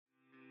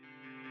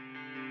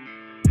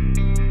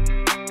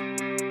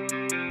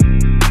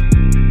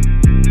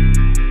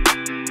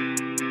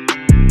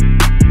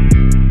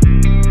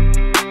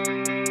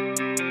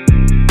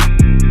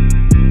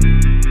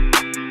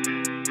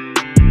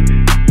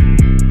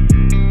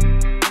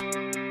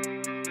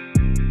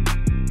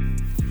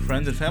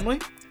friends and family.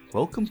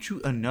 Welcome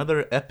to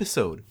another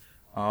episode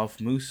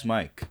of Moose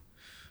Mike.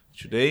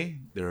 Today,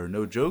 there are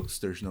no jokes,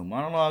 there's no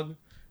monologue,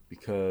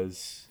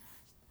 because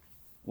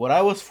what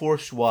I was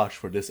forced to watch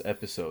for this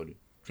episode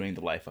drained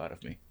the life out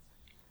of me.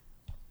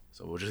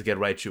 So we'll just get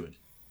right to it.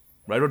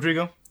 Right,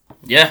 Rodrigo?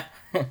 Yeah,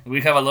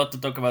 we have a lot to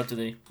talk about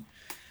today.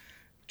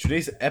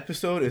 Today's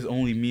episode is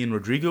only me and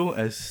Rodrigo,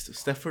 as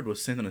Stefford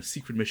was sent on a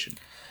secret mission.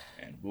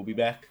 And we'll be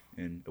back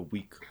in a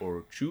week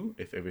or two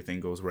if everything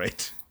goes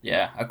right.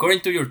 Yeah,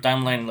 according to your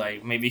timeline,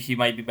 like, maybe he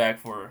might be back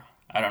for,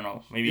 I don't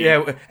know, maybe...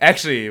 Yeah,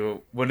 actually,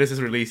 when this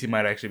is released, he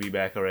might actually be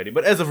back already.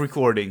 But as of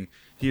recording,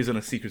 he is on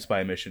a secret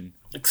spy mission.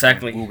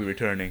 Exactly. We'll be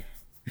returning.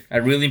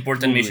 A really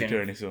important mission. We'll be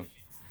returning soon.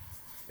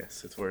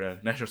 Yes, it's for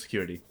national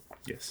security.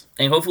 Yes.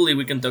 And hopefully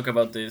we can talk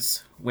about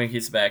this when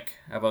he's back,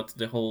 about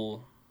the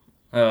whole...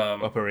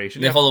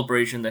 operation. The whole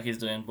operation that he's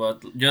doing.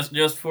 But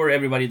just for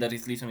everybody that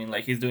is listening,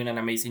 like, he's doing an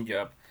amazing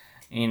job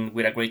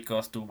with a great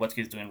cost to what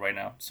he's doing right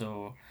now.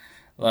 So,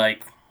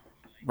 like...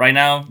 Right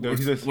now,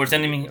 we're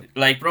sending him,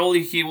 like,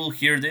 probably he will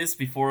hear this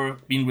before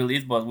being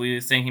released, but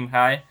we send him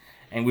hi,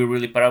 and we're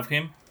really proud of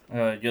him,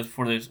 just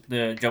for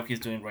the job he's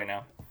doing right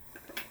now.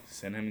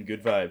 Send him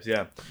good vibes,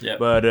 yeah. Yeah.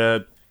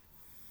 But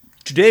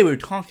today we're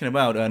talking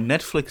about a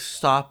Netflix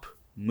stop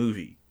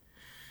movie,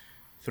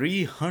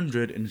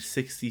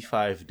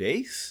 365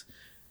 Days,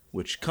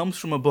 which comes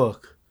from a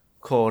book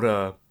called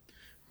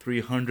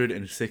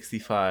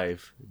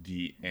 365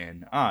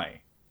 DNI.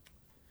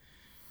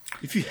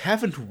 If you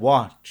haven't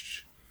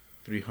watched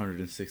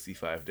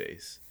 365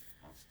 Days,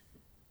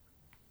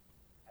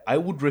 I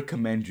would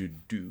recommend you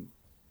do.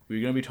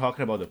 We're going to be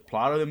talking about the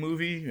plot of the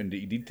movie in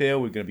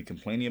detail. We're going to be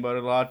complaining about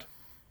it a lot.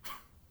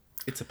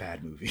 It's a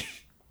bad movie.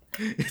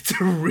 It's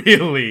a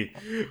really,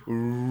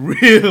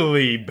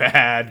 really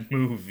bad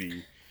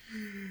movie.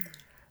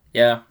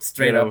 Yeah,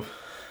 straight up.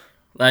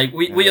 Like,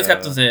 we just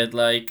have to say it.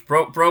 Like,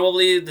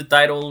 probably the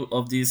title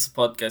of this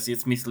podcast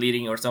is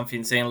misleading or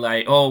something, saying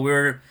like, oh,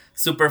 we're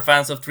super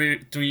fans of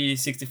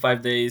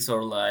 365 Days,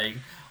 or like,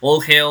 all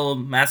hail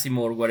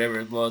Massimo or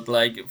whatever. But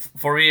like,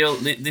 for real,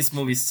 this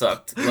movie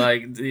sucked.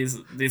 Like, this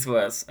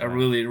was a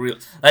really real...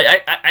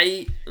 Like,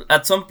 I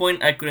at some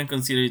point, I couldn't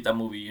consider it a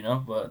movie, you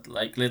know? But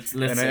like, let's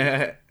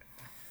and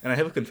I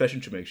have a confession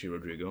to make to you,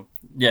 Rodrigo.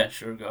 Yeah,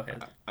 sure, go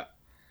ahead.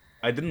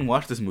 I didn't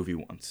watch this movie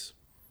once.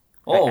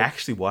 Oh. I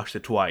actually watched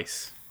it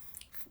twice.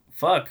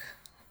 Fuck.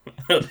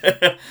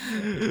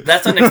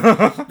 That's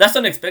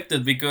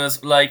unexpected,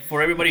 because, like,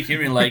 for everybody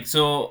hearing, like,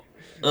 so,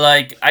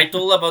 like, I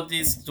told about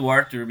this to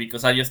Arthur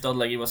because I just thought,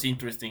 like, it was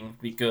interesting,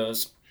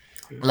 because,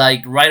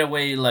 like, right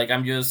away, like,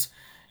 I'm just,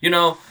 you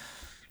know,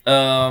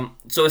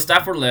 so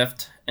Stafford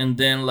left, and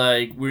then,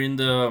 like, we're in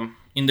the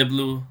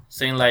blue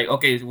saying, like,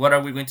 okay, what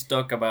are we going to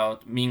talk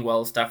about?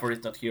 Meanwhile, Stafford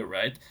is not here,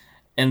 right?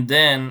 And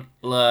then,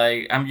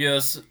 like, I'm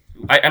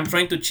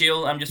trying to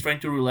chill. I'm just trying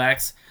to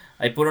relax.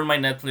 I put on my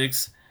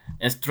Netflix,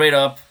 and straight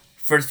up,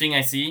 first thing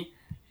I see,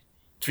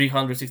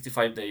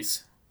 365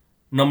 Days,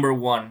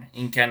 #1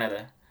 in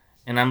Canada,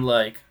 and I'm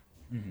like,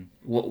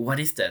 what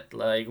is that?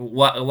 Like,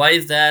 why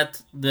is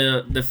that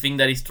the thing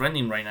that is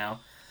trending right now?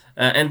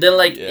 And then,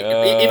 like,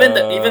 even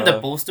the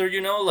poster,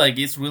 you know, like,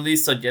 it's really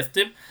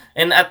suggestive.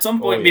 And at some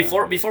point,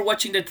 before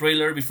watching the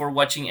trailer, before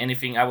watching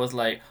anything, I was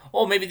like,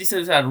 oh, maybe this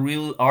is a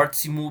real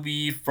artsy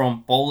movie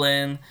from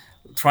Poland,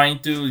 trying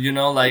to, you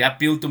know, like,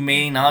 appeal to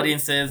main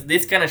audiences,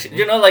 this kind of shit.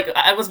 You know, like,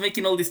 I was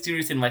making all these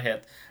theories in my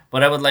head.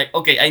 But I was like,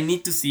 okay, I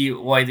need to see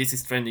why this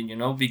is trending, you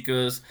know,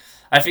 because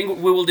I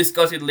think we will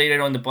discuss it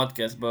later on the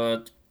podcast.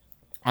 But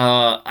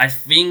I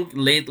think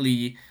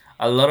lately,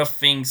 a lot of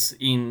things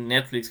in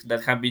Netflix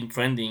that have been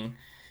trending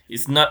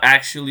is not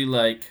actually,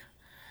 like,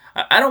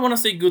 I don't want to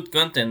say good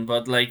content,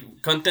 but,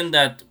 like, content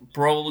that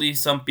probably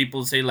some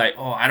people say, like,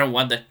 oh, I don't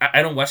want that,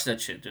 I don't watch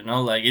that shit, you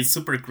know, like, it's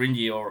super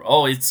cringy, or,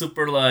 oh, it's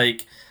super,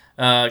 like,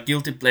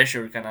 guilty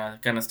pleasure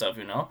kind of stuff,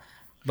 you know.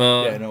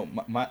 But yeah, no,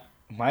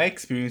 my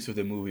experience with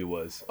the movie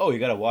was, oh, you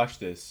gotta watch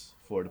this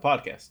for the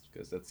podcast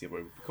because that's what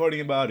we're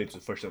recording about. It's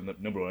the first #1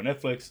 on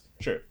Netflix,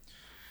 sure.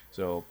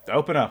 So I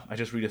open up, I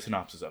just read a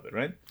synopsis of it,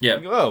 right? Yeah. I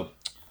go, oh,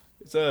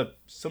 it's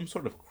some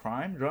sort of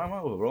crime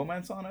drama with a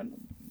romance on it.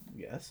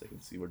 Yes, I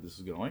can see where this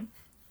is going.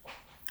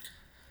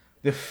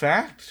 The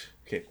fact,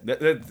 okay,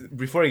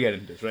 before I get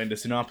into this, right, the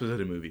synopsis of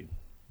the movie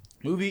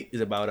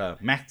is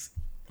about Massimo.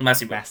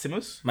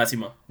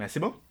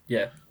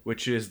 Yeah.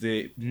 Which is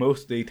the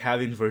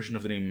Italian version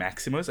of the name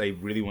Maximus. I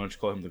really wanted to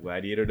call him the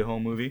Gladiator the whole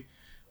movie.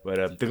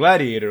 But the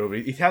Gladiator,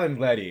 Italian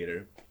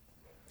Gladiator,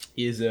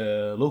 is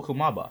a local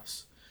mob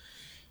boss.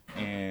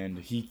 And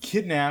he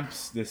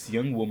kidnaps this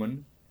young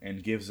woman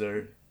and gives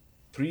her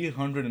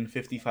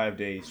 355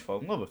 days to fall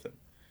in love with him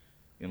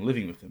and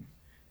living with him.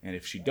 And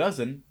if she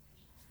doesn't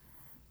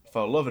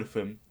fall in love with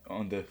him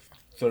on the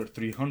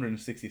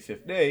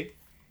 365th day,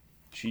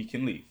 she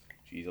can leave.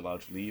 She's allowed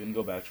to leave and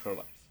go back to her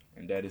life.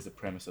 And that is the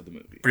premise of the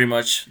movie. Pretty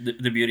much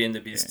the Beauty and the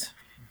Beast. Yeah.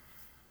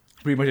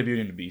 Pretty much the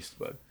Beauty and the Beast,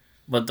 but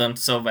done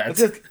so bad.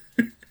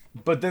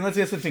 But then let's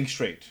get something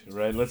straight,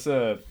 right?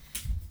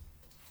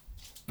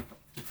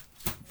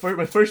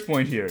 My first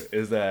point here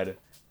is that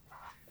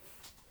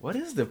what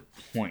is the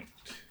point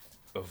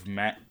of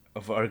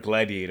of our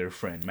gladiator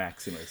friend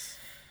Maximus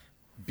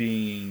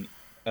being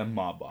a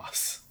mob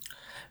boss?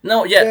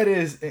 No, yeah, That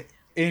is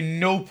in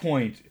no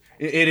point.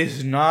 It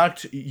is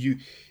not you.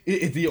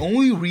 The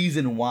only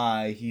reason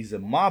why he's a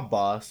mob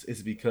boss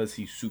is because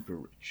he's super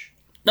rich.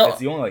 no, That's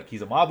the only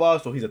he's a mob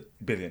boss or he's a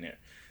billionaire.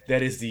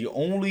 That is the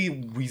only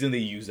reason they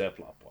use that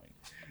plot point.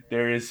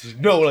 There is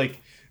no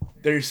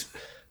there's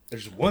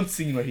one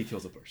scene where he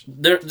kills a person.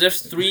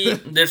 there's three,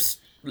 there's,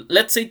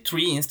 let's say,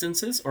 three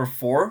instances or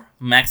four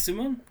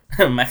maximum,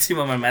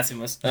 maximum and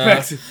Maximus.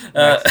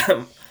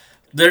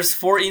 There's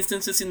four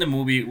instances in the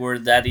movie where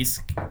that is,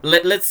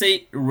 let's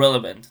say,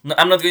 relevant. No,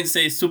 I'm not going to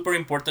say super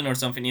important or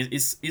something.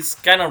 It's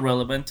kind of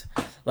relevant.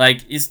 Like,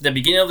 it's the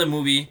beginning of the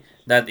movie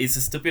that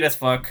is stupid as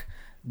fuck.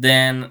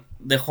 Then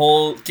the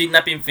whole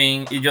kidnapping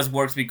thing, it just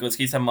works because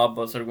he's a mob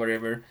boss or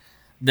whatever.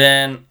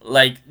 Then,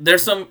 like,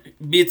 there's some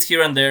bits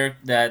here and there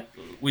that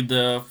with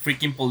the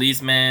freaking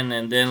policeman,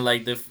 and then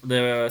like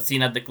the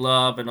scene at the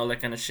club and all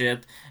that kind of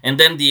shit, and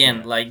then the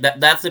end. Like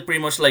that's the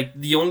pretty much like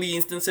the only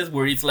instances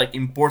where it's like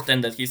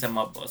important that he's a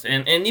mob boss,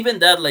 and even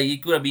that, like,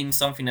 it could have been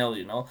something else,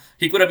 you know.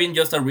 He could have been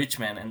just a rich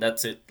man, and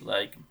that's it.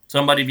 Like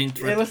somebody being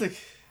Yeah, it was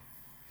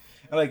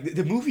like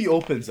the movie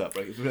opens up,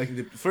 right? Like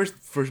the first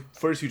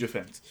huge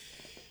offense.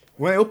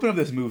 When I open up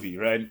this movie,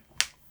 right,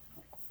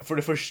 for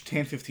the first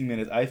 10-15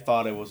 minutes, I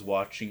thought I was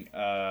watching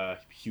a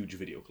huge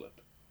video clip,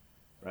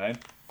 right?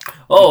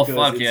 Oh,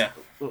 Because fuck yeah.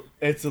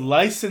 It's a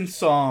licensed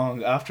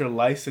song after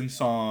licensed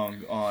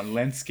song on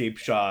landscape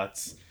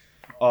shots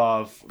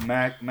of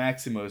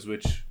Maximus,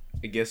 which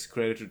I guess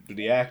credited to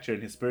the actor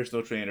and his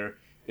personal trainer,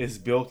 is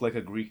built like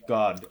a Greek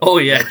god. Oh,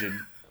 yeah. Legend.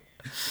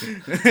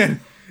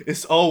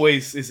 It's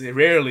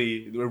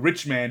rarely a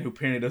rich man who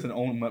apparently doesn't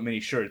own many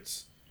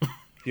shirts.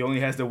 He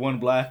only has the one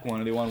black one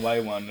and the one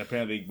white one, and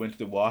apparently they went to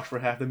the wash for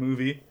half the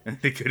movie and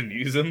they couldn't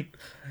use them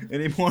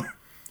anymore.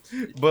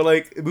 But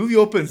like the movie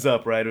opens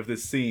up, right, with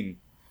this scene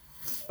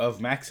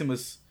of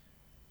Maximus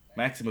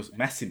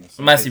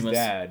his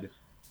dad,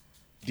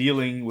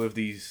 dealing with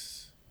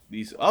these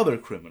other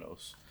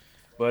criminals.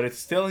 But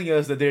it's telling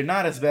us that they're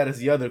not as bad as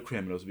the other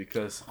criminals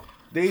because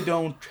they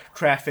don't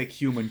traffic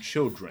human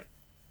children.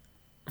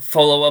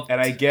 Follow up.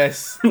 And I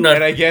guess No.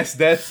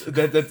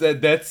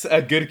 that's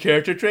a good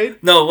character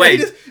trait. No, wait.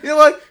 You know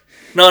what?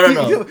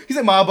 No. He's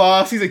a mob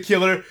boss. He's a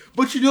killer.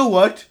 But you know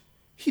what?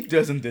 He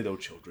doesn't diddle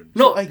children.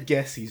 No. So I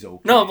guess he's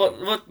okay. No,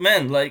 but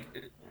man, like,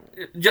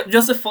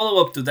 just a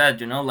follow up to that,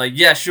 you know, like,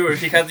 yeah, sure,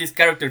 he has this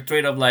character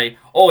trait of like,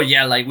 oh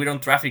yeah, like we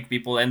don't traffic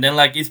people, and then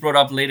like it's brought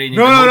up later in the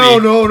movie.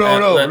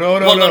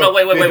 No,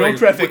 wait, They don't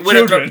traffic we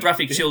don't children.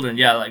 traffic children,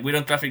 yeah, like we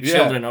don't traffic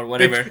children or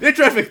whatever. They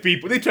traffic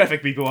people. They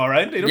traffic people, all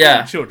right. They don't Yeah.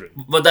 traffic children.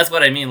 But that's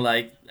what I mean,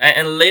 like,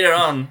 and later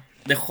on,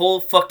 the whole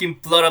fucking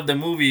plot of the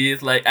movie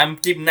is like, I'm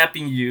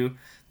kidnapping you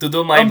to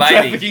do my I'm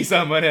biting. trafficking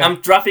someone.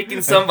 I'm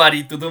trafficking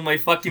somebody to do my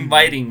fucking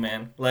biting,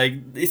 man. Like,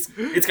 it's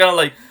kind of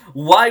like,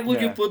 why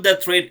would you Yeah. put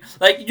that trait?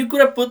 Like, you could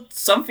have put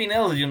something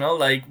else, you know,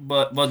 like,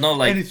 but no,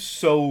 like, And it's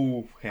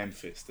so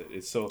ham-fisted.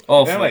 It's so. Oh,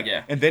 and fuck, like,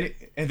 yeah. And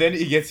then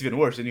it gets even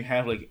worse. And you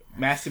have like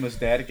Maximus'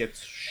 dad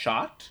gets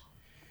shot.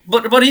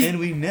 but he's And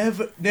we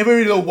never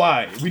really know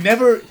why. We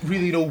never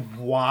really know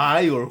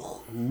why or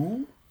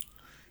who.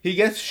 He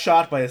gets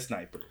shot by a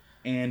sniper,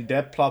 and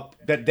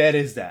that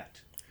is that.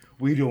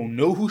 We don't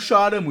know who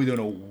shot him. We don't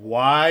know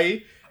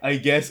why. I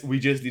guess we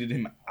just needed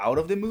him out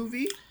of the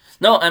movie.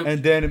 no,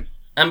 And then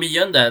and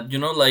beyond that, you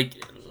know, like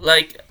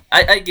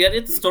I get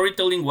it,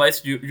 storytelling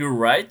wise, you're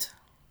right,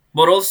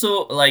 but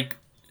also like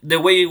the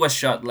way it was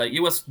shot, like it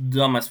was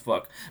dumb as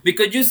fuck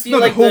because you see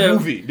like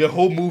the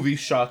whole movie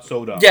shot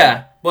so dumb.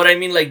 Yeah, but I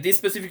mean, like, this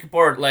specific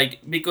part, like,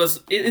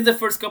 because it's the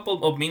first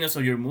couple of minutes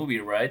of your movie,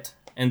 right?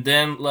 And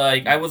then,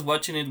 like, I was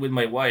watching it with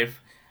my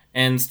wife,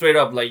 and straight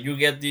up, like, you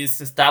get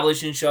this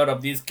establishing shot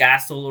of this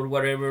castle or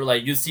whatever,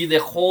 like, you see the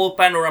whole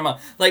panorama.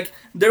 Like,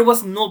 there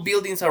was no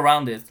buildings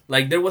around it.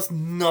 Like, there was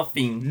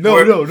nothing. No.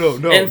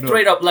 And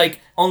straight up,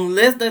 like,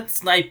 unless that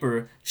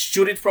sniper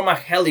shoot it from a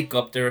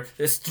helicopter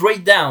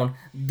straight down,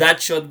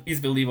 that shot is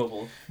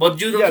believable.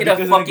 But you don't hit a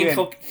because fucking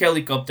again-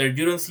 helicopter.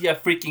 You don't see a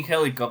freaking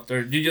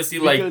helicopter. You just see,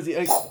 like... Because,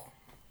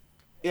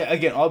 yeah,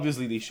 again,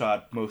 obviously they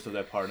shot most of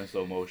that part in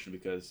slow motion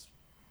because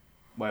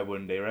why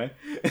wouldn't they, right?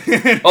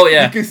 Oh,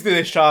 yeah. You can see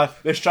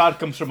the shot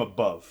comes from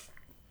above,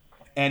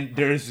 and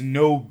there's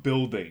no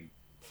building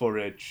for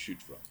it to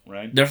shoot from,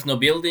 right? There's no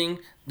building.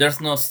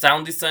 There's no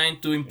sound design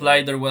to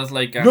imply there was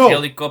like a No.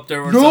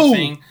 helicopter or No.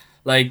 something.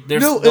 Like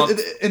there's No, not...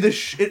 and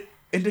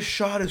the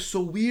shot is so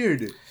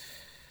weird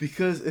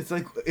because it's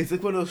like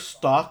one of those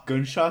stock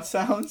gunshot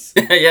sounds,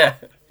 yeah.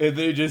 and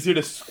then you just hear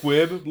the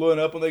squib blowing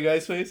up on the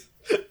guy's face.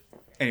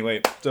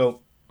 Anyway,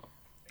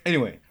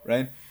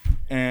 right?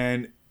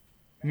 And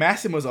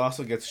Maximus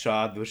also gets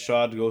shot. The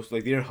shot goes,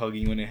 like, they're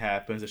hugging when it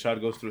happens. The shot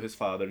goes through his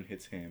father and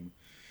hits him.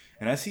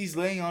 And as he's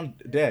laying on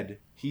dead,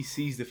 he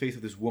sees the face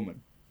of this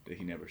woman that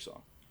he never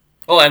saw.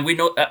 Oh, and we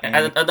know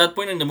And- at that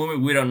point in the movie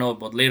we don't know,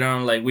 but later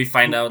on, like, we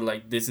find out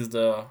like this is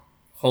the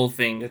whole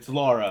thing. It's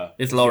Laura.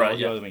 It's Laura,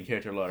 the yeah. other main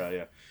character, Laura,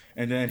 yeah.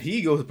 And then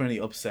he goes apparently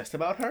obsessed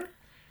about her.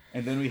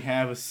 And then we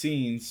have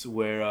scenes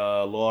where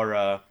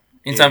Laura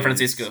In San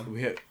Francisco.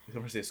 We have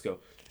San Francisco,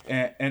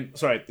 and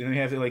sorry, and then we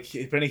have like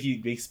apparently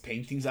he makes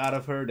paintings out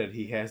of her. That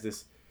he has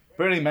this.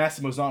 Apparently,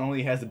 Massimo's not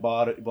only has the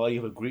body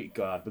of a Greek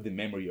god, but the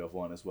memory of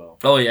one as well.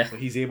 Oh yeah. So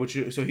he's able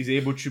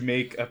to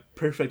make a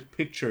perfect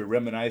picture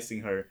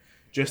reminiscing her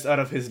just out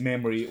of his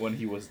memory when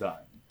he was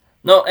dying.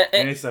 No,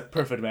 And it's a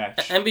perfect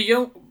match. and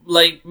beyond,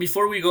 like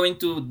before we go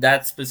into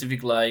that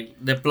specific, like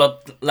the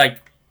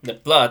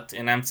plot,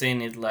 and I'm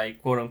saying it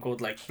like quote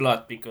unquote like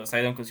plot because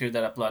I don't consider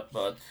that a plot,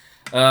 but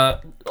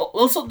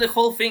also the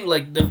whole thing,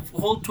 like the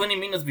whole 20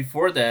 minutes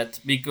before that,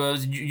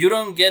 because you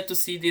don't get to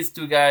see these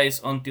two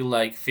guys until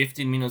like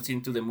 15 minutes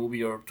into the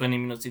movie or 20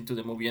 minutes into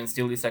the movie, and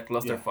still it's a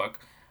clusterfuck.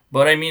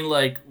 But I mean,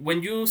 like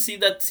when you see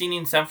that scene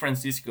in San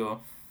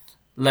Francisco,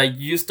 like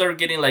you start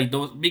getting like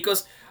those,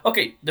 because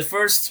okay, the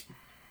first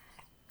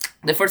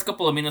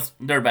couple of minutes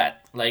they're bad,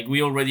 like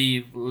we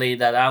already laid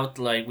that out,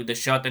 like with the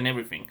shot and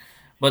everything.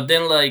 But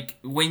then like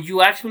when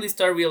you actually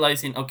start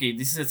realizing, okay,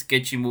 this is a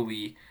sketchy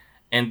movie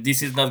and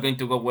this is not going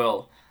to go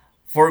well,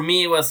 for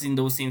me it was in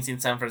those scenes in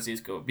San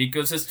Francisco,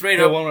 because straight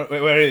The up, one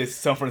where it is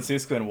San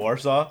Francisco and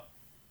Warsaw.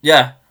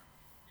 yeah.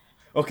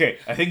 Okay,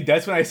 I think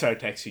that's when I started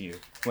texting you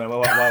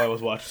while I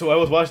was watching. So I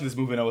was watching this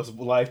movie and I was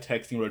live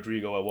texting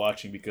Rodrigo while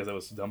watching because I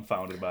was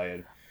dumbfounded by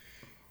it.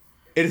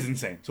 It is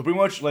insane. So pretty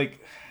much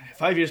like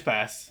 5 years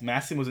pass,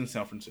 Massimo's in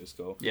San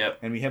Francisco. Yep.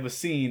 And we have a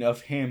scene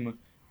of him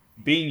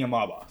being a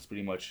mob boss,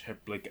 pretty much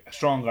like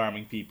strong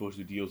arming people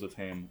who deals with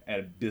him at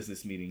a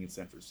business meeting in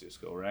San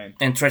Francisco, right?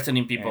 And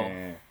threatening people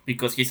And-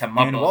 because he's a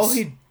mob And boss.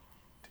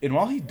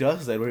 while he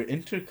does that, we're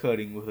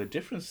intercutting with a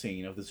different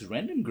scene of this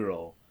random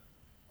girl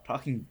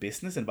talking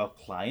business and about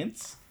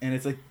clients, and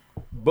it's like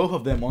both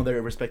of them on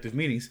their respective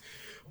meetings,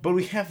 but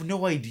we have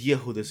no idea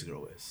who this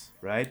girl is,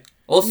 right?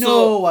 Also-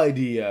 no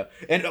idea.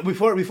 And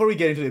before we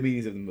get into the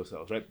meetings of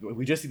themselves, right?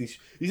 We just see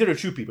these are the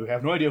two people. We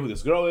have no idea who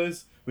this girl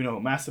is. We know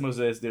who Massimo's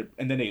is,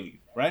 and then they leave,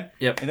 right?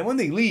 Yep. And then when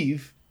they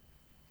leave,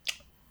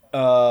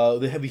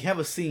 we have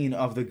a scene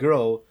of the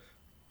girl,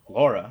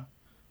 Laura,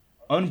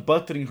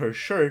 unbuttoning her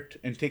shirt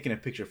and taking a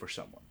picture for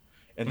someone.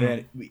 And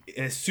then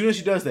as soon as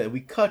she does that, we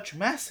cut to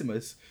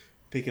Maximus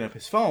picking up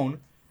his phone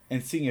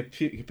and seeing a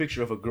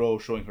picture of a girl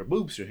showing her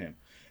boobs to him.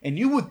 And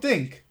you would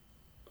think,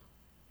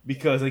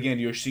 because again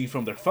you're seeing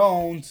from their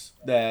phones,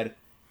 that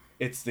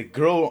it's the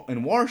girl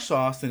in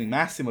Warsaw sending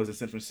Maximus in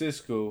San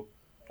Francisco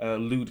a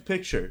lewd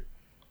picture.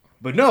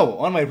 But no,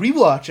 on my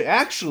rewatch,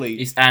 actually,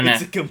 It's Anna.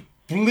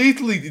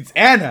 It's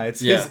Anna.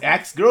 It's Yeah. his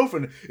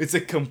ex-girlfriend. It's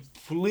a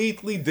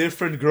completely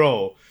different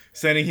girl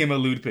sending him a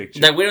lewd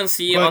picture. That we don't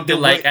see But until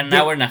the like way- an the-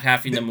 hour and a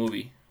half in the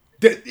movie.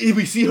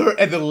 We see her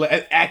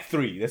at Act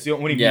 3. That's the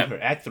only when you Yeah. meet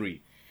her, Act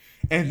 3.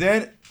 And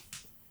then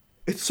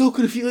it's so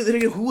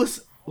confusing. Who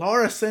was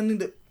Laura sending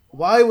the?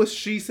 Why was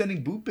she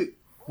sending boob pic?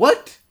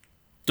 What?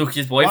 To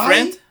his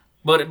boyfriend.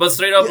 But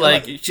straight up, Yeah,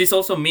 like like- she's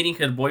also meeting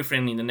her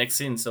boyfriend in the next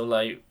scene. So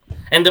like,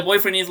 and the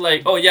boyfriend is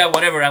like, oh yeah,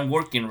 whatever, I'm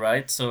working,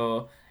 right?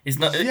 So it's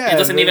not. Yeah, it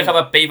doesn't even the- have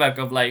a payback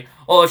of like,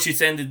 oh, she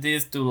sent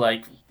this to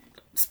like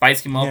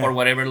spice him up Yeah. or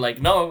whatever.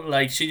 Like no,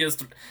 like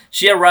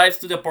she arrives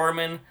to the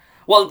apartment.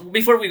 Well,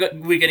 before we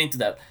get into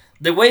that,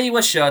 the way it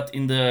was shot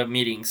in the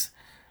meetings,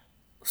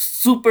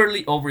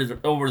 superly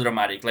over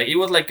dramatic. Like it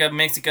was like a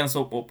Mexican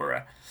soap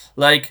opera.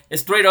 Like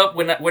straight up,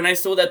 when I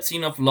saw that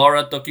scene of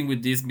Laura talking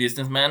with this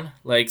businessman,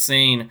 like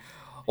saying,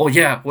 "Oh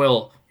yeah,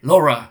 well,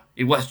 Laura,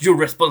 it was your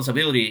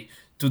responsibility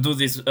to do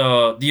this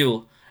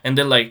deal," and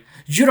then like,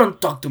 "You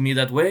don't talk to me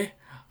that way.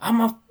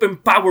 I'm a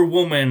empowered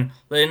woman,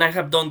 and I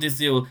have done this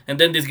deal." And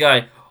then this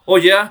guy, "Oh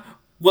yeah,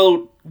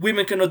 well,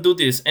 women cannot do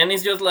this," and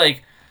it's just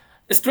like,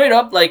 straight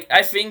up, like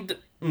I think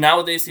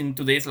nowadays in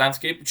today's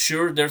landscape,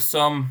 sure, there's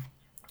some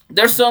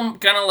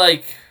kind of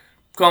like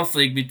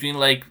conflict between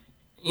like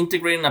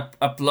integrating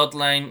a plot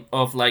line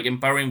of like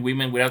empowering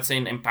women without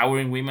saying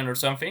empowering women or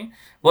something,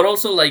 but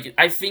also like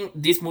I think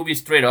this movie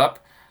straight up,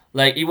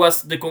 like it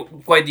was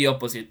quite the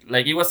opposite.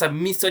 Like it was a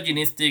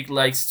misogynistic,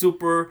 like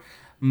super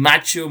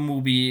macho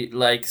movie.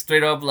 Like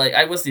straight up, like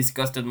I was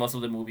disgusted most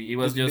of the movie. It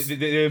was just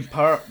the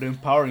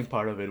empowering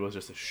part of it was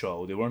just a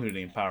show. They weren't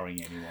really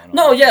empowering anyone.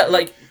 no, yeah,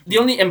 like the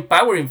only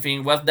empowering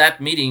thing was that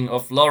meeting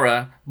of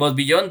Laura, but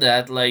beyond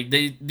that, like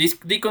they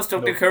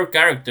deconstructed her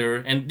character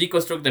and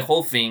deconstruct the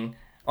whole thing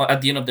at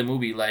the end of the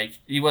movie. Like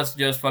it was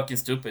just fucking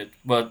stupid.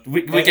 But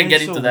we can And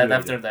get it's into so that weird.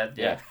 after that.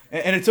 Yeah.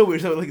 And it's so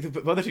weird. So like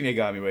the other thing that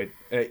got me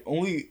right,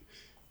 only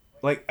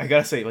like I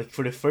gotta say, like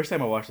for the first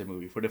time I watched the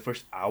movie, for the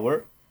first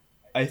hour,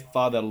 I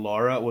thought that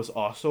Laura was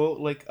also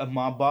like a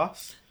mob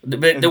boss. The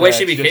And way that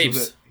she just behaves.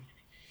 was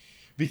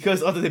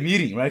because of the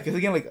meeting, right? Because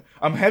again, like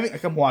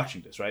I'm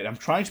watching this, right? I'm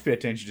trying to pay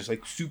attention, just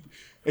like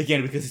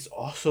again, because it's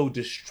also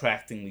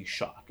distractingly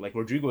shot. Like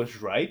Rodrigo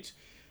is right,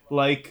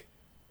 like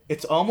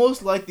it's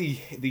almost like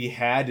they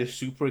had a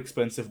super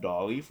expensive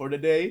dolly for the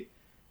day,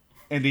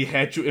 and they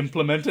had to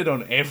implement it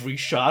on every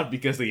shot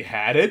because they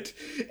had it,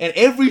 and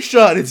every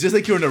shot it's just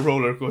like you're in a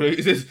roller coaster.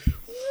 It's just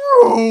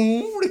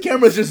the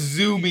camera's just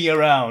zooming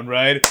around,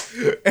 right?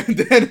 And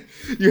then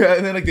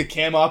like the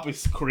cam op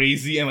is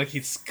crazy, and like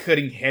he's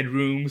cutting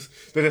headrooms.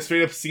 There's a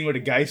straight up scene where the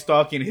guy's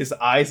talking, his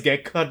eyes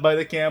get cut by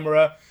the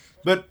camera,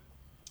 but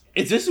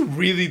it's just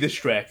really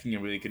distracting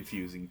and really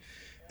confusing.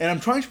 And I'm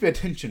trying to pay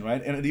attention,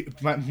 right? And the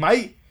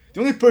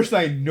only person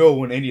I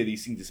know in any of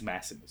these things is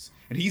Maximus,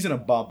 and he's in a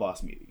Mob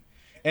Boss meeting,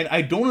 and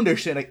I don't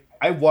understand. Like,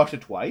 I watched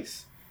it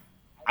twice.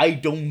 I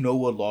don't know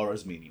what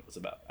Laura's meeting was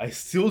about. I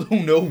still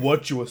don't know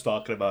what she was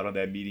talking about on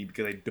that meeting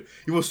because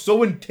it was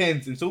so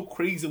intense and so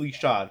crazily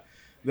shot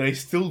that I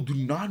still do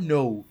not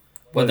know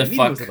what the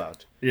meeting was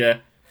about. Yeah.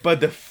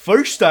 But the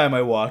first time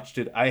I watched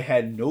it, I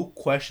had no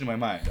question in my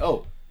mind.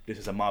 Oh, this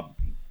is a mob.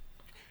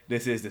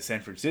 This is the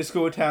San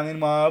Francisco Italian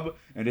mob,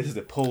 and this is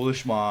the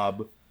Polish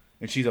mob,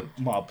 and she's a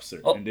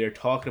mobster. Oh. And they're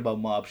talking about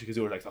mobs because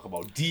they were like talking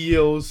about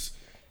deals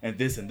and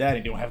this and that,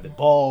 and they don't have the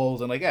balls.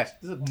 And like, yes,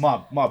 this is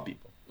mob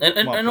people.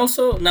 And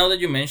also, now that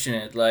you mention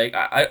it, like,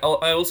 I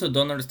also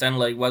don't understand,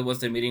 like, what was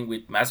the meeting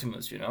with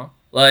Maximus, you know?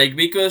 Like,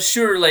 because,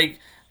 sure, like,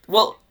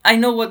 well, I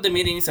know what the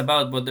meeting is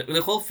about, but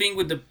the whole thing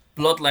with the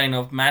plotline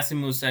of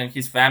Maximus and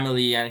his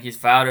family and his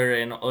father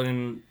and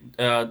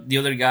the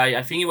other guy,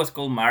 I think it was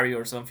called Mario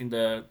or something,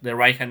 the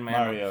right-hand man.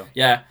 Mario.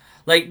 Yeah.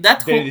 Like,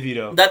 that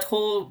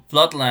whole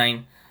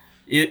plotline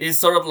is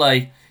sort of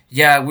like,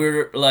 yeah,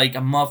 we're, like,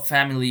 a mob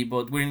family,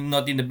 but we're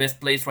not in the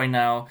best place right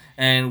now,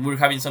 and we're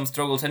having some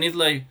struggles, and it's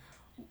like,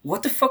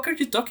 what the fuck are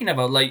you talking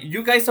about? Like,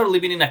 you guys are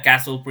living in a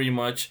castle, pretty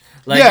much.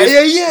 Like,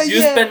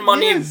 you spend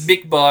money,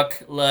 big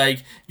buck.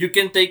 Like, you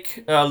can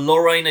take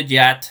Laura in a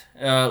yacht.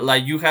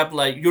 Like, you have,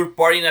 like, you're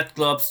partying at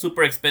clubs,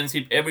 super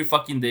expensive every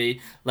fucking day.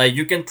 Like,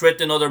 you can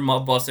threaten other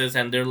mob bosses,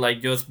 and they're,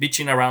 like, just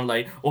bitching around,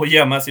 like, oh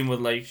yeah, Massimo was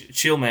like,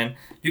 chill, man.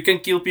 You can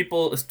kill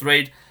people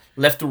straight,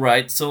 left to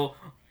right. So,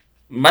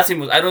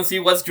 Massimo, I don't see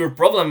what's your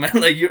problem, man.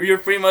 Like, you're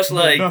pretty much,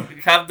 like,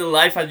 have the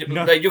life, like,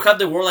 you have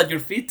the world at your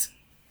feet.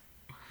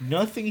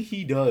 Nothing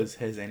he does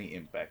has any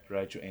impact,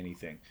 right, to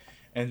anything.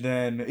 And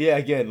then, yeah,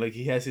 again, like,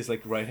 he has his,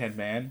 like, right-hand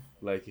man,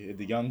 like,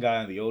 the young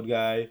guy and the old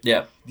guy.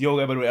 Yeah. The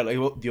old guy, by the way,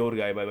 the old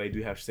guy, by the way, I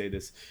do have to say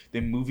this.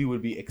 The movie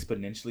would be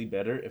exponentially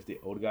better if the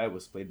old guy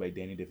was played by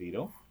Danny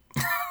DeVito.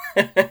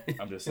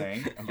 I'm just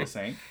saying.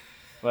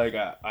 Like,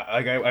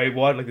 I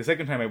watched, like, the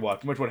second time I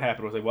watched, pretty much what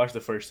happened was I watched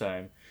the first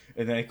time,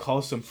 and then I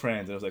called some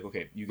friends, and I was like,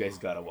 okay, you guys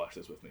gotta watch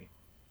this with me.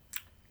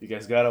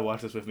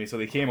 So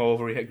they came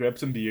over, we grabbed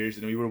some beers,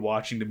 and we were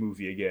watching the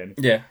movie again.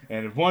 Yeah.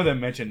 And one of them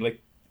mentioned, like,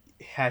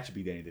 it had to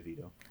be Danny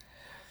DeVito.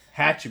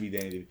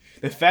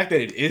 The fact that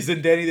it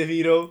isn't Danny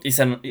DeVito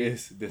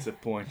is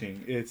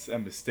disappointing. It's a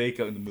mistake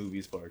on the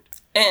movie's part.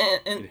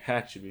 And it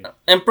had to be.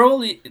 And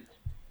probably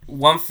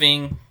one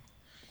thing,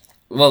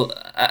 well,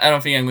 I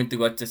don't think I'm going to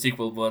watch the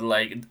sequel, but,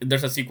 like,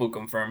 there's a sequel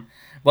confirmed.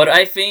 But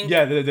I think...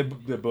 Yeah,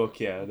 the book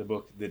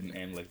didn't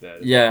end like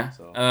that. Yeah.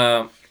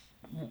 So.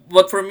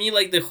 But for me,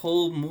 like, the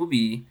whole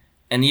movie,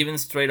 and even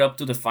straight up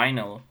to the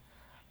final,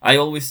 I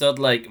always thought,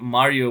 like,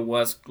 Mario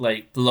was,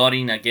 like,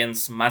 plotting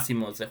against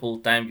Massimo the whole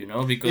time, you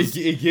know? Because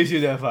it gives you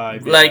that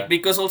vibe. Like,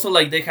 because also,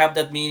 like, they have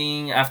that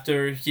meeting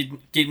after he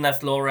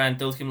kidnaps Laura and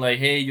tells him, like,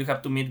 hey, you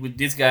have to meet with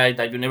this guy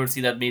that you never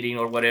see that meeting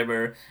or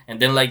whatever. And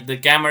then, like, the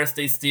camera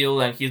stays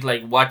still and he's,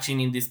 like,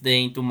 watching in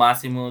disdain to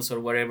Maximus or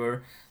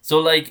whatever. So,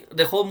 like,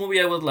 the whole movie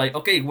I was like,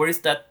 okay, where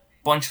is that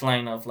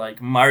punchline of, like,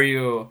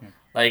 Mario...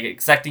 like,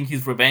 exacting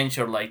his revenge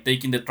or, like,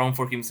 taking the throne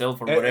for himself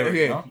or whatever,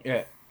 okay, you know?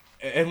 Yeah.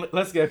 And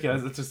let's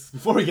just,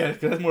 before we get it,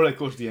 because that's more like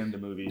close to the end of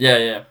the movie.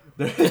 Yeah.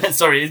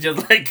 Sorry, it's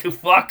just like,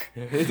 fuck.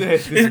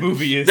 This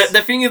movie is...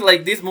 The thing is,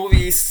 like, this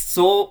movie is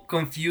so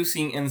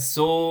confusing and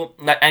so,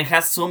 like, and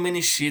has so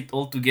many shit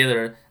all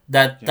together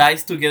that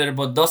ties together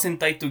but doesn't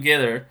tie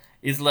together.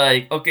 It's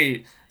like,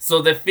 okay,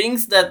 so the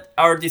things that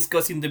are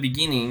discussed in the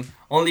beginning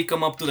only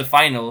come up to the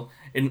final,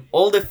 and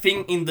all the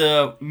thing in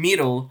the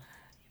middle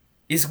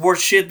is worth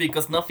shit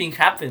because nothing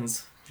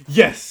happens.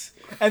 Yes.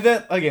 And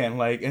then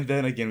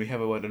again, we have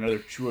another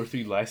 2 or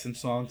 3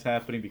 licensed songs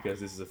happening because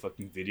this is a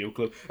fucking video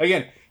clip.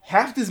 Again,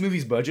 half this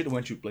movie's budget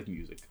went to, like,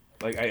 music.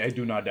 Like, I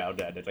do not doubt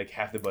that like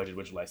half the budget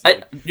went to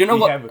licensing. You know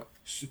what?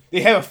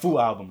 They have a full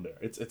album there.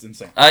 It's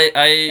insane.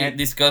 I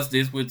discussed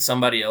this with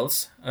somebody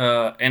else,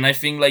 and I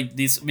think, like,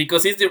 this,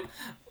 because it's the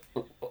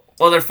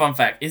other fun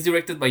fact. It's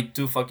directed by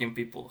 2 fucking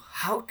people.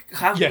 How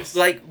yes,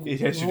 like, it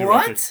has to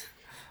what?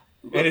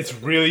 And it's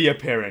really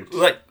apparent.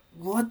 Like,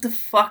 what the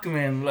fuck,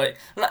 man? Like,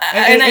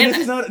 and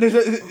it's not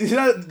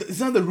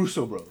the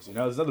Russo bros, you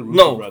know. It's not the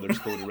Russo brothers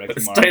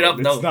co-directing Mario. Straight up,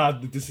 no.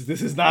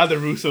 This is not the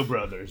Russo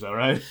brothers, all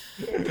right.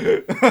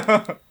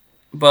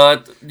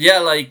 But yeah,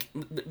 like,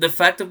 the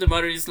fact of the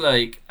matter is,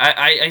 like,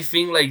 I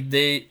think, like,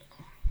 they.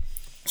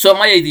 So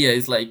my idea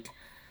is, like,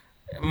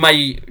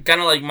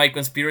 my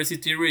conspiracy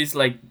theory is,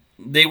 like,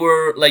 they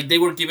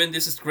were given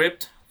this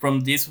script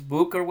from this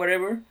book or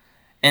whatever.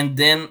 And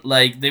then,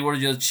 like, they were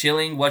just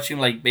chilling, watching,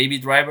 like, Baby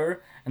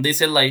Driver. And they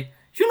said, like,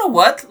 you know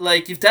what?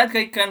 Like, if that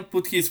guy can't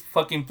put his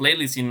fucking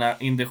playlist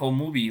in the whole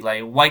movie,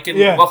 like, why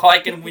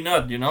can we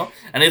not, you know?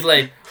 And it's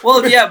like,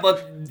 well, yeah,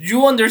 but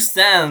you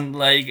understand,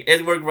 like,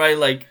 Edward Wright,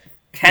 like,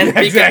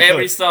 handpicked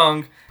every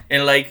song.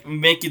 and like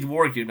make it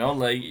work. You know,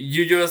 like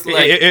you just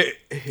like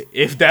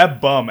If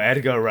that bum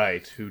Edgar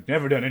Wright, who'd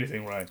never done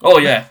anything right. oh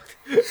yeah,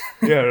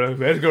 Yeah,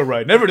 Edgar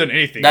Wright never done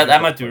anything. that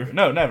amateur.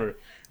 No, never.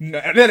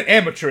 That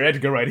amateur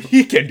Edgar Wright,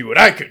 he can do it.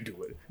 I can do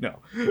it. No,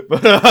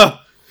 but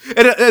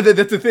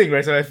that's the thing,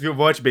 right? So if you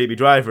watch Baby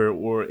Driver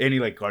or any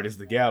like Guardians of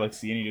the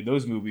Galaxy, any of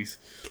those movies,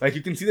 like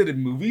you can see that the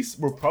movies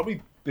were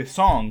probably the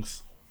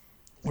songs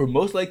were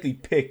most likely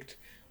picked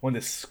when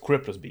the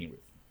script was being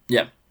written.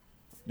 Yeah.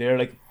 They're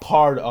like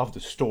part of the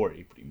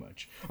story, pretty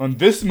much. On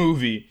this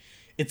movie,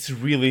 it's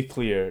really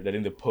clear that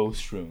in the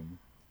post room,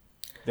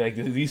 like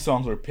these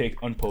songs were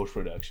picked on post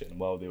production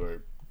while they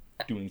were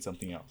doing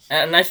something else.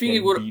 And I think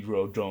like it would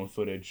B-roll drone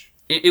footage.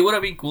 it would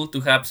have been cool to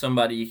have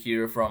somebody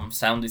here from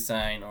sound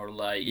design or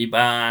like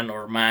Ivan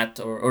or Matt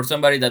or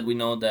somebody that we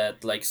know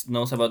that like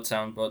knows about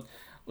sound. But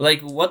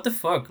like what the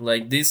fuck,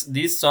 like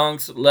these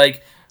songs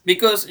like.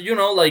 Because, you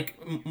know, like,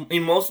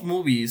 in most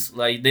movies,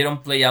 like, they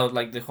don't play out,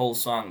 like, the whole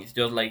song. It's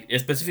just, like,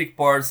 specific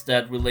parts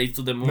that relate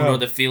to the mood or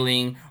the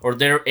feeling, or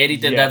they're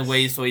edited that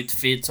way so it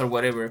fits or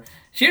whatever.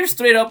 Here,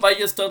 straight up, I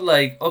just thought,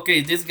 like,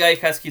 okay, this guy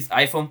has his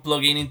iPhone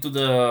plugged in into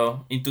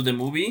the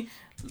movie.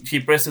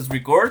 He presses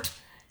record.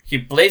 He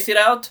plays it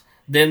out.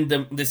 Then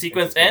the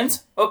sequence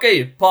ends.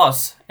 Okay,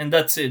 pause. And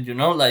that's it, you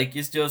know? Like,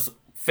 it's just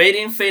fade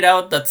in, fade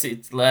out, that's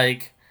it.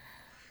 Like...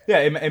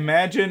 Yeah,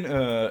 imagine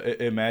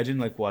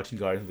like watching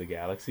Guardians of the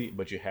Galaxy,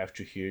 but you have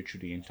to hear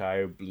through the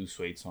entire Blue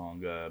Suede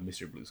song,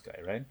 "Mr. Blue Sky,"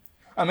 right?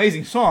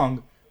 Amazing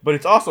song, but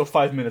it's also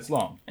 5 minutes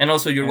long. And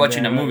also, you're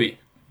watching a movie.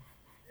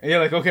 And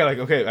you're like, okay,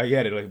 I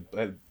get it.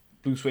 Like,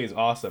 Blue Suede is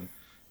awesome.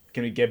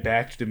 Can we get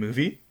back to the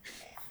movie?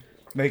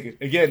 Like,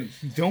 again,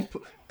 don't.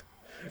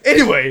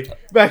 Anyway,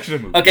 back to the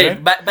movie. Okay,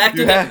 right?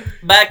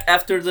 back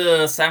after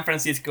the San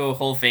Francisco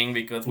whole thing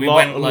because we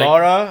went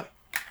like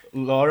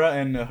Laura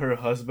and her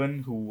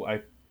husband, who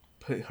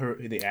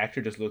the actor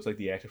just looks like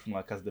the actor from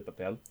La Casa de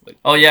Papel. Like,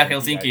 oh yeah,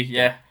 Helsinki,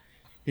 yeah.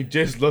 He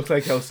just looks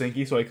like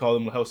Helsinki, so I call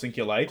him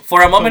Helsinki Light.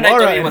 For a moment, I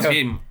thought it was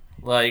him,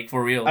 like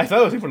for real. I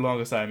thought it was him for the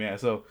longest time, yeah.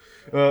 So,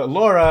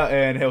 Laura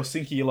and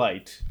Helsinki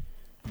Light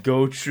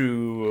go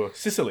to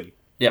Sicily.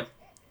 Yep.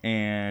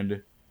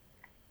 And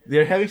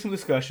they're having some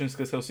discussions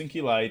because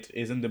Helsinki Light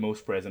isn't the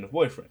most present of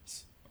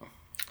boyfriends.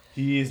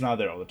 He is not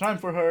there all the time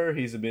for her.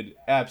 He's a bit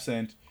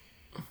absent.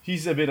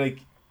 He's a bit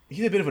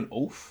of an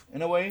oaf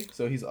in a way,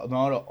 so he's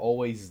not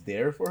always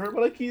there for her.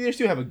 But like, they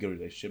still have a good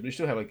relationship. They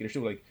still have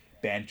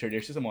banter.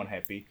 They're still somewhat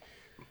happy.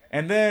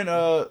 And then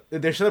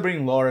they're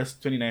celebrating Laura's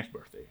 29th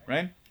birthday,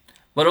 right?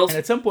 But also, and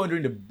at some point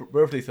during the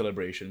birthday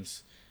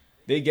celebrations,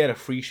 they get a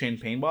free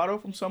champagne bottle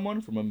from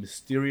someone, from a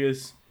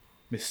mysterious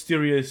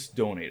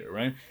donator,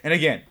 right? And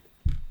again,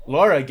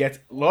 Laura gets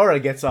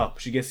up.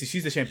 She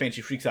sees the champagne.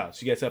 She freaks out.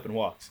 She gets up and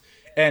walks.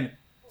 And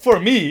for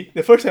me,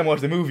 the first time I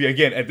watched the movie,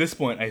 again, at this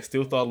point, I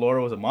still thought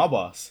Laura was a mob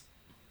boss.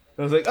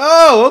 I was like,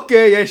 oh,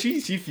 okay, yeah, she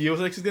feels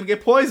like she's gonna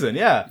get poisoned,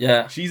 yeah.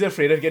 Yeah. She's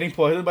afraid of getting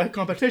poisoned by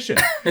competition.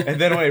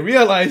 And then when I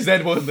realized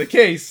that wasn't the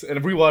case,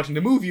 and rewatching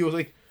the movie, I was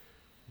like,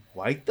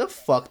 why the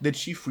fuck did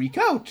she freak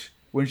out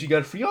when she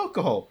got free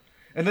alcohol?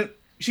 And then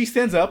she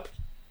stands up,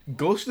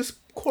 goes to this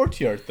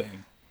courtyard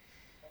thing,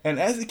 and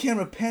as the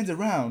camera pans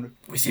around,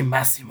 we see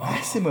Massimo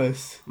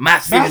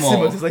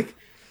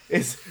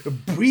is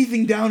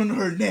breathing down on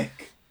her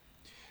neck.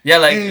 Yeah,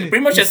 like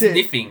pretty much just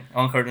sniffing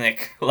on her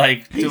neck,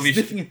 like he's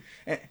sniffing,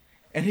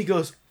 and he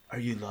goes, "Are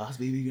you lost,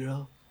 baby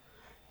girl?"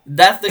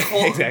 That's the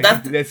whole.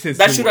 Exactly.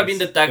 That should have been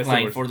the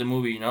tagline for the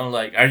movie, you know,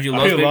 like "Are you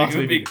lost,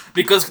 baby?"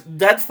 Because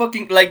that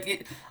fucking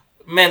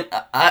man,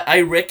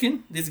 I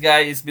reckon this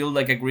guy is built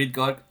like a Greek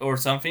god or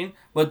something,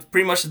 but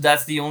pretty much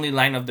that's the only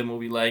line of the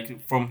movie,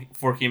 like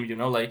for him, you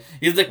know, like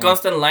it's the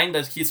constant line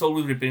that he's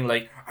always repeating,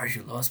 like "Are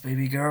you lost,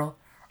 baby girl?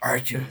 Are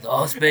you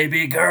lost,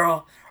 baby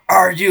girl?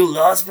 Are you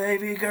lost,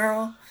 baby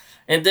girl?"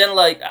 And then,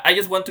 like, I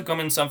just want to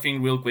comment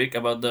something real quick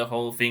about the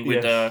whole thing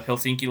with the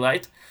Helsinki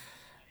Light.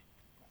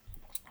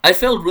 I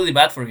felt really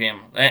bad for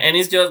him, and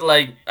it's just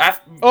like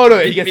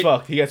he gets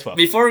fucked. He gets fucked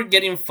before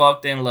getting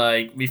fucked, and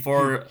like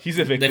before he's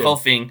a victim. The whole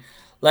thing.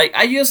 Like,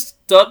 I just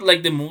thought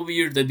like the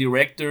movie or the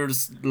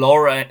directors,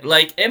 Laura,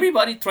 like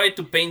everybody tried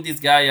to paint this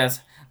guy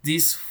as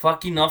this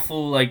fucking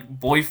awful like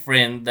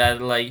boyfriend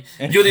that like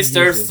you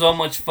deserve so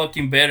much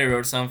fucking better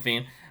or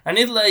something. And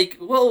it's like,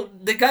 well,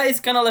 the guy is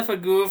kind of like a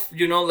goof,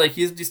 you know, like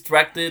he's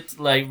distracted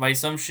like by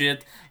some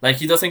shit. Like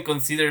he doesn't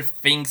consider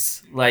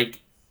things like,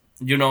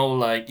 you know,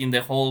 like in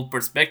the whole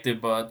perspective.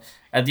 But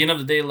at the end of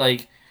the day,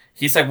 like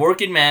he's a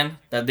working man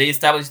that they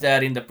established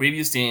that in the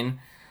previous scene.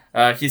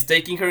 He's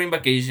taking her in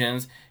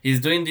vacations. He's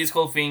doing this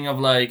whole thing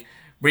of like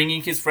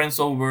bringing his friends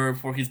over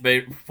for his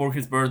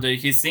birthday.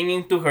 He's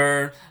singing to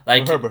her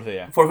like for her birthday,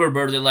 yeah. For her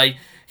birthday, like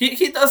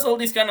he does all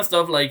this kind of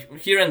stuff like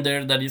here and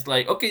there that is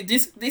like, okay,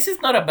 this is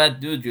not a bad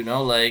dude, you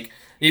know, like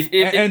if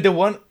the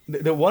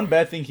one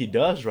bad thing he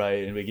does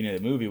right in the beginning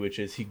of the movie, which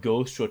is he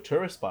goes to a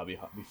tourist spot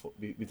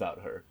without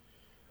her.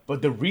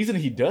 But the reason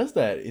he does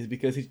that is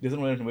because he doesn't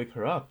want to wake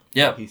her up.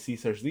 Yeah. Like, he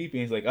sees her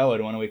sleeping. He's like, oh, I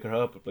don't want to wake her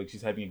up. Like,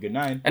 she's having a good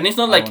night. And it's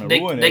not I like don't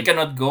wanna ruin they it.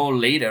 cannot go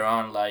later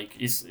on. Like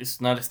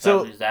it's not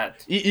established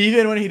that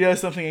Even when he does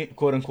something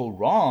quote unquote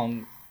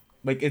wrong,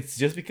 like it's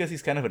just because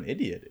he's kind of an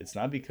idiot. It's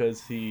not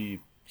because he's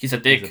a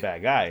dick. he's a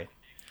bad guy.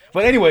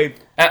 But anyway,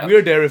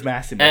 we're there with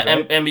Maximus,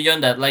 right? And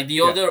beyond that, like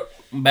the other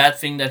bad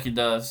thing that he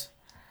does,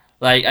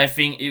 like I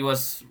think it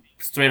was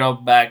straight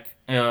up bad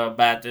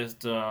is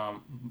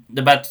the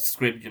bad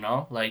script, you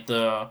know, like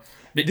the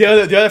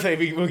other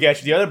thing we'll get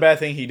you. The other bad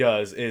thing he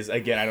does is,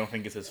 again, I don't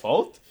think it's his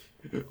fault,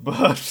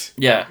 but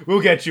yeah,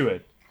 we'll get you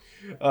it.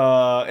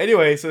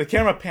 Anyway, so the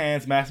camera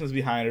pans, Maximus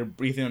behind her,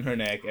 breathing on her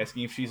neck,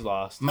 asking if she's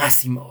lost.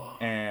 Massimo.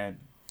 And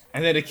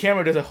then the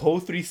camera does a whole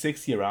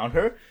 360 around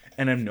her,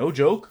 and then no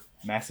joke,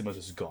 Maximus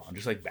is gone,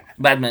 just like Batman.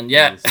 Batman,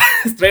 yeah.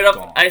 Straight up,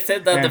 gone. I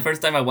said that And the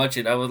first time I watched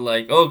it. I was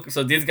like, oh,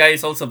 so this guy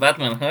is also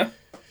Batman, huh?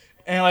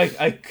 And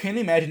like, I can't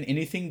imagine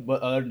anything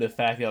but other than the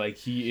fact that like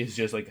he is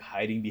just like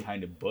hiding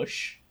behind a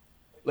bush.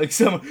 Like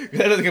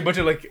like a bunch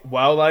of like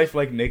wildlife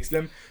like next to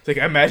him. It's like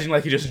I imagine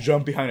like he just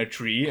jumped behind a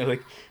tree and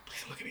like,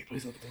 please don't look at me,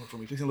 please don't look for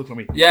me, please don't look for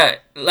me. Yeah,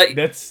 like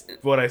That's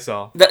what I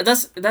saw.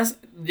 that's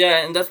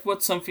yeah, and that's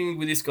what something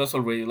we discussed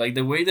already. Like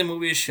the way the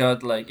movie is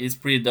shot, like it's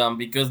pretty dumb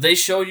because they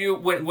show you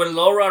when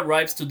Laura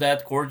arrives to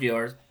that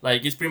courtyard,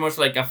 like it's pretty much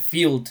like a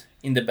field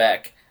in the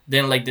back.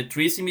 Then like the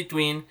trees in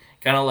between,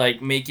 kind of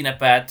like making a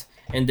path,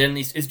 and then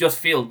it's just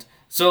field.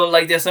 So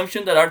like the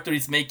assumption that Arthur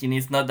is making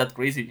is not that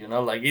crazy, you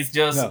know. Like it's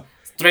just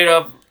straight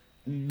up.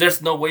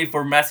 There's no way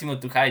for Massimo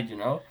to hide, you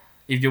know.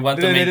 If you want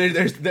to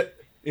make.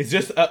 It's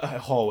just a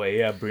hallway,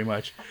 yeah, pretty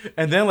much.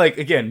 And then, like,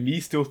 again, me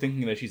still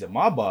thinking that she's a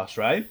mob boss,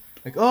 right?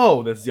 Like,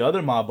 oh, that's the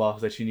other mob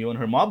boss that she knew in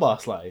her mob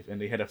boss life, and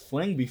they had a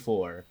fling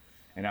before,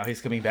 and now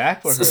he's coming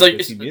back for her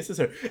because he misses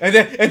her. And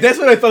that's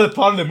what I thought the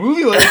part of the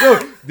movie was. Like,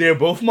 oh, they're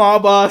both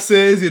mob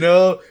bosses, you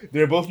know?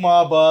 They're both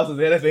mob bosses.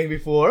 They had a thing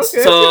before.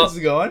 Okay, so this is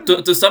going.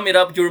 To sum it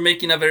up, you're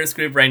making a better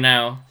script right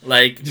now.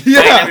 Like,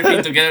 tying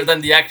everything together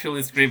than the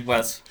actual script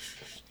was.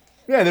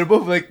 Yeah, they're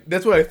both like,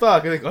 that's what I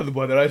thought. Like,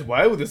 otherwise,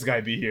 why would this guy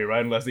be here,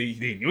 right? Unless they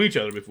knew each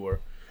other before.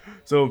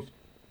 So,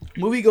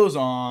 movie goes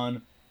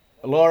on.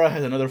 Laura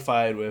has another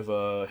fight with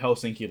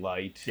Helsinki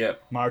Light.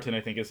 Yep. Martin,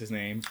 I think is his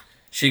name.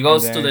 She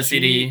goes to the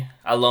city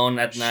alone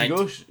at night. She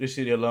goes to the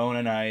city alone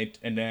at night,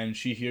 and then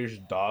she hears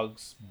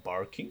dogs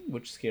barking,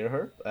 which scare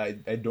her. I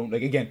don't,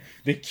 like, again,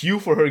 the cue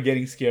for her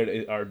getting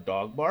scared are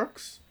dog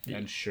barks,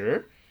 and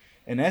sure.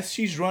 And as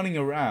she's running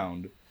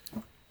around,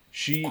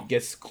 she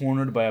gets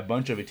cornered by a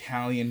bunch of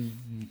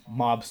Italian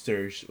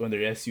mobsters on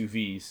their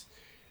SUVs,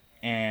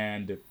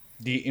 and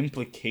the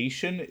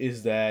implication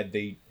is that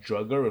they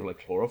drug her with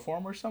like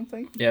chloroform or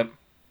something. Yep.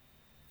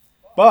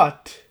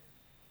 But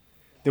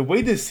the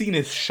way this scene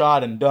is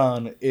shot and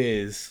done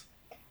is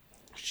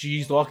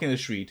she's walking the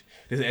street.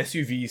 There's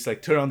SUVs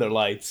like turn on their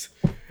lights.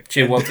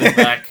 She walks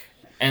back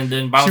and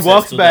then bounces. She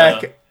walks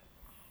back,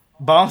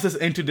 bounces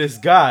into this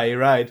guy,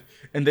 right?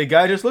 And the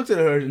guy just looks at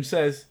her and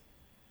says,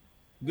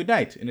 "Good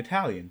night," in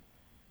Italian.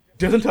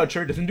 Doesn't touch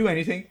her, doesn't do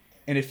anything,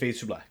 and it fades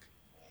to black.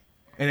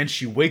 And then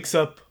she wakes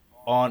up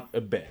on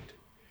a bed.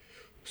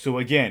 So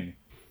again,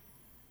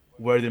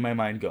 where did my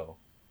mind go?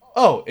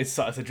 Oh, it's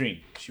a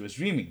dream. She was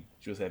dreaming.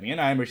 She was having a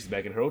nightmare. She's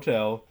back at her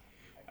hotel.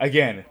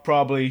 Again,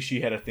 probably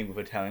she had a thing with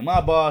Italian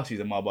mob boss.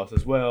 She's a mob boss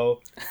as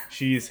well.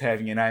 She's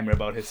having a nightmare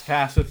about his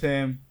past with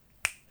him.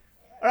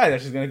 All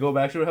right, she's gonna go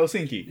back to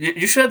Helsinki.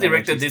 You should have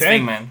directed this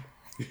thing, man.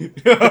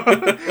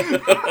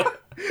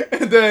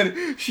 And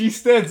then she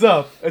stands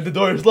up, and the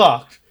door is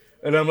locked.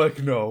 And I'm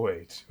like, no,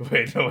 wait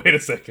a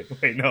second,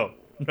 no.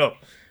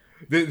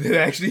 That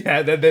actually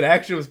had that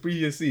actually was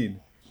previous scene.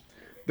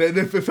 That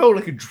it felt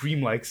like a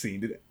dreamlike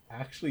scene. Did it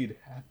actually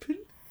happen?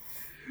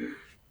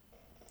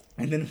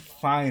 And then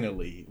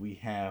finally, we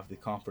have the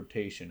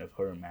confrontation of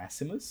her and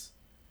Maximus,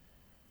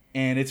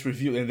 and it's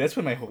revealed, and that's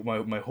when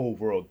my whole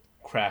world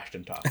crashed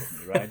on top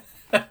of me. Right?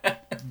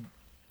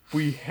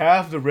 We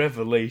have the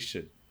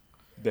revelation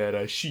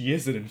that she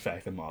isn't in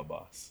fact a mob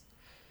boss.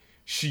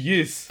 She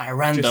is a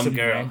random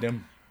girl.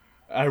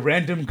 A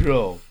random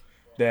girl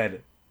that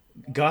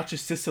got to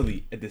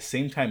Sicily at the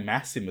same time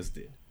Maximus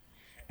did.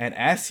 And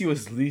as he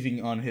was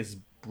leaving on his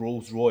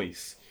Rolls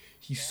Royce,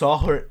 he saw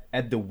her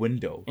at the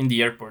window. In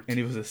the airport. And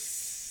it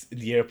was in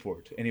the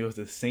airport. And it was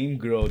the same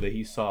girl that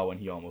he saw when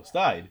he almost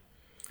died.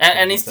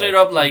 And it's straight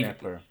up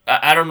like,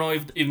 I don't know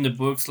if in the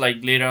books,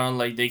 like later on,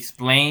 like they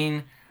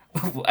explain...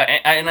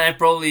 and I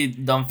probably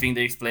don't think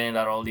they explain it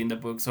at all in the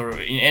books or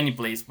in any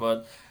place,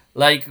 but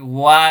like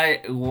why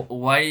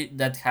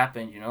that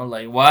happened, you know,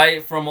 like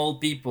why from all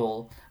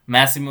people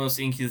Maximus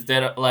in his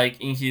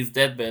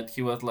deathbed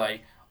he was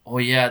like, oh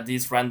yeah,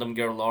 this random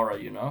girl Laura,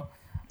 you know.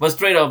 But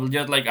straight up,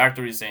 just like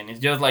Arthur is saying, it's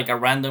just like a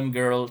random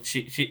girl.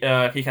 He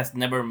has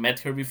never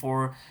met her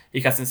before.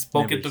 He hasn't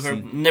spoken to her,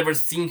 never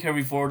seen her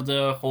before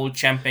the whole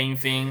champagne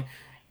thing.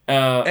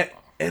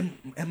 And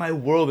my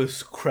world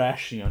is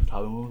crashing on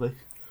top of me. Like,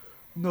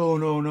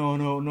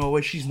 no.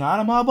 Wait, she's not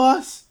a mob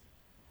boss?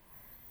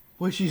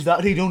 Wait, she's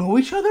not. They don't know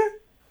each other?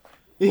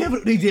 They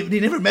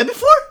never met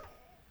before?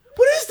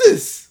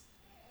 this?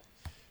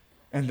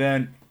 And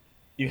then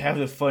you have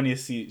the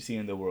funniest scene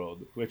in the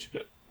world, which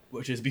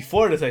is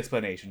before this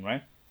explanation,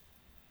 right?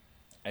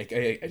 I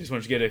just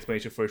want to get an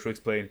explanation first to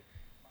explain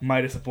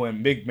my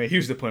disappointment.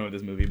 Huge disappointment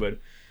with this movie, but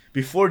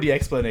before the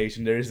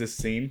explanation, there is this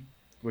scene,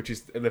 which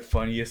is the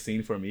funniest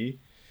scene for me,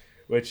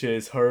 which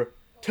is her,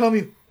 tell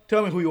me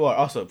who you are.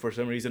 Also, for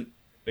some reason,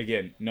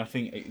 again,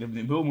 nothing.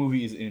 The whole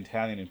movie is in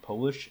Italian and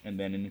Polish, and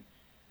then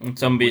in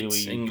some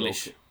bits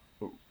English.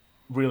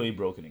 Really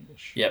broken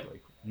English. Yep.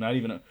 Like, not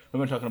even. I'm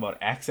not talking about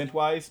accent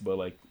wise, but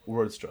like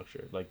word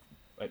structure. Like,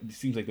 it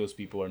seems like those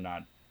people are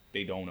not.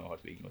 They don't know how to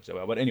speak English that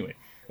well. But anyway,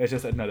 that's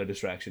just another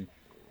distraction.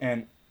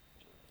 And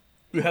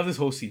we have this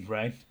whole scene,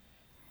 right?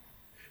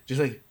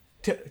 Just like,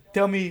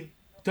 tell me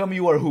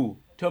you are who.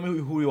 Tell me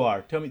who you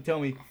are. Tell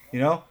me, you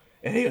know?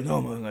 And he goes, no,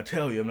 I'm not going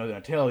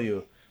to tell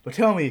you. But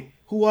tell me,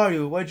 who are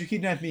you? Why'd you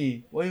kidnap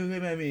me? Why you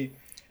kidnap me?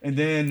 And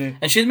then...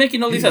 And she's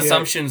making all these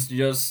assumptions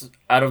just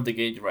out of the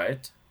gate,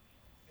 right?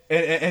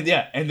 And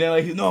then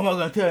like, no, I'm not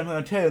going to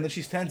tell you. And then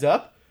she stands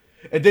up.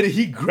 And then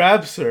he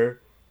grabs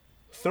her,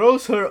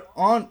 throws her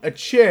on a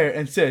chair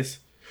and says,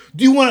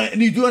 do you want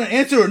to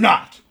answer or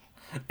not?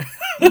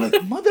 I'm like,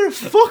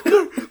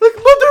 motherfucker, what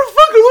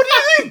do you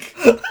think?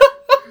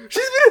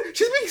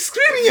 She's been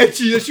screaming at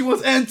you that she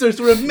wants answers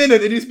for a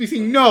minute and he's been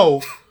saying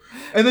no.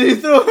 And then you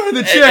throw her in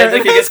the chair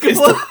and ask him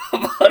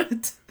about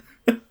it.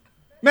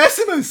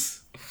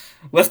 Maximus!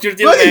 What's your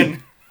deal,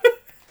 man?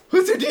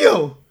 What's your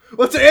deal?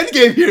 What's the end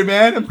game here,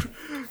 man?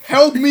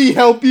 Help me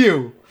help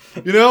you.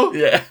 You know?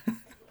 Yeah.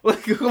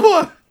 Like, come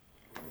on.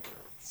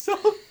 So...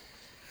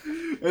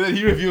 And then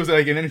he reveals it,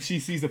 like, and then she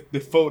sees the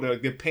photo,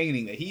 like the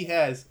painting that he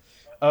has,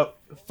 a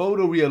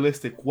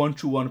photorealistic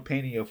 1-to-1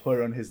 painting of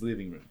her on his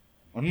living room,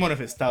 on one of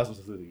his thousands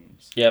of living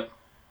rooms. Yep.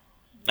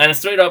 And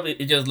straight up,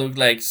 it just looked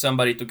like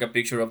somebody took a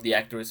picture of the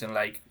actress and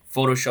like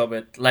Photoshop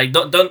it. Like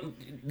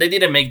they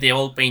didn't make the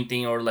whole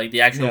painting or like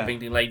the actual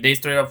painting. Like they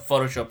straight up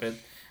Photoshop it,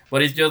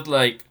 but it's just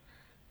like,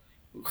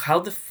 how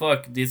the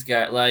fuck this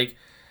guy like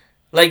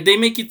they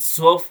make it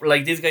so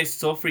like this guy's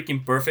so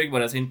freaking perfect,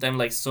 but at the same time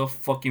like so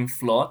fucking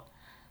flawed.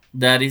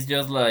 That is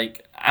just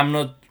like I'm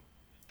not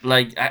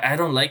like I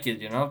don't like it,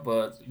 you know.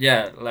 But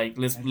yeah, like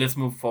let's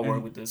move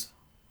forward with this.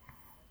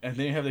 And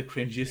then you have the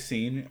cringiest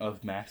scene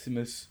of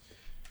Maximus,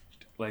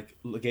 like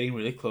getting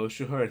really close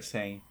to her and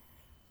saying,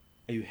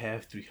 "You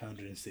have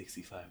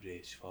 365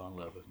 days to fall in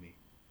love with me.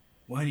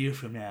 1 year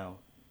from now,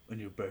 on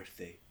your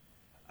birthday,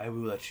 I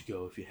will let you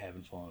go if you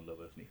haven't fallen in love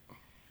with me.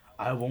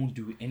 I won't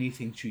do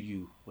anything to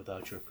you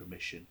without your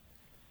permission."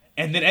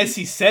 And then as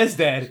he says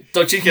that,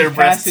 touching he her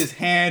breast, has his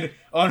hand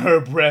on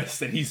her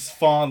breast and he's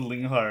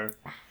fondling her.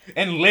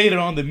 And later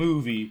on the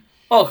movie,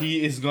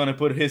 he is going to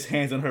put his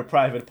hands on her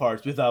private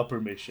parts without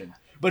permission.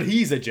 But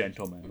he's a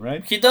gentleman,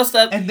 right? He does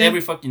that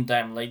every fucking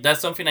time. Like, that's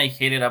something I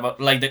hated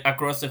about, like,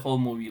 across the whole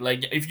movie.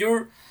 Like, if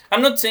you're...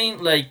 I'm not saying,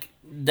 like,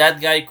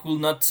 that guy could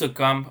not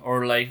succumb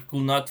or, like,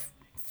 could not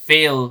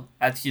fail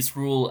at his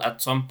rule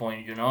at some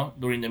point, you know,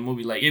 during the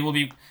movie. Like, it will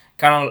be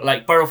kind of,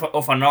 like, part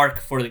of an arc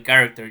for the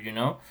character, you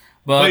know?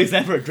 But it's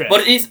never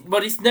addressed.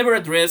 But it's never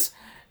addressed.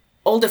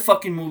 All the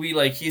fucking movie,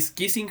 like he's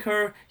kissing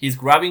her, he's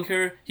grabbing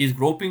her, he's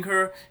groping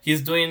her,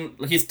 he's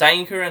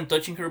tying her and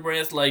touching her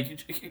breast,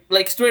 like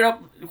straight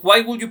up.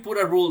 Why would you put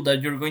a rule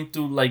that you're going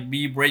to like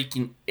be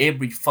breaking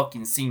every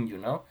fucking scene, you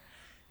know?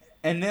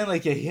 And then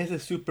like he has a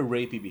super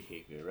rapey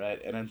behavior, right?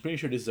 And I'm pretty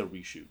sure this is a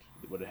reshoot.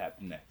 What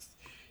happened next?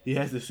 He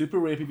has the super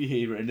rapey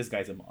behavior, and this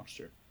guy's a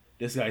monster.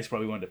 This guy's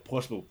probably one of the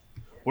possible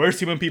worst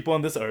human people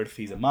on this earth.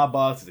 He's a mob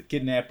boss. He's a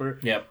kidnapper.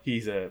 Yep.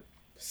 He's a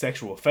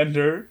sexual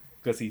offender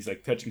because he's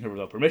like touching her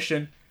without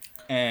permission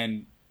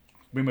and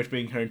pretty much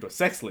making her into a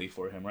sex slave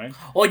for him, right?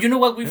 Oh, you know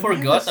what we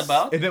forgot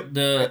about?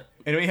 And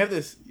we have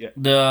this,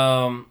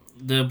 the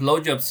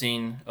blowjob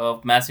scene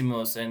of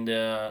Maximus and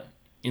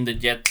in the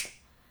jet.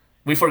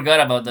 We forgot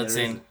about that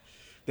scene.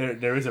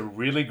 There is a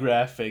really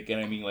graphic,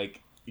 and I mean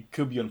like it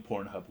could be on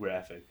Pornhub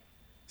graphic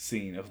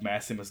scene of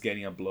Maximus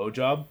getting a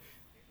blowjob,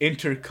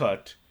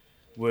 intercut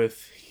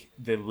with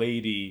the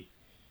lady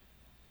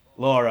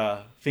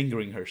Laura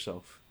fingering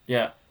herself.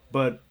 Yeah.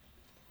 But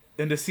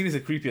and the scene is the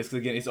creepiest because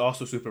again it's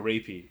also super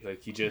rapey.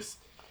 Like he just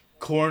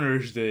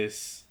corners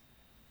this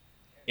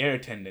air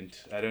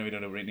attendant. I don't even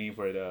know the right name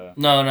for it.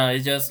 No,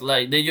 it's just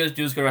like they just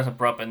use her as a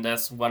prop, and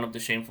that's one of the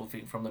shameful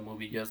things from the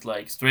movie. Just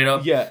like straight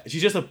up. Yeah,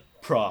 she's just a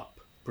prop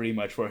pretty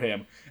much for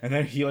him, and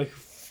then he like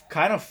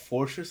kind of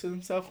forces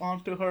himself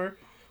onto her.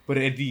 But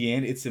at the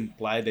end, it's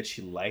implied that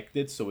she liked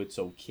it, so it's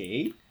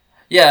okay.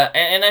 Yeah,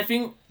 and I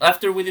think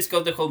after we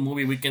discuss the whole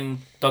movie, we can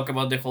talk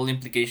about the whole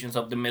implications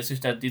of the message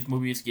that this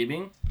movie is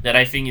giving. That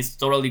I think is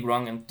totally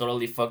wrong and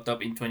totally fucked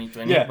up in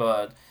 2020. Yeah.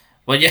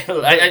 But yeah,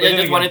 I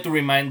just wanted to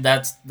remind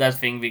that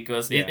thing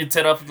because it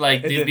set off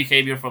like this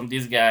behavior from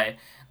this guy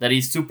that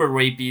is super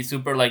rapey,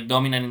 super like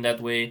dominant in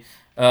that way.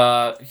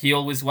 He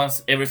always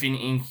wants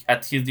everything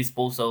at his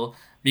disposal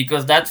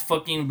because that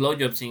fucking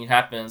blowjob scene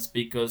happens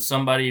because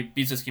somebody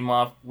pisses him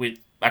off with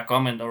a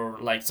comment or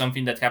like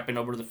something that happened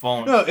over the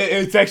phone. No,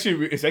 it's actually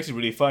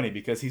really funny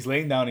because he's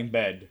laying down in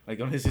bed, like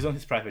he's on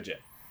his private jet,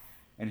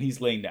 and he's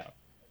laying down.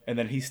 And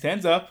then he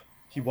stands up,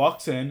 he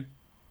walks in,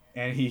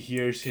 and he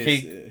hears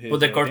his put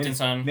the curtains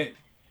on.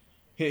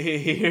 He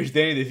hears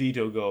Danny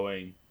DeVito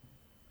going,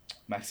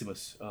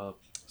 Maximus,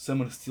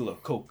 someone steal our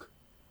Coke.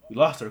 We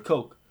lost our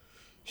Coke.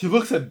 He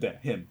looks at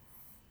him,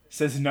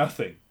 says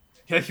nothing.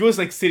 He was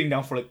like sitting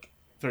down for like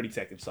 30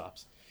 seconds,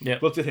 stops. Yeah.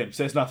 Looks at him,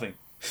 says nothing,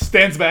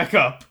 stands back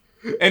up,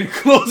 and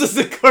closes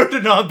the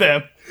curtain on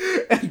them,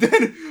 and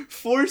then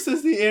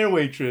forces the air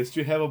waitress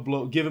to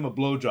give him a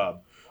blowjob,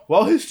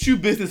 while his two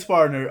business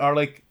partners are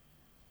like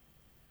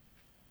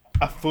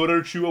a foot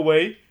or two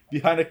away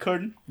behind a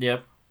curtain.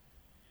 Yep.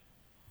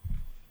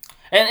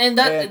 And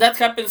that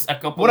happens a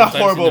couple of times.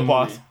 What a horrible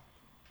boss! Movie.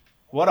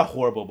 What a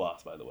horrible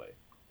boss, by the way.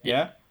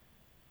 Yeah.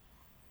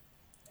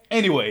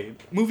 Anyway,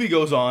 movie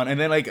goes on, and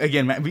then like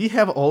again, we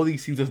have all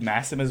these scenes of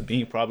Maximus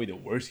being probably the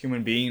worst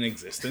human being in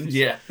existence.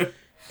 Yeah.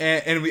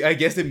 And I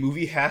guess the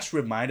movie has to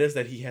remind us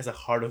that he has a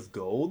heart of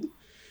gold.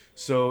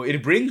 So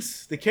it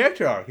brings the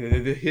character arc,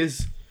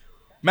 his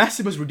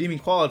Maximus' redeeming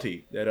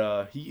quality,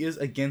 that he is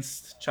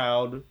against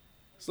child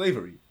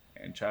slavery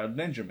and child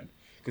endangerment.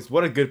 Because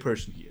what a good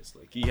person he is.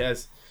 Like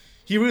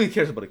he really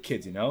cares about the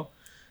kids, you know?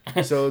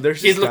 So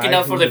there's he's looking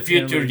out for the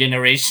future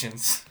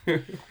generations.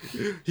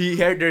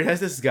 There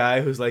has this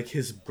guy who's like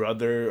his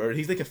brother, or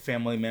he's like a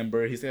family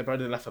member. He's like a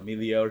brother de la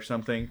familia or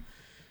something.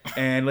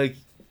 And like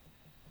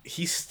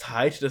he's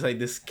tied to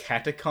this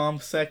catacomb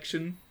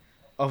section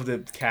of the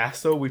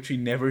castle, which we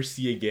never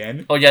see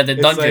again. Oh yeah, the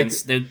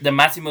dungeons, like, the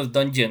Maximus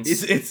dungeons.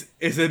 It's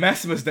the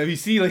Maximus that we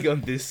see like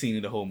on this scene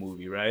in the whole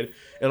movie, right?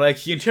 And like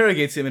he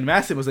interrogates him, and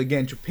Maximus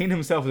again, to paint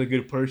himself as a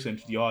good person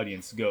to the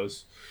audience,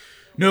 goes,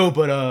 "No,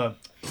 but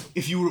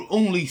if you were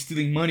only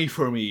stealing money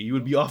from me, you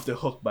would be off the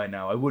hook by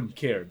now. I wouldn't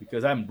care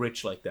because I'm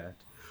rich like that.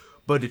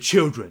 But the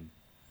children,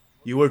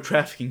 you were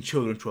trafficking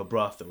children to a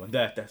brothel, and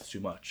that's too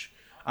much.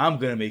 I'm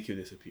gonna make you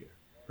disappear."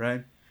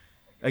 Right?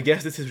 I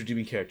guess this is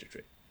redeeming character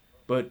trait.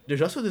 But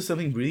there's also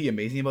something really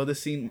amazing about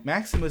this scene.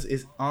 Maximus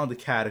is on the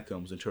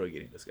catacombs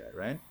interrogating this guy,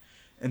 right?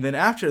 And then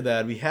after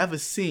that, we have a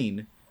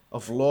scene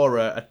of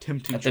Laura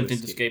attempting to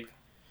escape.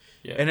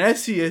 Yeah. And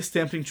as he is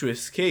attempting to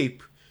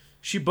escape,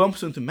 she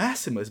bumps into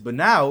Maximus. But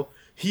now,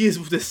 he is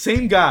with the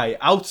same guy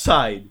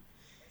outside.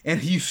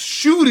 And he's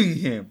shooting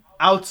him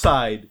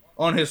outside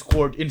on his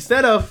court.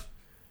 Instead of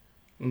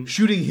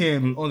shooting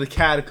him on the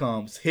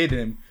catacombs,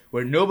 hidden,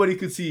 where nobody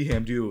could see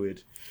him do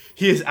it.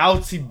 He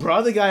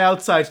brought the guy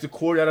outside to the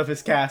courtyard of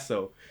his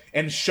castle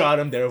and shot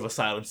him there with a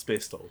silenced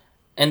pistol.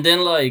 And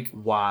then like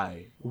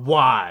why?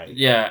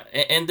 Yeah,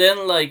 and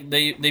then like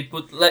they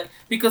put like,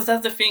 because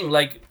that's the thing,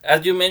 like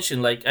as you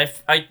mentioned, like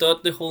I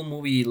thought the whole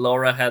movie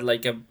Laura had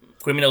like a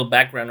criminal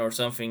background or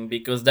something,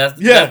 because that's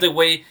the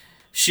way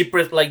she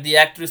like the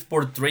actress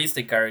portrays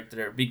the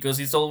character, because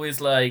it's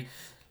always like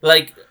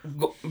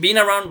being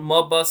around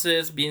mob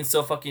bosses, being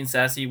so fucking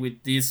sassy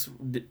with these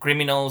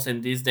criminals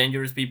and these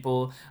dangerous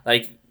people,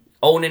 like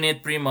owning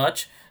it pretty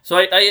much. So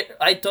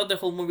I thought the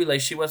whole movie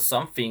like she was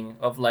something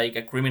of like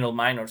a criminal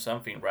mind or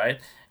something,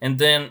 right? And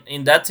then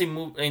in that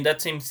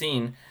same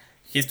scene,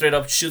 he straight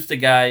up shoots the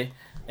guy,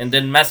 and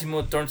then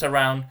Massimo turns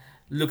around,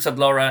 looks at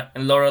Laura,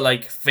 and Laura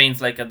like faints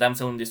like a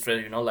damsel in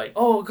distress, you know, like,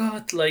 oh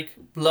god,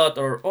 like blood,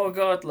 or oh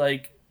god,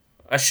 like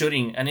a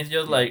shooting. And it's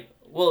just like,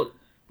 well,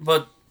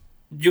 but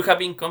you have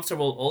been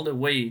comfortable all the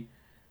way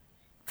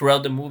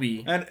throughout the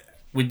movie and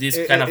with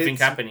this kind of thing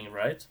happening,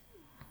 right?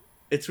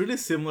 It's really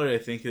similar. I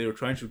think they were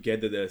trying to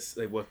get to this,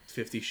 like what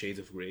 50 Shades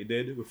of Grey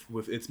did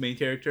with its main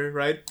character,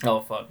 right?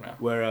 Oh fuck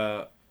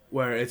no.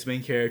 Where its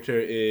main character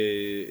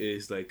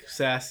is like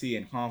sassy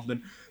and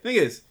confident. The thing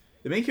is,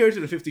 the main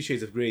character in 50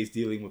 Shades of Grey is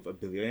dealing with a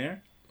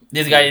billionaire.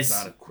 This guy is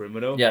not a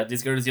criminal. Yeah,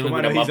 this girl is dealing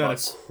with a mob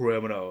boss. He's not a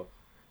criminal.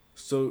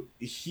 So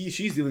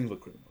she's dealing with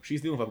a criminal.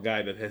 She's dealing with a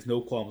guy that has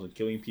no qualms on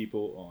killing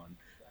people, on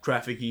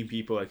trafficking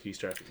people like he's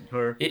trafficking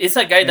her. It's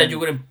a guy that you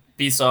wouldn't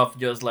piss off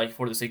just like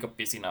for the sake of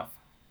pissing off.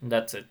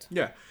 That's it.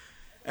 Yeah.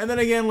 And then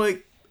again,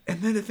 like,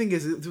 and then the thing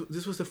is,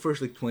 this was the first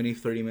like 20,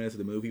 30 minutes of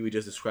the movie. We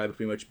just described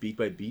pretty much beat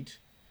by beat.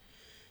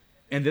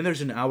 And then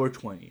there's an hour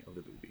 20 of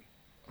the movie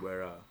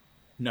where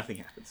nothing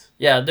happens.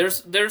 Yeah,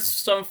 there's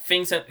some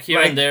things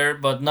here and there,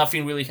 but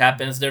nothing really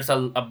happens. There's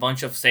a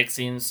bunch of sex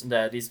scenes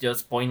that is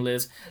just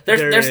pointless.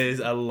 There is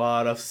a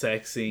lot of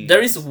sex scenes.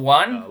 There is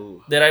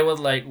one that I was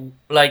like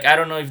I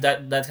don't know if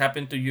that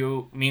happened to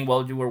you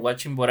meanwhile you were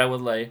watching, but I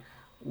was like,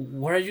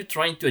 what are you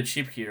trying to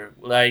achieve here?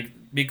 Like,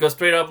 because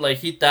straight up, like,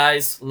 he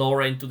ties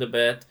Laura into the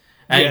bed.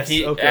 And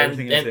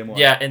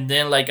and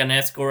then like an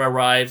escort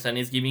arrives and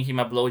is giving him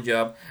a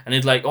blowjob, and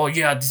it's like, oh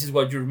yeah, this is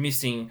what you're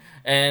missing.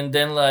 And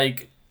then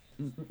like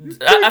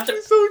after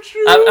so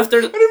true. After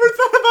I never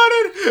thought about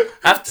it.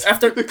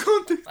 After the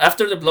context.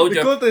 After the blowjob.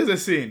 The context is the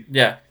scene.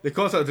 Yeah. The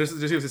context.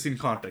 There's the scene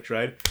context,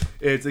 right?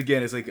 It's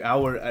like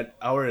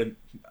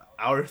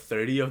hour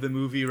 30 of the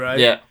movie, right?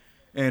 Yeah.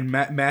 And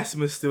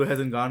Maximus still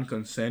hasn't gotten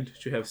consent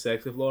to have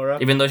sex with Laura.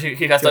 Even though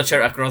he has touched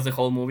her across the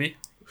whole movie.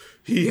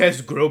 He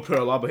has groped her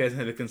a lot, but he hasn't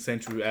had the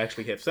consent to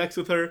actually have sex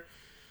with her.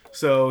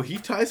 So he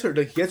ties her.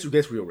 Like he gets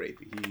real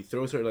rapey. He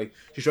throws her like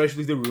she tries to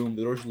leave the room.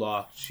 The door's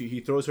locked.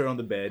 He throws her on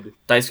the bed.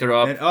 Ties her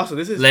up. And also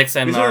this is legs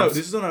and arms.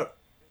 This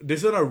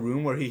is on a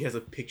room where he has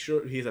a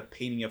picture. He has a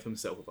painting of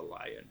himself with a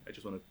lion. I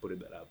just want to put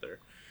that out there.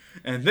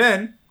 And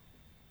then,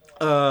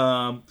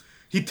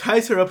 he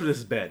ties her up to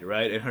this bed,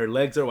 right? And her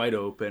legs are wide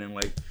open, and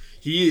like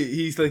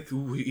he's like,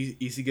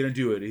 is he gonna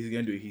do it? Is he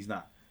gonna do it? He's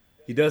not.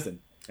 He doesn't.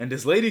 And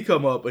this lady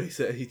come up, and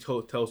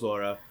tells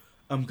Laura,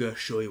 "I'm gonna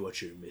show you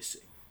what you're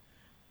missing."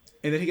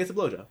 And then he gets a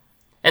blowjob.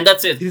 And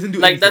that's it. He doesn't do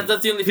like anything.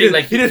 that's the only thing.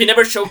 Like he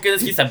never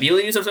showcases his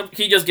abilities or something.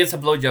 He just gets a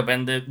blowjob,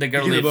 and the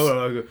girl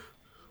leaves.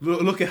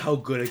 Look at how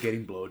good at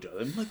getting blowjobs.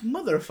 I'm like,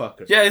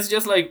 motherfucker. Yeah, it's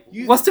just like,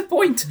 what's the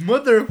point?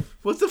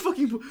 What's the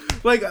fucking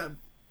like?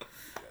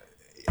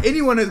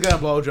 Anyone has got a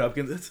blowjob.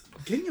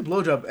 Getting a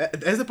blowjob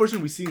as a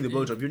person receiving the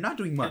blowjob, you're not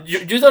doing much.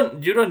 You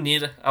don't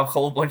need a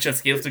whole bunch of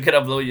skills to get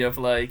a blowjob.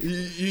 Like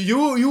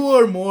you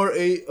are more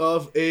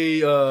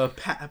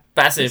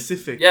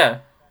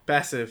passive.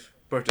 Passive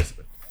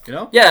participant. You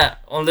know? Yeah,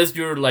 unless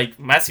you're like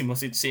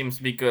Maximus, it seems,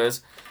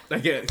 because I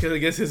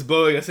guess his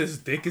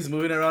dick is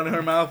moving around in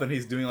her mouth, and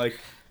he's doing like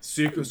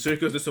Circus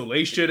du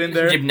Soleil shit in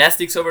there.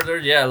 Gymnastics over there,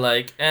 yeah,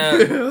 like.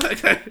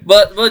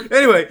 But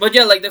anyway, but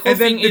yeah, like the whole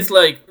thing is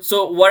like,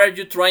 so what are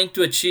you trying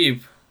to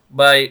achieve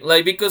by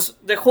like, because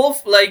the whole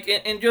like,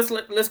 and just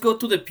let's go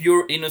to the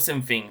pure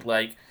innocent thing,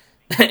 like,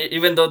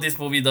 even though this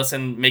movie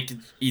doesn't make it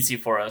easy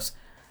for us,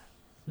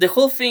 the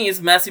whole thing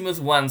is Maximus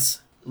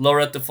wants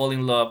Laura to fall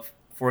in love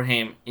for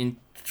him in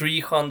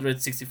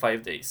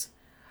 365 days.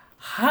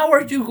 How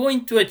are you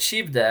going to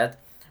achieve that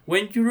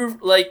when you're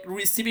like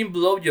receiving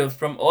blowjobs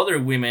from other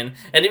women?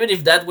 And even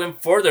if that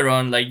went further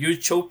on, like you're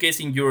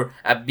showcasing your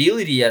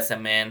ability as a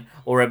man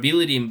or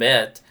ability in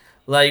bed.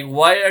 Like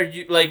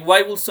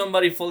why will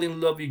somebody fall in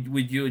love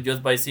with you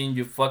just by seeing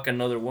you fuck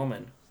another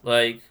woman?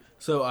 Like,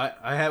 so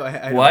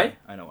I why?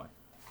 I know why,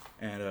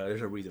 and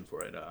there's a reason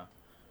for it.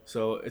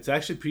 So it's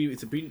actually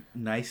pretty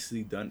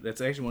nicely done.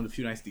 That's actually one of the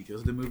few nice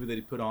details of the movie that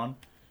he put on.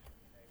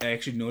 I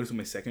actually noticed on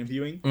my second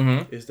viewing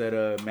is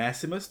that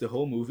Maximus, the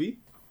whole movie,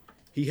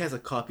 he has a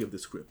copy of the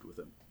script with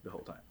him the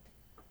whole time.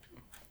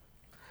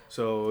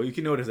 So you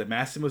can notice that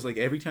Maximus, like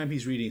every time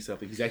he's reading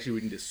something, he's actually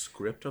reading the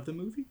script of the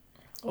movie.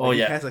 Oh, He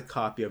has a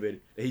copy of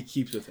it that he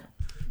keeps with him.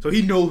 So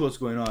he knows what's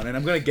going on. And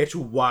I'm going to get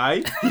you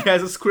why he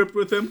has a script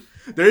with him.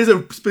 There is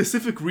a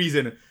specific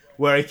reason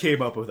where I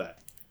came up with that.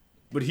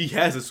 But he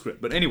has a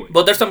script. But anyway.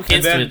 But there's some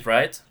hints to it,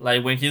 right?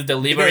 Like when he's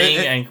delivering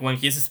and when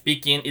he's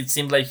speaking, it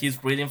seems like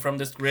he's reading from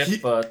the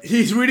script. But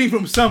he's reading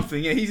from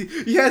something. Yeah,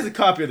 he has a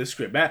copy of the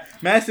script.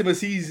 Maximus,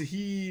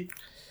 he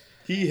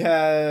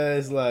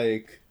has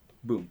like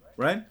boom,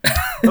 right?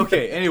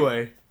 Okay.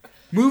 Anyway,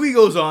 movie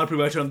goes on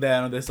pretty much on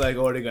that. On this, like,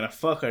 oh, are they gonna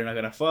fuck? Are they not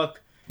gonna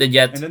fuck? And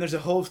then there's a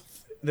whole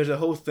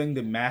thing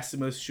that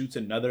Maximus shoots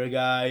another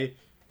guy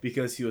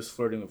because he was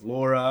flirting with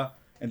Laura,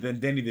 and then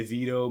Danny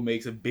DeVito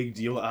makes a big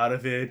deal out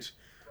of it.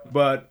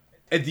 But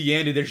at the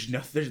end, there's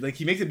nothing. Like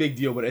he makes a big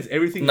deal, but as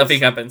nothing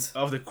happens.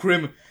 Of the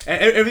crim,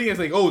 and everything is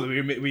like, oh,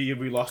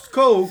 we lost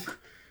Coke,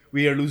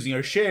 we are losing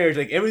our shares.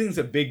 Like everything's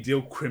a big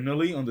deal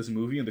criminally on this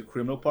movie, and the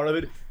criminal part of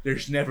it.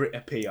 There's never a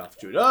payoff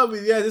to it. Oh,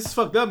 yeah, this is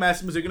fucked up.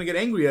 Maximus, they're gonna get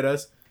angry at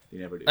us. They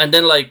never do. And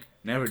then like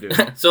never do.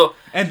 So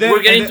and then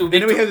we're getting and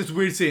then we have this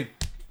weird scene.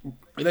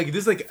 Like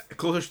this is like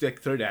closer to the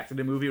third act of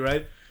the movie,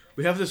 right?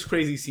 We have this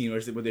crazy scene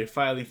where they're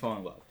finally falling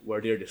in love,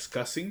 where they're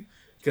discussing,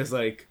 because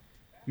like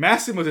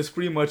Maximus is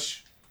pretty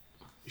much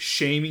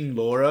shaming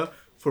Laura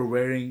for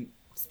wearing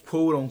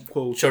quote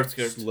unquote short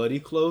skirts,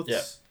 slutty clothes,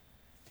 yeah,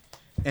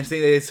 and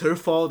saying that it's her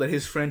fault that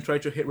his friend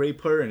tried to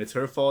rape her, and it's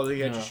her fault that he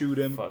had to shoot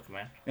him, fuck,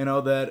 man, and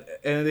all that.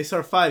 And they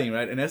start fighting,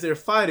 right? And as they're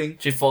fighting,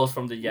 she falls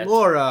from the yacht.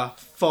 Laura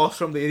falls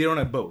from they're on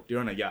a boat, they're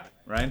on a yacht,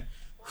 right?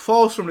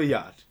 Falls from the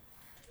yacht.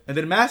 And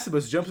then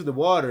Maximus jumps in the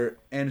water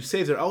and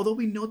saves her, although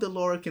we know that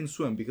Laura can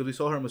swim because we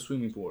saw her in a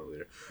swimming pool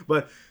earlier.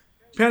 But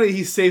apparently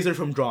he saves her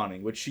from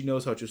drowning, which she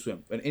knows how to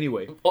swim. But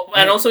anyway.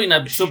 And also in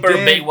a super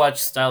Baywatch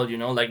style, you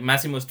know, like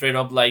Maximus straight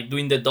up like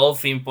doing the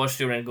dolphin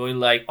posture and going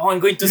like, oh, I'm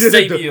going to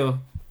save you.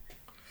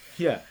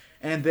 Yeah.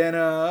 And then,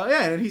 and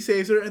then he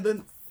saves her, and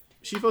then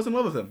she falls in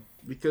love with him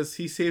because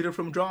he saved her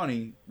from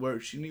drowning, where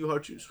she knew how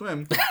to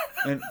swim.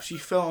 And she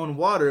fell on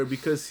water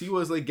because he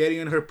was like getting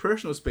in her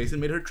personal space and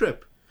made her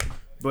trip.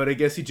 But I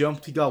guess he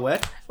got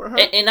wet for her.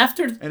 And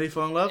after... And they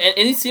fall in love.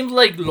 And it seemed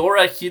like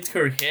Laura hit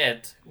her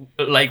head,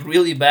 like,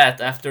 really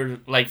bad after,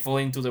 like,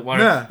 falling into the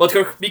water. Yeah. But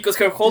because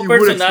her whole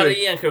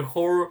personality and her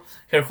whole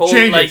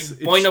changes.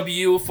 Like, point of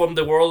view from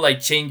the world, like,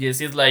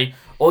 changes. It's like,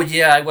 oh,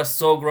 yeah, I was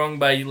so wrong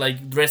by,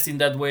 like, dressing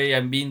that way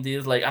and being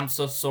this. Like, I'm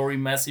so sorry,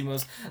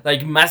 Maximus.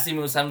 Like,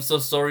 Maximus, I'm so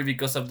sorry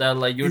because of that.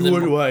 Like, you're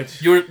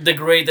the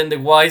great and the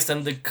wise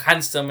and the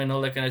handsome and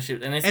all that kind of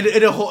shit. And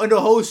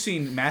the whole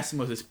scene,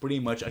 Maximus is pretty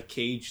much a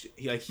caged...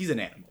 he's an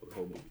animal, the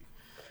whole movie.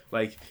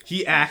 Like,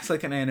 he acts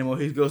like an animal.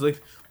 He goes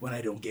like, when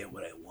I don't get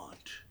what I want.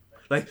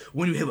 Like,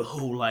 when you have a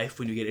whole life,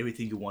 when you get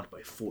everything you want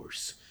by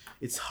force,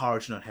 it's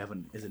hard to not have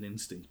as an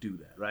instinct do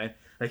that, right?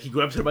 Like, he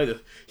grabs her by the...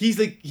 He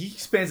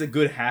spends a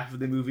good half of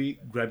the movie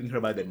grabbing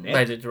her by the neck.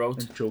 By the throat.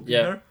 And choking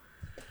her.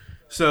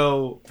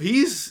 So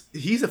he's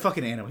a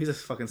fucking animal. He's a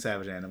fucking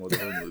savage animal. The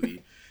whole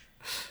movie.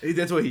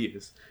 That's what he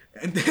is.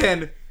 And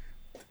then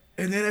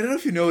I don't know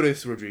if you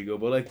noticed, Rodrigo,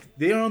 but like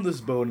they are on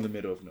this boat in the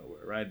middle of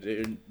nowhere, right?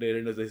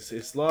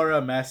 It's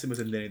Laura, Maximus,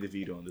 and Danny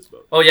DeVito on this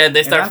boat. Oh yeah,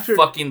 they start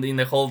fucking in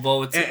the whole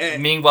boat.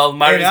 Meanwhile,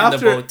 Mario's in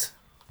the boat.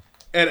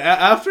 And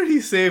after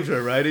he saved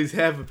her, right? It's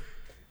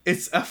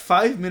a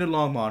 5-minute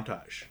long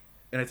montage,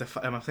 and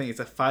I'm saying it's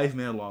a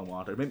 5-minute long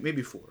montage,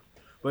 maybe 4,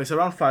 but it's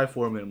around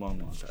 4-minute long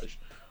montage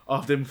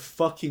of them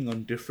fucking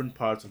on different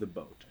parts of the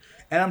boat,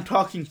 and I'm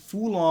talking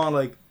full on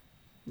like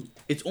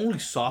it's only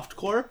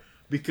softcore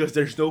because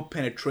there's no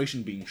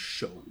penetration being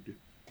showed.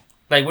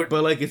 But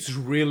like it's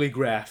really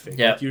graphic.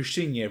 Yeah. Like, you're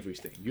seeing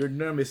everything. You're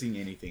not missing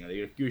anything.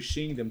 Like, you're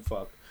seeing them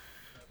fuck.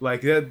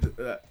 Like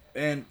that,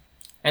 and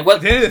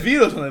what? Danny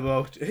DeVito's on the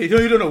boat.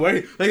 You don't know where.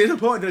 Like there's a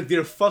point that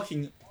they're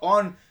fucking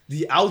on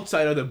the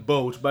outside of the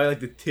boat by like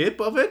the tip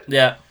of it.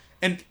 Yeah.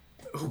 And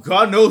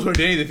God knows where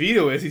Danny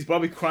DeVito is. He's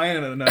probably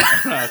crying in a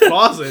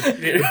closet,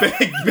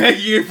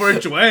 begging for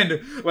it to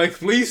end. Like,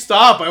 please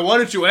stop! I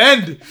want it to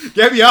end.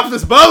 Get me off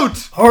this boat.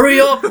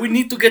 Hurry up! We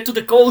need to get to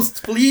the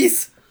coast,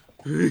 please.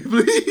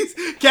 Please,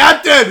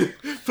 Captain!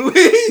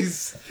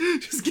 Please!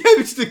 Just get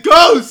me to the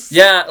coast!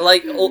 Yeah,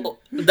 like,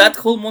 that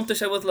whole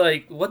montage, I was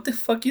like, what the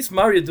fuck is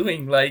Mario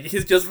doing? Like,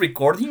 he's just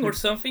recording or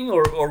something?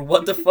 Or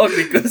what the fuck?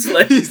 Because,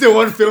 like... He's the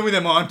one filming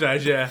the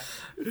montage, yeah.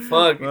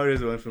 Fuck.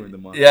 Mario's the one filming the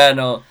montage. Yeah,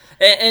 no.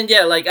 And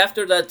yeah, like,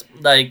 after that,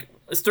 like...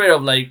 Straight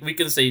up, like, we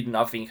can say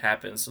nothing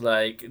happens.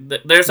 Like,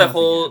 there's a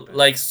whole,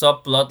 like,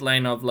 subplot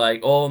line of,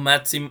 like, oh,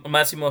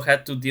 Massimo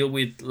had to deal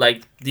with,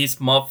 like, this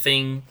mob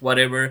thing,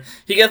 whatever.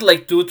 He gets,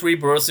 like, 2-3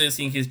 bruises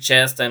in his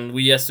chest, and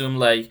we assume,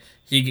 like,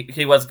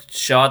 he was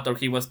shot or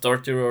he was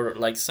tortured or,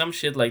 like, some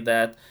shit like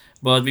that.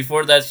 But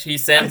before that, he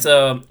sends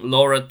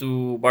Laura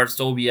to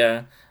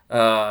Varsovia,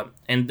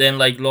 and then,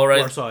 like, Laura...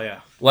 Warsaw,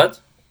 yeah.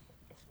 What?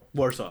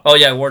 Warsaw. Oh,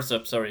 yeah,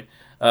 Warsaw, sorry.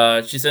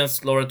 She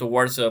sends Laura to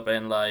Warsaw,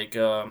 and, like...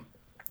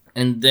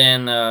 and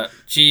then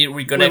she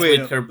reconnects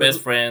with her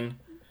best friend.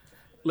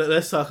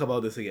 Let's talk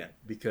about this again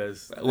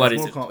because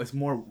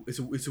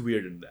it's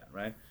weirder than that,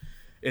 right?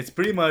 It's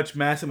pretty much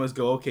Maximus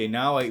go, okay,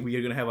 now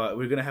we're gonna have a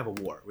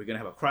war. We're gonna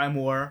have a crime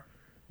war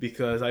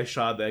because I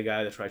shot that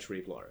guy that tried to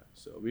rape Laura.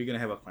 So we're gonna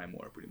have a crime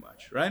war, pretty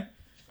much, right?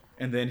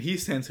 And then he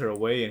sends her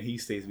away and he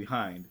stays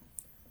behind.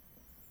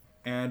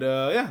 And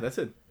yeah, that's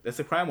it. That's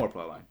the crime war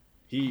plotline.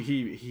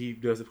 He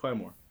does the crime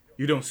war.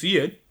 You don't see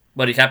it.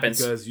 But it happens.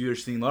 Because you're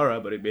seeing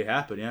Laura, but it may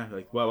happen, yeah.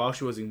 Like, while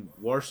she was in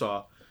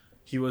Warsaw,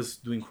 he was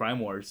doing crime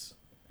wars.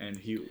 And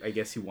I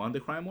guess he won the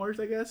crime wars,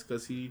 I guess.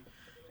 Because he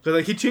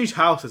changed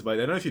houses, but I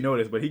don't know if you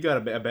noticed, but he got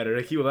a better,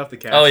 like, he left the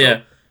castle. Oh,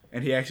 yeah.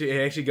 And he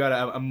actually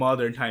got a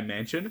modern time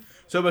mansion.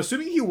 So I'm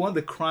assuming he won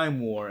the crime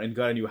war and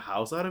got a new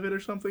house out of it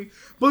or something.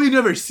 But we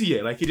never see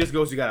it. Like, he just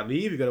goes, you gotta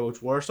leave, you gotta go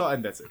to Warsaw,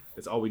 and that's it.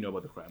 That's all we know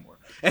about the crime war.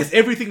 As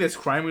everything that's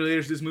crime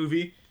related to this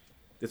movie,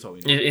 that's all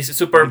we know. It's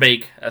super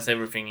vague as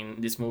everything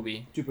in this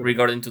movie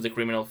regarding to the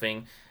criminal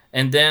thing.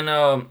 And then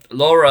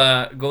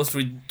Laura goes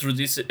through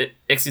this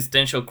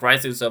existential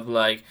crisis of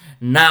like,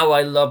 now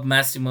I love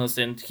Maximus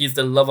and he's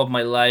the love of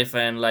my life,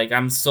 and like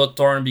I'm so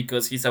torn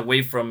because he's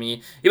away from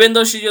me. Even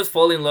though she just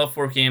fall in love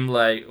for him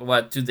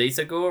like 2 days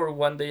ago or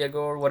 1 day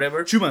ago or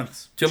whatever. 2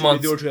 months. 2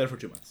 months. They were together for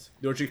 2 months.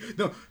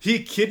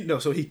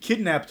 So he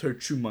kidnapped her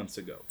 2 months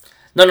ago.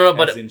 No,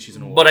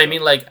 but I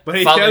mean like. But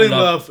he fell in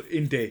love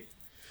in day.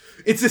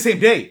 It's the same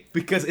day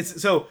because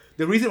it's so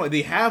the reason why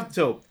they have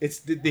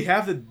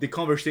the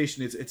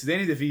conversation. It's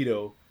Danny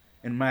DeVito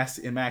and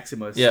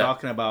Maximus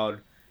talking about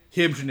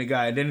him shooting the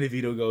guy, and Danny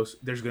DeVito goes,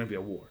 "There's gonna be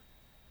a war."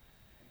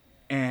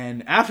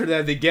 And after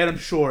that, they get on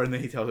shore, and then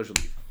he tells her to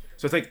leave.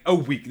 So it's like a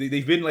week.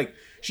 They've been like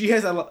she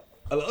has a lot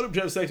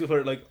of sex with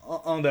her like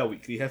on that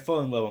week. They have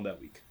fallen in love on that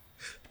week,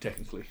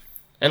 technically.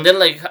 And then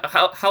like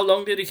how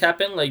long did it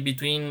happen? Like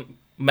between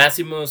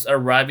Maximus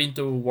arriving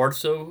to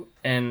Warsaw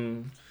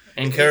and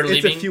her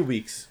leaving? It's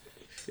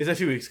a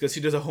few weeks because she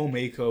does a home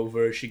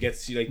makeover. She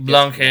gets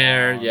blonde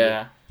hair,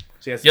 yeah.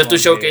 Just to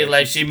showcase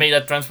like she made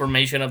a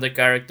transformation of the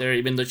character,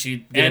 even though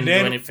she didn't do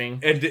anything.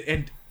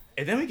 And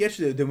then we get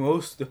to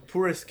the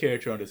poorest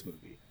character on this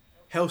movie,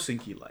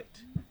 Helsinki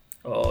Light.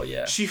 Oh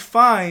yeah. She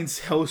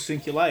finds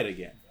Helsinki Light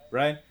again,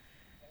 right?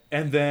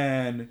 And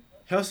then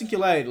Helsinki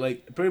Light,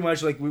 like pretty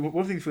much like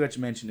one thing we forgot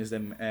to mention is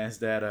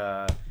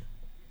that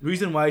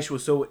reason why she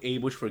was so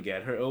able to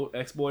forget her old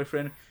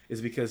ex-boyfriend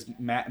is because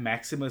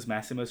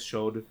Maximus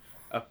showed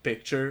a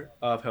picture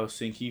of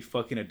Helsinki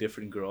fucking a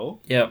different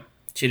girl. Yeah,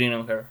 cheating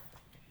on her.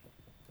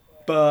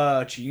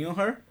 But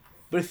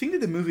the thing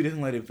that the movie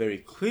doesn't let it very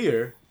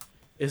clear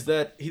is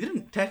that he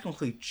didn't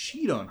technically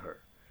cheat on her.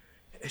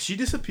 She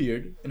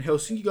disappeared, and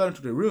Helsinki got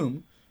into the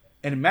room,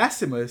 and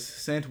Maximus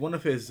sent one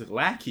of his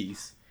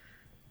lackeys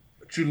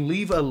to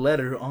leave a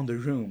letter on the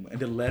room. And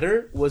the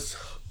letter was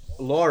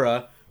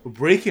Laura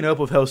breaking up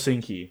with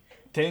Helsinki,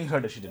 telling her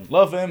that she didn't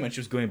love him and she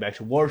was going back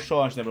to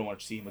Warsaw and she never wanted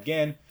to see him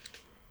again.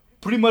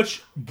 Pretty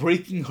much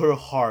breaking her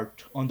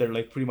heart on their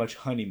like pretty much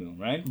honeymoon,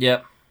 right?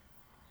 Yeah.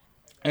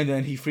 And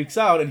then he freaks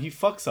out and he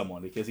fucks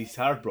someone because he's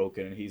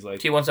heartbroken and he's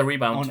like He wants a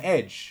rebound. on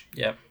edge.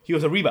 Yeah. He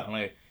was a rebound,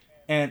 like,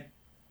 and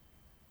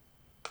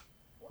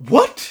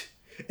what?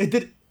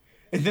 And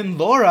then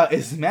Laura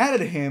is mad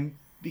at him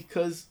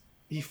because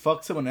he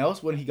fucked someone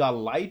else when he got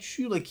lied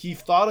to. Like he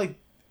thought I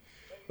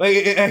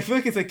feel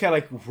like it's like kind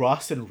of like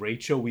Ross and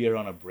Rachel, we are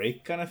on a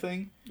break kind of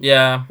thing.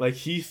 Yeah. Like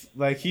he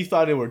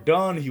thought they were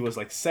done. He was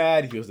like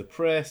sad. He was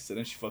depressed, and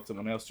then she fucked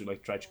someone else to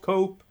like try to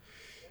cope.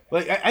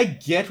 Like I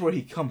get where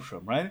he comes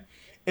from, right?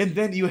 And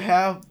then you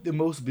have the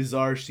most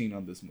bizarre scene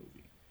on this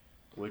movie,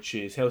 which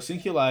is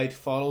Helsinki Light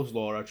follows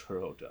Laura to her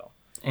hotel.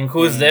 And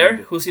who's there?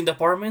 Who's in the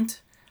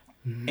apartment?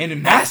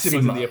 And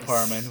Maximus in the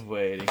apartment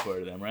waiting for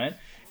them, right?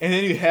 And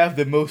then you have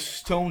the most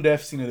stone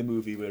deaf scene of the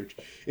movie, which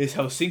is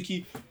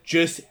Helsinki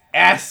just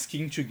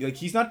asking to, like,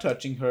 he's not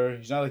touching her.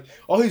 He's not like,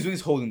 all he's doing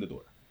is holding the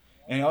door.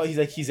 And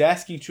he's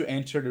asking to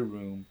enter the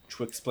room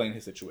to explain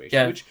his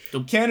situation, which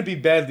can be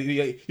bad.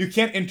 You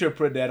can't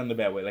interpret that in the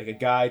bad way. Like a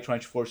guy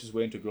trying to force his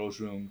way into a girl's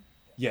room.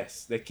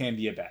 Yes, that can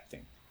be a bad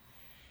thing.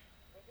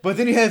 But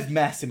then you have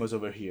Maximus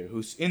over here,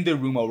 who's in the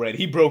room already.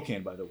 He broke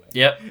in, by the way.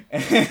 Yep.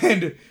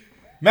 And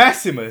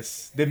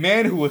Maximus, the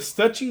man who was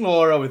touching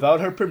Laura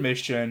without her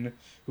permission,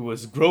 who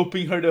was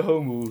groping her the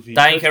whole movie,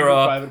 tying her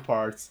up, private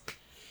parts.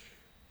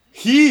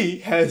 He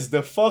has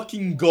the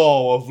fucking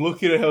gall of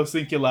looking at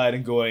Helsinki Light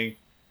and going,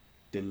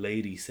 "The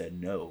lady said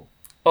no.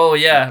 Oh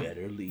yeah, you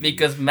better leave."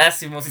 Because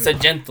Maximus is a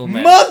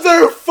gentleman.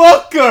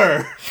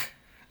 Motherfucker!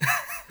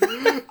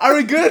 Are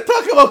we gonna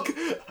talk about?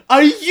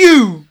 Are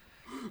you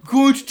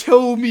going to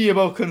tell me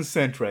about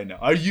consent right now?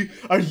 Are you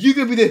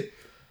gonna be the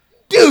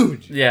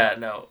dude? Yeah,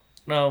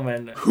 no,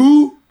 man.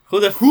 Who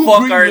the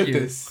fuck are you?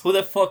 This? Who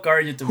the fuck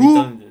are you to be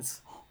doing this?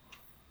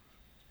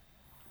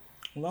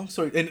 Long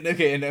story. And I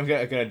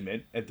gotta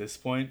admit, at this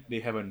point, they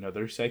have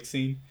another sex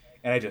scene,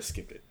 and I just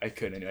skipped it. I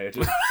couldn't. I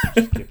just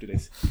skipped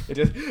it.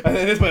 At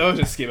this point, I was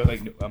just skipping. I was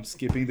like, no, I'm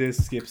skipping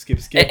this. Skip.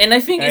 And I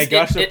think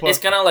it's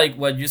kind of like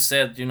what you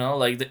said, you know,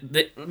 like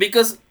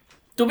because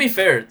to be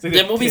fair, like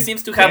the movie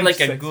seems to have like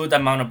a good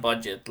amount of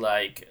budget.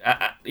 Like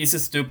it's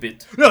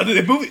stupid. No,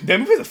 the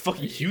movie has a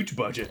fucking huge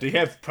budget. They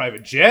have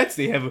private jets.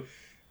 They have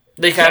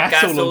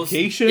castles.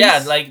 Locations.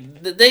 Yeah,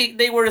 like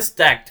they were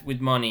stacked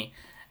with money.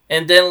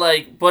 And then,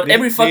 like, but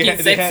every fucking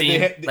sex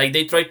scene, like,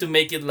 they tried to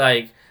make it,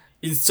 like,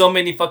 in so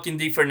many fucking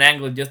different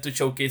angles just to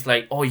showcase,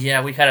 like, oh,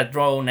 yeah, we had a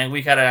drone, and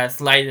we had a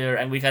slider,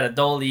 and we had a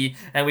dolly,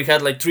 and we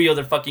had, like, 3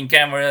 other fucking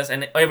cameras,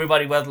 and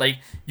everybody was, like,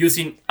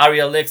 using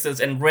Arri Alexas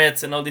and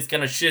Reds and all this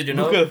kind of shit, you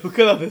know? Look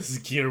at all this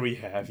gear we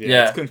have.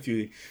 Yeah, it's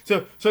confusing.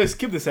 So I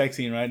skipped the sex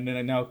scene, right? And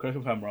then now, correct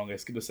me if I'm wrong, I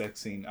skipped the sex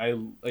scene.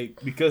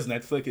 Because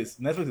Netflix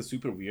is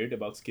super weird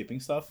about skipping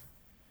stuff.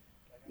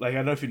 Like, I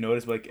don't know if you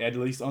noticed, but, like, at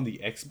least on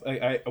the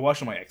I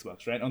watched on my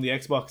Xbox, right? On the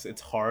Xbox,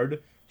 it's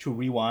hard to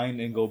rewind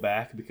and go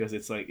back because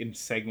it's, like, in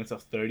segments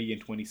of 30 and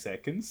 20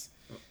 seconds.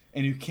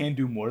 And you can't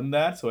do more than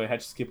that, so I had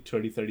to skip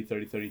 30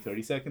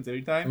 seconds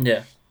every time.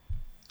 Yeah.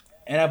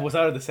 And I was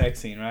out of the sex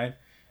scene, right?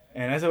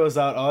 And as I was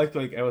out,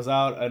 I was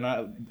out, and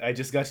I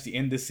just got to the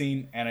end of the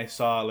scene, and I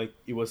saw, like,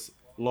 it was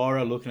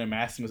Laura looking at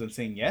Maximus and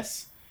saying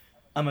yes.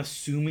 I'm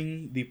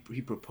assuming he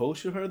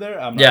proposed to her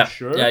there. I'm not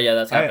sure. Yeah,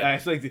 that's happened. I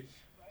feel like...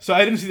 So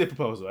I didn't see the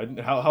proposal.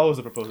 How was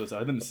the proposal? So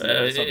I didn't see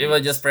it. It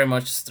was just pretty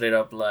much straight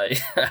up like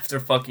after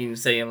fucking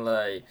saying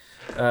like,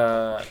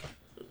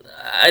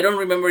 I don't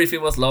remember if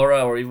it was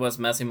Laura or it was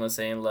Massimo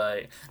saying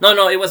like,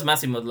 no, it was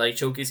Massimo like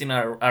showcasing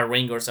a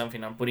ring or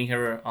something and putting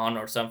her on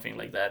or something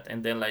like that,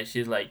 and then like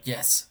she's like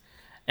yes,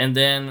 and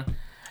then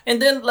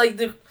like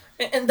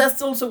and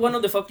that's also one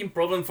of the fucking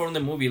problems from the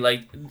movie.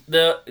 Like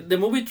the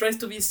movie tries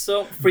to be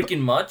so freaking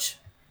much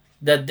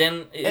that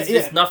then it's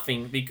just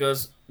nothing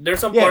because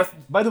there's some parts.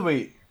 By the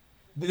way.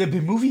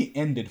 The movie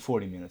ended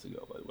 40 minutes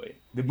ago, by the way.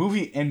 The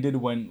movie ended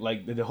when,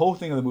 like, the whole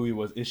thing of the movie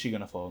was, is she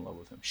gonna fall in love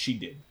with him? She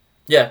did.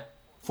 Yeah.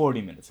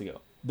 40 minutes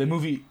ago. The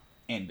movie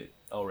ended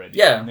already.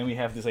 Yeah. And then we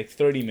have this, like,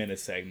 30-minute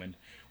segment,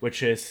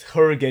 which is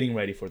her getting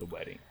ready for the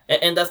wedding.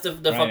 And that's the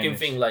fucking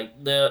thing.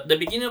 Like, the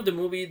beginning of the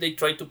movie, they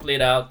tried to play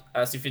it out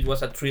as if it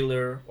was a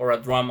thriller or a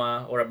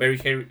drama or a very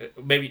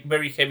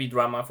heavy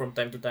drama from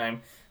time to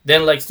time.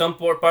 Then, like, some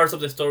parts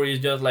of the story is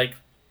just, like,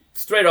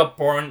 straight up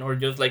porn or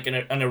just like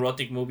an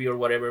erotic movie or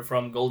whatever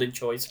from Golden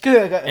Choice.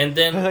 And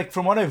then like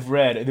from what I've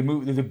read,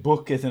 the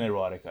book is an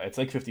erotica. It's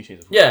like 50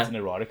 Shades of Grey. Yeah, it's an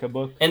erotica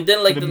book. And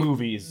then like the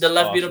movie is the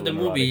last bit of the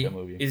movie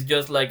is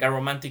just like a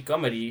romantic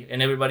comedy,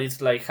 and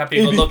everybody's like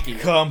happy-go-lucky.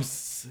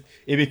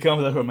 It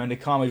becomes a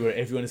romantic comedy where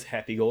everyone is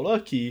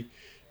happy-go-lucky,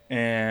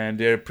 and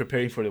they're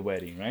preparing for the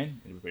wedding, right?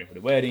 They're preparing for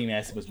the wedding.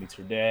 Maximus meets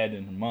her dad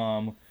and her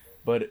mom,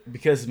 but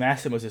because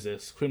Maximus is a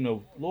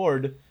criminal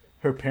lord,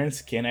 her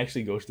parents can't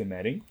actually go to the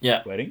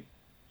wedding.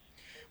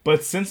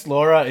 But since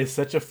Laura is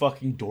such a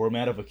fucking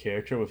doormat of a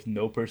character with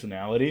no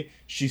personality,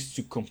 she's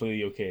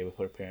completely okay with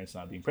her parents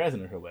not being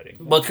present at her wedding.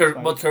 But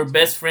her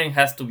best friend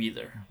has to be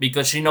there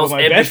because she knows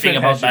everything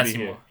about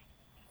Massimo.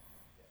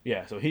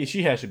 Yeah, so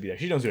she has to be there.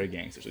 She knows you're a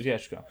gangster, so she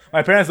has to come.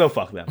 My parents don't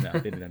fuck them. No,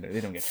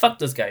 they don't get. Fuck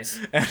those guys.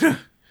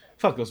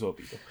 Fuck those old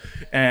people.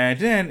 And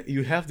then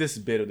you have this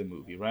bit of the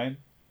movie, right?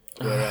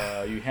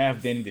 where you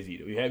have Danny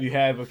DeVito. You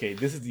have okay.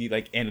 This is the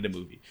like end of the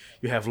movie.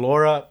 You have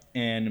Laura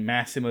and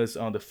Maximus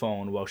on the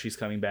phone while she's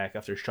coming back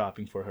after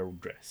shopping for her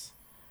dress,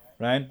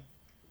 right?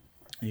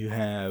 You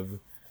have,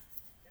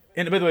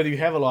 and by the way, you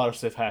have a lot of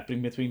stuff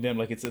happening between them.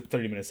 Like it's a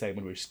 30-minute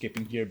segment we're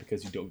skipping here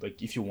because you don't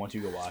like if you want to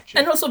go watch it.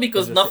 And also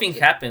because nothing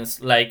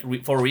happens like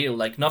for real,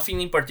 like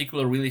nothing in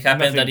particular really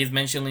happens that is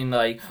mentioning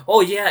like,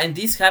 oh yeah, and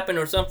this happened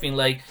or something.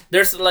 Like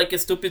there's like a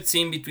stupid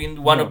scene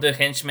between one of the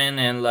henchmen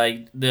and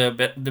like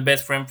the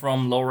best friend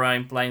from Laura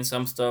implying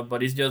some stuff,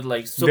 but it's just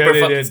like super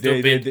fucking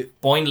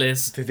stupid,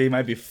 pointless. They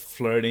might be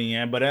flirting,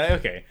 yeah, but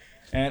okay.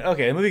 And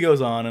okay, the movie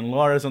goes on, and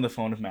Laura's on the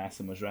phone with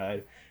Maximus,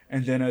 right?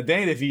 And then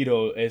Danny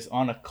DeVito is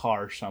on a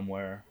car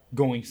somewhere,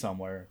 going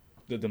somewhere,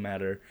 doesn't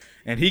matter.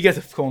 And he gets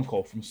a phone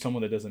call from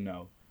someone that doesn't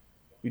know.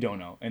 We don't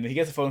know. And then he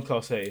gets a phone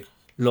call say,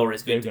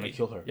 Laura's they're going to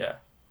kill her. Yeah.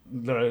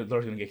 Laura's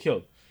going to get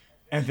killed.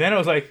 And then I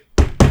was like,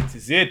 this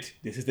is it.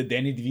 This is the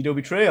Danny DeVito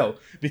betrayal.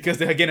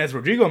 Because, again, as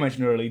Rodrigo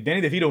mentioned earlier,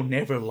 Danny DeVito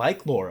never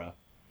liked Laura.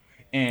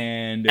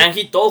 And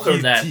he told her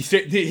that.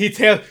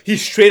 He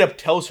straight up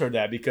tells her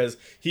that because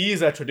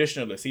he's a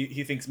traditionalist.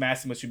 He thinks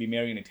Maximus should be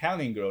marrying an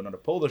Italian girl, not a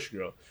Polish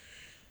girl.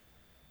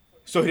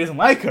 So he doesn't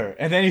like her.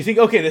 And then you think,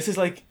 okay, this is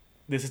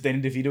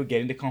Danny DeVito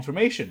getting the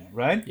confirmation,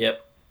 right?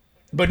 Yep.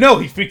 But no,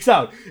 he freaks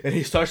out. And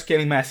he starts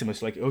scaring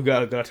Maximus. Like, oh,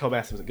 gotta tell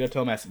Maximus, right? Gotta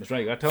tell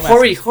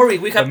Maximus. Hurry,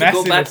 we have to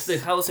go back to the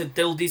house and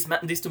tell this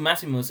to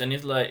Maximus. And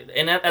it's like,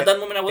 and at that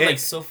moment I was like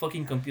so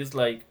fucking confused,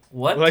 like,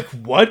 what? Like,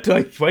 what?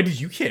 Like, why did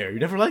you care? You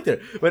never liked her.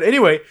 But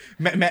anyway,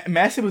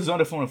 Maximus is on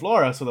the phone with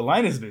Laura, so the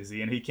line is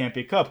busy, and he can't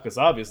pick up, because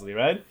obviously,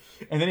 right?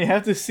 And then you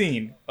have this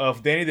scene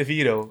of Danny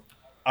DeVito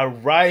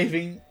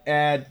arriving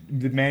at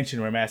the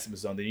mansion where Maximus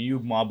is on, the new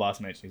mob boss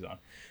mansion he's on.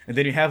 And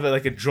then you have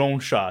like a drone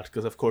shot,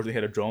 because of course they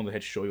had a drone, they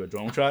had to show you a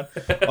drone shot,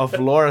 of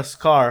Laura's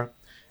car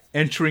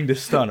entering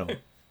this tunnel.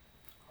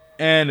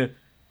 And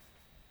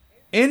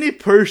any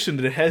person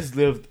that has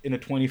lived in the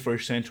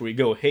 21st century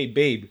go, hey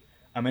babe,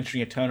 I'm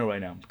entering a tunnel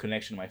right now,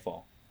 connection might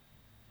fall.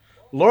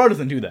 Laura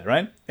doesn't do that,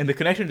 right? And the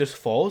connection just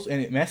falls,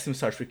 and Maximus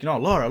starts freaking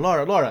out,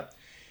 Laura.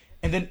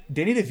 And then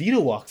Danny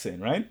DeVito walks in,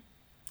 right?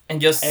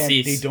 And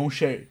sees. They don't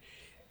share.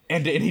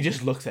 And he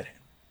just looks at him.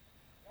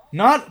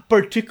 Not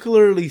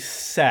particularly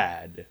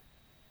sad,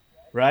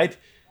 right?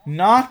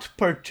 Not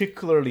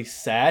particularly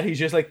sad. He's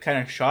just like kind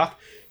of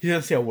shocked. He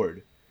doesn't say a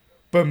word.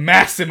 But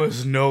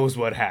Maximus knows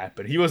what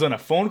happened. He was on a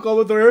phone call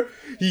with her.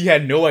 He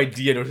had no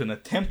idea there was an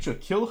attempt to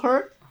kill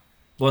her.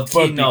 But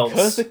he knows.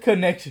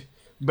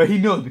 But he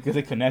knows because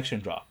the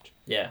connection dropped.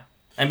 Yeah.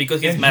 And because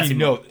he's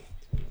Maximus.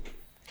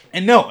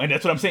 And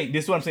that's what I'm saying.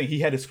 This is what I'm saying. He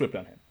had a script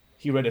on him.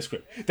 He read a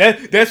script.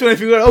 That's when I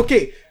figured out,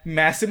 okay,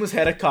 Maximus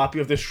had a copy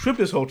of the script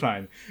this whole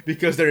time.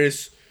 Because there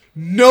is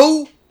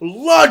no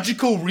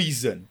logical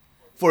reason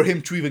for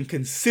him to even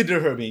consider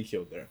her being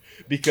killed there.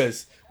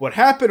 Because what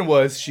happened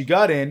was she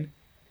got in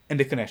and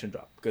the connection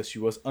dropped. Because she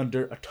was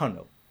under a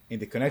tunnel. And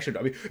the connection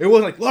dropped. It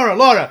wasn't like,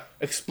 Laura,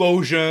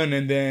 explosion,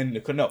 and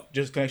then,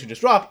 connection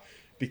just dropped.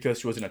 Because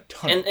she was in a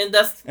tunnel.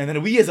 And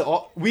then we as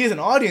an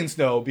audience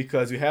know,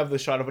 because we have the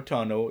shot of a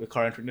tunnel, the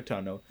car entering the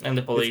tunnel. And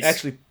the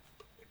police.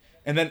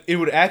 And then it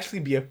would actually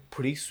be a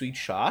pretty sweet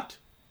shot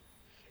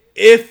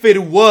if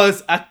it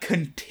was a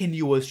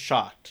continuous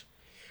shot.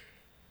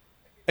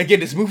 Again,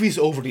 this movie is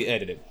overly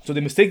edited. So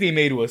the mistake they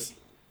made was...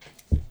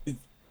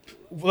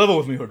 Level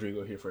with me,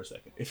 Rodrigo, here for a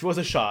second. If it was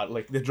a shot,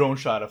 like the drone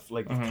shot of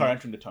like the car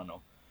entering the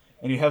tunnel,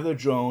 and you have the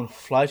drone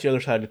fly to the other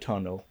side of the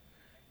tunnel,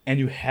 and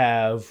you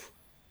have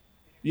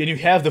the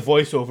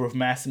voiceover of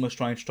Maximus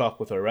trying to talk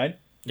with her, right?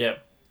 Yeah.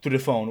 Through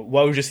the phone,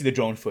 while we just see the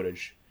drone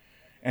footage.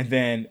 And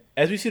then,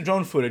 as we see the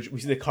drone footage, we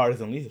see the car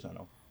doesn't leave the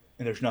tunnel.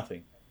 And there's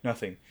nothing.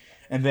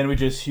 And then we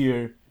just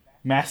hear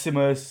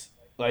Maximus,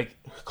 like,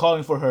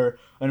 calling for her.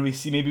 And we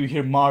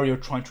hear Mario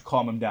trying to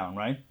calm him down,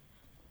 right?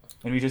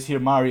 And we just hear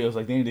Mario's,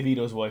 like, Danny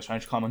DeVito's voice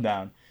trying to calm him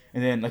down.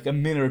 And then, like, a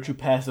minute or two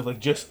passes of, like,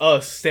 just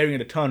us staring at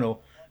the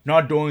tunnel,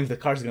 not knowing if the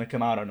car's going to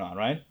come out or not,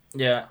 right?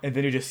 Yeah. And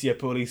then you just see a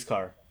police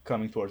car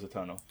coming towards the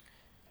tunnel.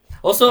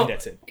 Also, and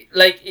that's it.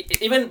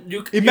 Like, even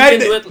you can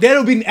do it. That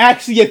would be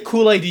actually a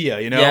cool idea,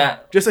 you know? Yeah.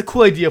 Just a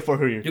cool idea for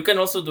her. You can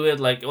also do it,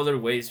 like, other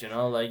ways, you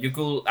know? Like, you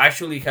could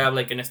actually have,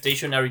 like, a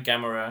stationary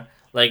camera,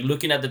 like,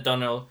 looking at the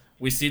tunnel.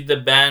 We see the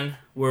van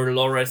where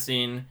Laura's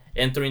in,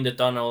 entering the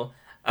tunnel.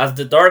 As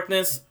the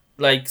darkness,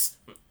 like,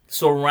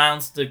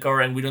 surrounds the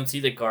car and we don't see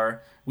the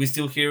car, we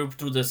still hear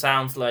through the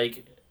sounds,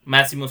 like,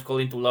 Maximus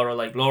calling to Laura,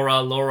 like,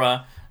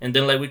 Laura. And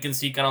then, like, we can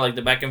see kind of, like,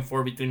 the back and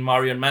forth between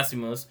Mario and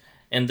Maximus.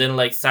 And then,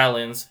 like,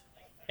 silence.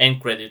 End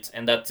credits,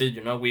 and that's it,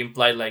 you know? We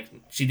implied, like,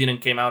 she didn't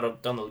came out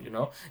of the tunnel, you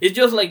know? It's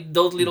just, like,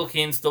 those little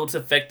hints, those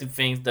effective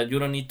things that you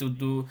don't need to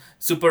do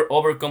super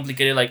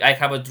overcomplicated, like, I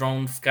have a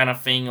drone kind of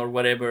thing or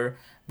whatever.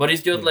 But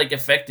it's just, like,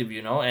 effective,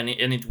 you know? And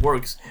it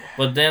works.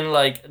 But then,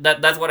 like,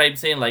 that's what I'm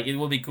saying. Like, it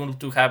would be cool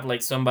to have,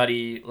 like,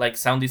 somebody, like,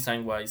 sound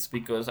design-wise.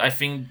 Because I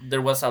think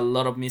there was a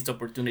lot of missed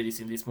opportunities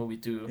in this movie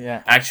to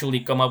actually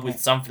come up with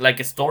something, like,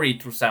 a story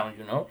through sound,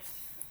 you know?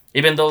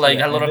 Even though, like,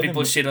 a lot of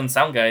people shit on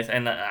sound guys,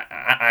 and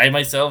I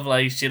myself,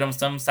 like, shit on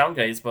some sound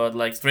guys, but,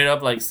 like, straight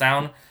up, like,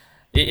 sound,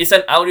 it's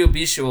an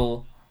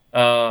audiovisual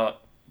uh,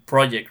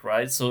 project,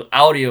 right? So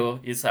audio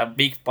is a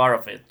big part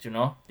of it.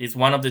 It's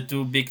one of the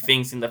two big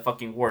things in the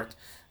fucking world.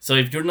 So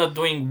if you're not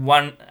doing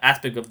one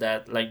aspect of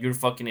that, like you're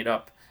fucking it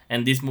up.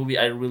 And this movie,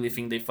 I really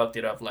think they fucked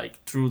it up,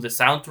 like through the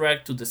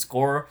soundtrack, to the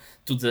score,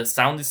 to the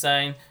sound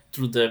design,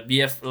 through the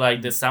BF,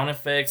 like the sound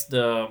effects,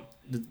 the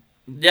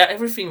yeah,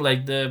 everything,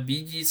 like the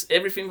BGs,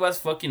 everything was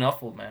fucking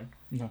awful, man.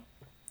 No.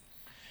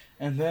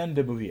 And then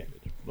the movie ended.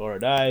 Laura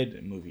died.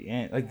 The movie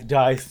ended. Like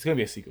dies. It's gonna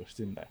be a sequel. She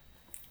didn't die.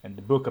 And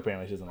the book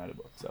apparently she doesn't write a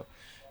book. So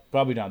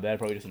probably not that.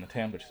 Probably just an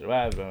attempt to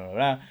survive. Blah, blah,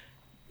 blah.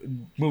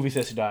 Movie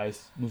says she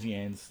dies. Movie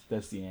ends.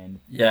 That's the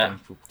end. Yeah.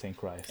 Thank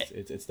Christ.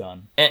 It's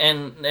done.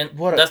 And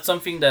What a- that's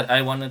something that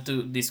I wanted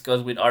to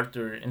discuss with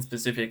Arthur in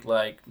specific,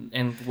 like,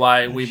 and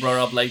why we brought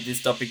up like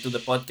this topic to the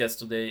podcast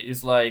today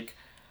is like,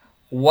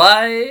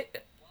 why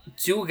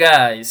two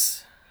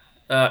guys,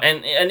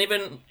 and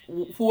even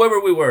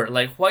whoever we were,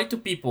 like, why two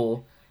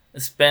people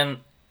spend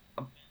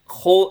a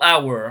whole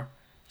hour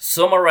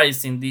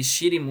summarizing this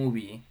shitty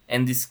movie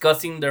and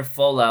discussing their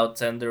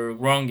fallouts and their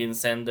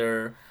wrongings and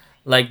their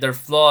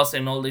flaws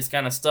and all this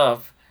kind of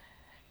stuff,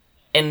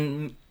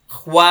 and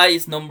why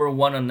is number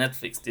one on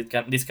Netflix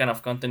this kind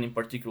of content in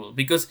particular?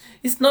 Because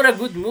it's not a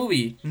good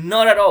movie,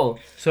 not at all,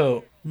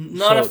 So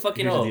not a so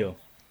fucking here's the all. deal.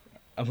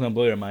 I'm gonna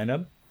blow your mind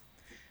up.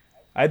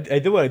 I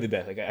did what I did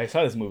best. Like I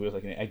saw this movie. I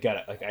was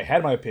like, I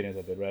had my opinions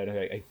of it, right?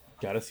 I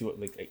gotta see what,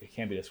 like, I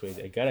can't be this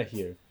crazy. I gotta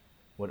hear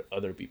what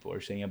other people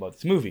are saying about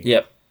this movie.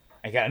 Yep.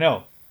 I gotta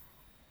know.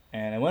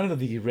 And I went into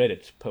the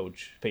Reddit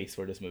page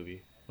for this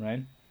movie,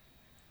 right?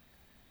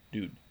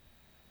 Dude,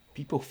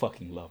 people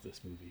fucking love this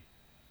movie.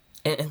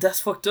 And that's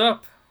fucked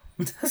up.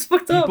 That's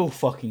fucked up. People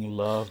fucking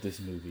love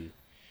this movie.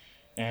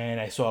 And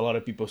I saw a lot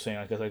of people saying,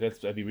 like, let's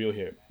be real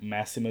here.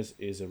 Maximus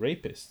is a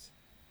rapist.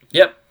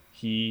 Yep.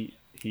 He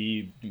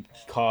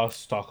caused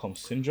Stockholm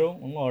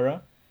Syndrome on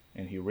Laura,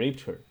 and he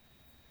raped her.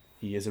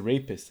 He is a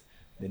rapist.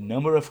 The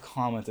number of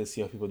comments I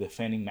see of people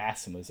defending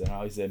Maximus and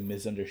how he's a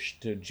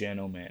misunderstood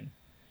gentleman,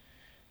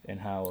 and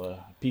how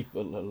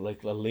people,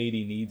 like, a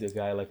lady needs a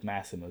guy like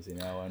Maximus, and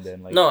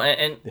then, like, No,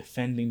 and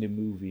defending the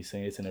movie,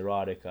 saying it's an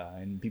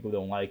erotica, and people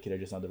don't like it, are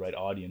just not the right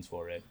audience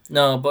for it.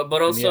 no, but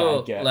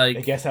also I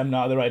guess I'm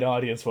not the right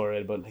audience for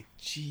it, but, like,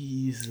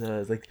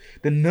 Jesus, like,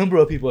 the number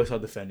of people I saw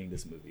defending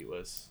this movie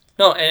was...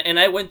 no, and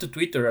I went to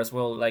Twitter as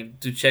well, like,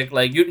 to check,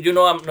 like, you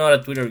know I'm not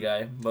a Twitter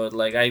guy, but,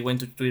 like, I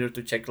went to Twitter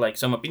to check, like,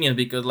 some opinions,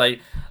 because, like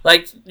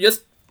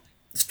just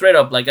straight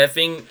up, like, I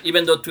think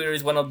even though Twitter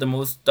is one of the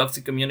most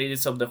toxic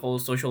communities of the whole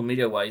social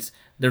media wise,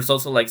 there's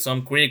also, like,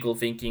 some critical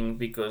thinking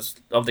because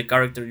of the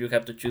character you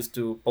have to choose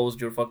to post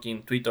your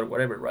fucking tweet or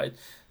whatever, right?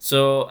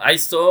 So I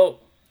saw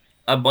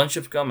a bunch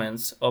of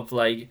comments of,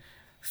 like,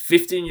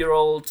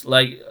 15-year-old,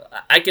 like,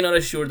 I cannot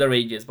assure their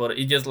ages, but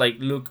it just, like,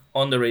 look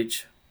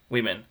underage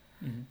women,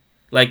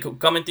 like,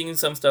 commenting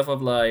some stuff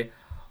of, like,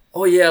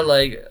 oh yeah,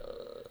 like,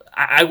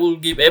 I will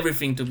give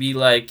everything to be,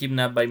 like,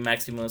 kidnapped by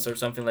Maximus or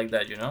something like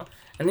that,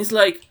 and it's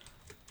like,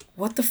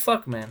 what the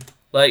fuck, man?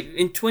 Like,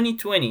 in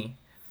 2020,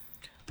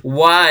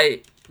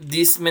 why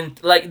this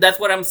meant, like, that's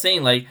what I'm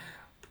saying, like,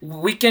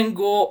 we can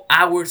go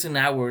hours and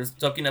hours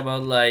talking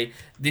about, like,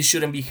 this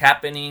shouldn't be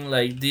happening,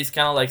 like, this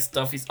kind of, like,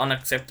 stuff is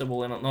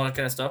unacceptable and all that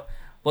kind of stuff,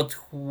 but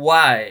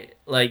why,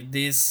 like,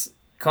 this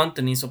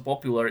content is so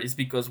popular is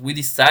because we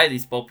decide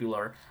it's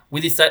popular. We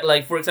decide,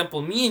 like, for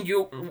example, me and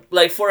you,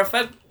 like, for a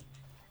fact,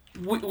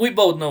 we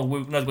both know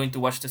we're not going to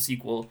watch the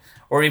sequel,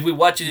 or if we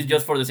watch it, it's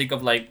just for the sake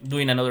of, like,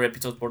 doing another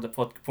episode for the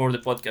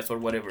podcast or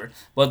whatever.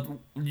 But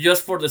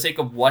just for the sake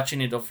of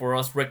watching it or for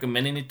us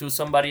recommending it to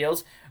somebody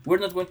else, we're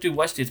not going to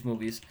watch these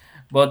movies.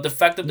 But the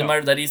fact of the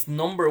matter that is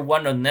number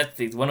one on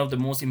Netflix, one of the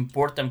most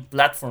important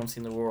platforms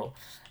in the world,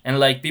 and,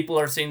 like, people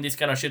are saying this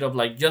kind of shit of,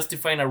 like,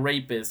 justifying a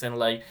rapist, and,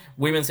 like,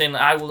 women saying,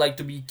 I would like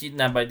to be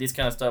kidnapped by this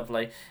kind of stuff.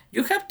 Like,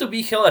 you have to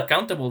be held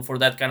accountable for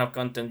that kind of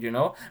content,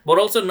 But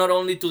also not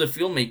only to the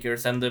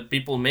filmmakers and the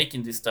people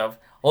making this stuff,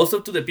 also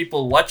to the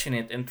people watching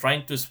it and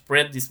trying to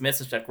spread this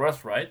message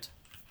across, right?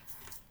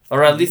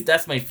 Or at least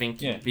that's my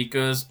thinking. Yeah.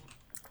 Because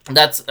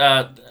that's,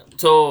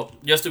 so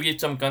just to give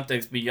some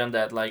context beyond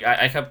that, like,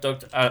 I have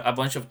talked a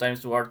bunch of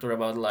times to Arthur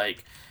about,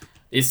 like,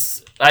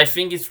 I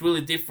think it's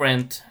really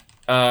different.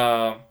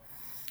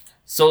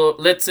 So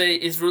let's say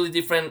it's really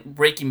different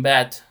Breaking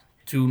Bad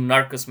to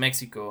Narcos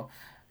Mexico,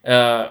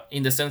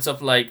 in the sense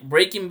of, like,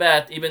 Breaking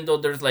Bad, even though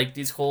there's, like,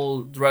 this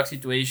whole drug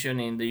situation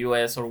in the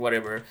US or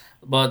whatever,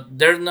 but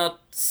they're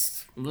not,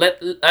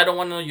 I don't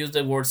want to use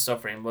the word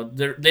suffering, but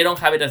they don't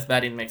have it as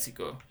bad in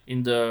Mexico,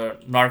 in the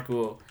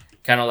narco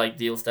kind of, like,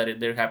 deals that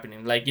they're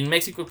happening. Like, in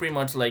Mexico, pretty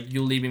much, like,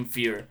 you live in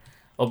fear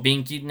of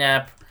being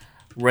kidnapped,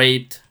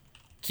 raped,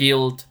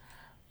 killed,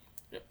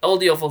 all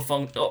the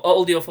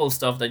awful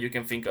stuff that you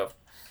can think of.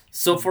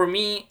 So for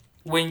me,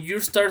 when you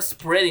start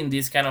spreading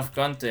this kind of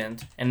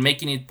content and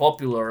making it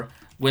popular,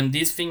 when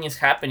this thing is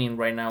happening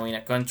right now in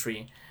a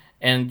country,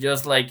 and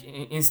just, like,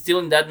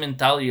 instilling that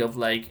mentality of,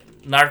 like,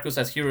 Narcos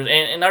as heroes,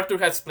 and Arthur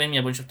has explained me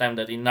a bunch of times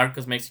that in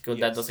Narcos Mexico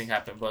that doesn't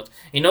happen, but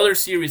in other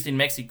series in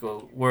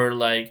Mexico where,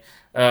 like,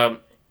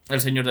 El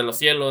Señor de los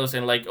Cielos,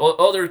 and like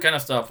other kind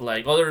of stuff,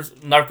 like other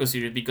narco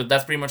series, because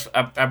that's pretty much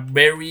a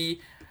very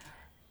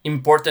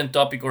important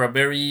topic, or a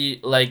very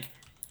like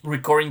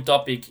recurring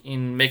topic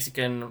in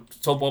Mexican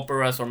soap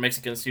operas or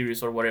Mexican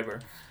series or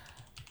whatever.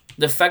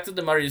 The fact of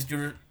the matter is,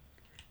 you're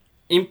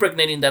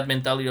impregnating that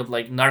mentality of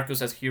like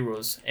narcos as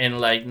heroes, and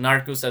like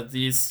narcos as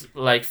this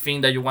like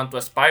thing that you want to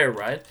aspire,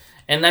 right?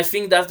 And I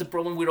think that's the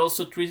problem with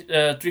also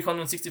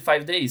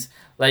 365 days.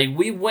 Like,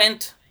 we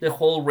went the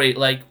whole rate.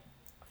 Like,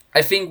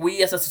 I think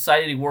we as a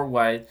society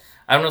worldwide,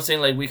 I'm not saying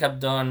like we have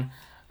done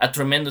a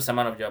tremendous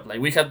amount of job. Like,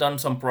 we have done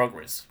some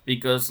progress,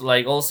 because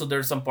like also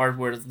there's some part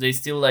where they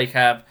still like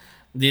have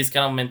this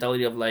kind of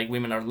mentality of like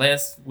women are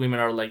less, women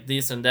are like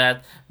this and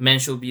that, men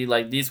should be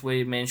like this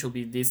way, men should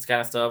be this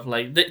kind of stuff.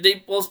 Like they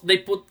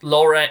put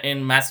Laura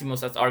and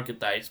Maximus as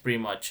archetypes pretty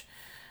much.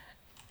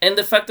 And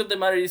the fact of the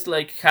matter is,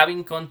 like,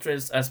 having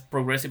countries as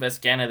progressive as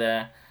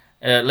Canada,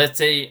 let's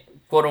say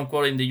quote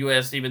unquote in the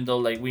US, even though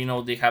like we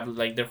know they have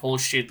like their whole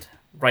shit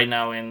right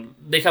now, and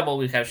they have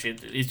always have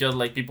shit. It's just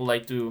like people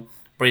like to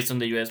praise on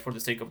the US for the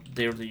sake of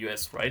they're the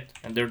US, right?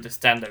 And they're the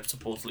standard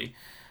supposedly.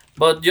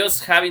 But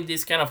just having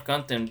this kind of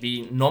content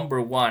be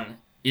number one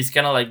is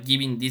kind of like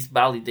giving this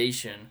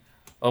validation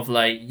of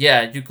like,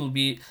 yeah, you could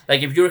be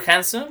like, if you're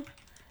handsome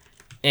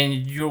and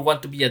you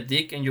want to be a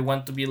dick and you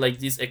want to be like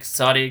this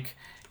exotic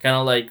kind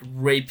of like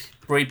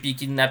rapey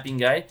kidnapping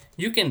guy,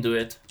 you can do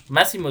it.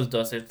 Maximus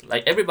does it.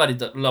 Like, everybody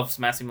loves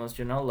Maximus,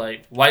 you know.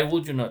 Like, why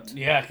would you not?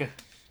 Yeah,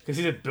 because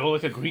he's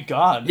built like a Greek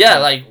god. Yeah,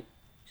 like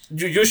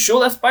you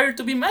should aspire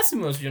to be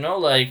Maximus, you know,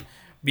 like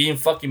being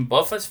fucking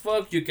buff as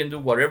fuck. You can do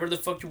whatever the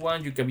fuck you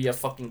want. You can be a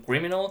fucking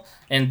criminal,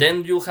 and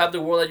then you'll have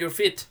the world at your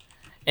feet.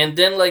 And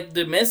then like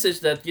the message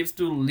that gives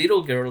to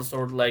little girls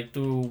or like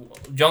to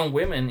young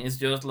women is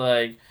just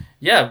like,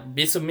 yeah,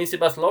 be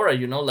submissive as Laura,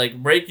 you know,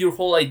 like break your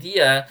whole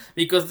idea,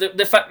 because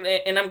the fact,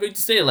 and I'm going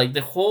to say like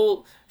the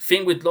whole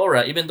thing with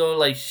Laura, even though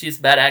like she's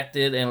bad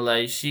acted and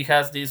like she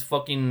has this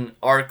fucking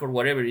arc or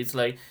whatever, it's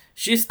like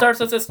she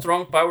starts as a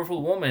strong,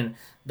 powerful woman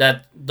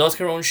that does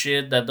her own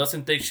shit, that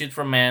doesn't take shit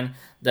from men,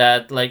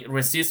 that like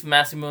resists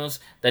Maximus,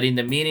 that in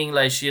the meeting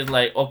like she's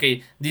like,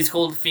 okay, this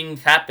whole thing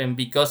happened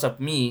because of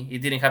me, it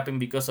didn't happen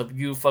because of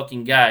you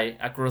fucking guy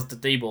across the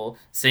table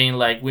saying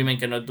like women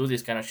cannot do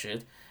this kind of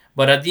shit.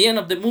 But at the end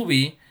of the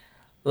movie,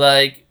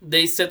 like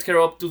they set her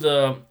up to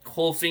the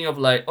whole thing of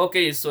like,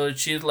 okay, so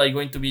she's like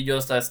going to be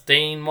just a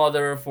staying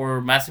mother for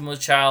Maximus'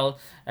 child,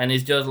 and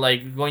is just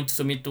like going to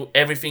submit to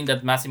everything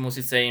that Maximus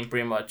is saying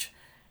pretty much,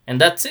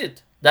 and that's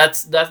it.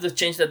 That's the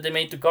change that they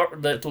made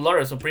to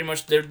Laura. So pretty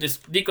much they're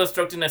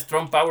deconstructing a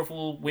strong,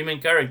 powerful women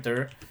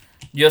character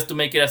just to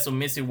make it a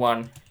submissive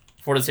one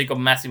for the sake of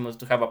Maximus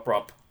to have a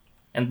prop,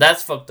 and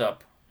that's fucked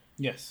up.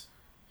 Yes,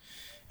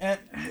 and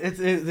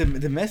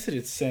the message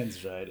it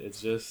sends, right?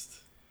 It's just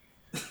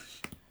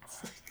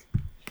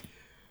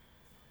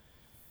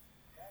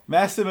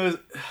Maximus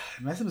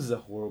is a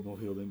horrible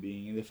human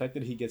being, and the fact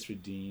that he gets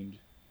redeemed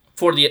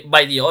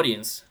By the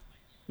audience,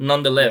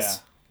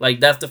 nonetheless. Yeah. Like,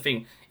 that's the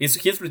thing.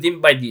 He's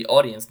redeemed by the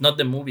audience, not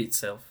the movie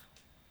itself.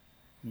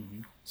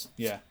 Mm-hmm.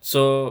 Yeah.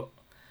 So,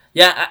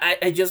 yeah,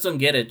 I just don't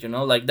get it, you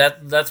know? Like,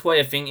 that's why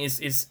I think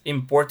it's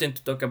important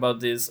to talk about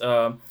this.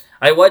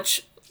 I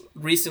watched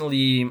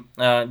recently,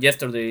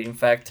 yesterday, in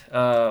fact,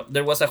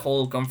 there was a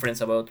whole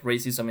conference about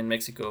racism in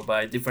Mexico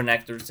by different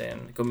actors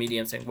and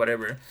comedians and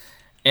whatever.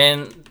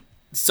 And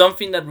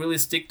something that really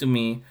stuck to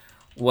me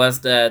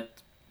was that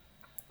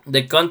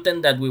the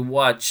content that we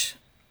watch,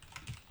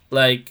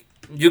 like,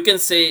 you can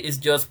say it's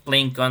just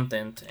plain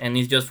content and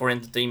it's just for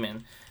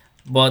entertainment,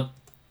 but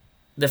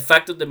the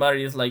fact of the matter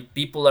is, like,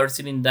 people are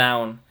sitting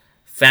down,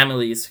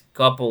 families,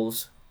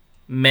 couples,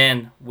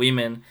 men,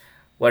 women,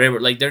 whatever,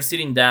 like, they're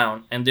sitting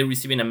down and they're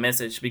receiving a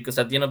message, because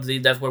at the end of the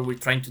day, that's what we're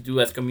trying to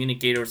do as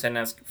communicators and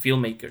as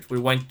filmmakers. We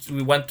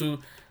want to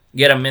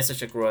get a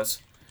message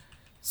across.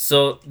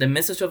 So the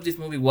message of this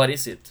movie, what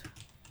is it?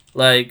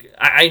 Like,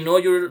 I know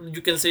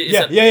you can say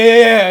it's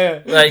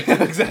yeah. like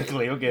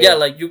exactly, okay. yeah,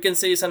 like you can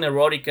say it's an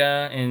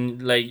erotica and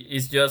like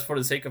it's just for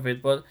the sake of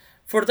it, but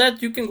for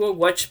that you can go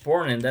watch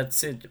porn and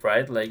that's it,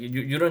 right? Like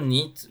you don't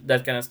need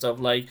that kind of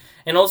stuff. Like,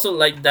 and also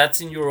like that's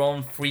in your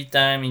own free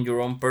time, in your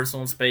own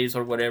personal space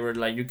or whatever.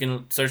 Like you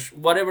can search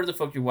whatever the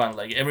fuck you want.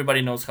 Like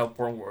everybody knows how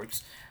porn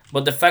works.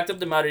 But the fact of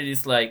the matter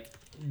is, like,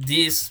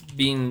 this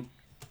being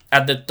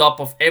at the top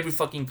of every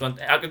fucking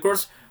content, of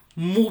course,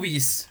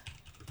 movies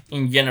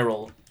in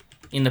general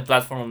in the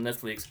platform of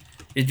Netflix,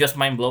 is just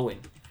mind blowing,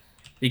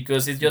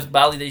 because it's just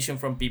validation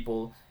from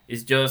people.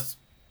 It's just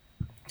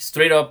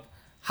straight up,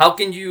 how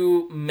can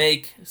you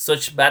make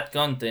such bad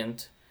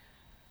content?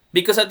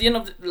 Because at the end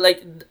of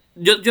like,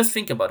 just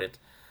think about it.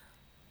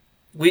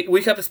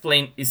 We have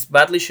explained it's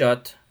badly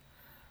shot.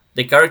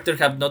 The character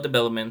have no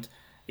development.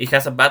 It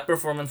has a bad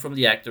performance from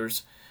the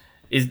actors.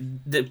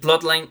 The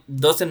plotline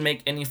doesn't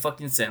make any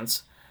fucking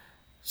sense.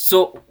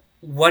 So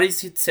what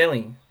is it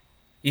selling?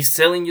 It's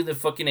selling you the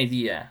fucking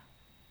idea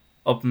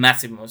of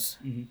Maximus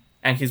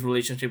and his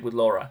relationship with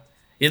Laura.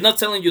 It's not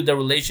telling you the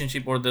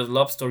relationship or the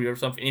love story or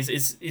something.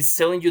 It's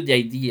selling you the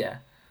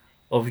idea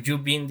of you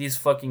being this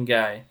fucking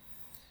guy,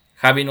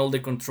 having all the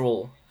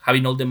control,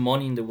 having all the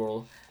money in the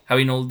world,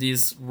 having all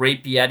these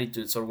rapey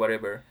attitudes or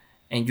whatever,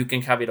 and you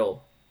can have it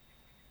all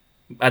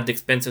at the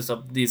expenses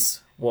of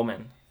this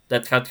woman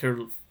that had her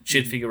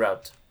shit figured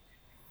out.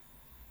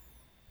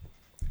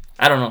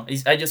 I don't know.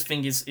 I just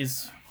think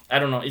it's I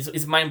don't know.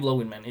 It's mind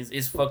blowing, man.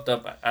 It's fucked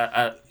up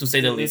to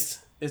say the least.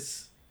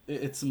 It's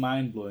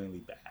mind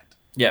blowingly bad.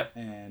 Yeah.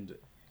 And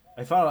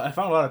I found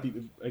a lot of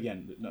people,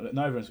 again,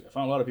 not everyone's. I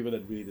found a lot of people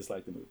that really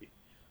dislike the movie.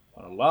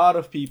 A lot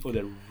of people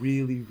that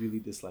really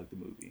dislike the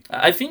movie.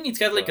 I think it's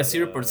got like a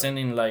 0%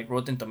 in like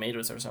Rotten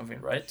Tomatoes or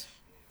something, right?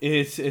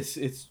 It's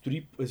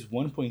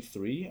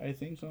 1.3, I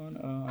think, on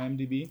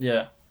IMDb.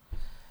 Yeah.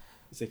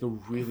 It's like a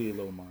really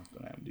low mark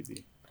on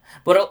IMDb.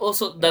 But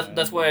also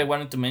that's why I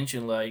wanted to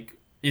mention, like,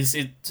 is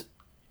it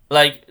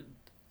like,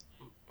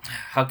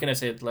 how can I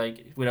say it,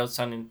 like, without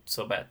sounding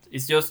so bad?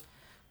 It's just,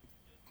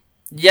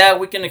 yeah,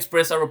 we can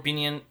express our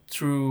opinion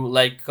through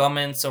like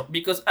comments, or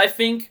because I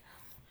think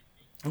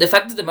the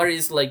fact of the matter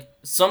is, like,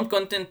 some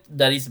content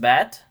that is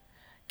bad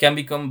can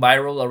become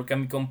viral or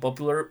can become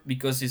popular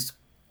because it's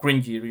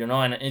cringy,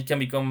 and it can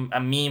become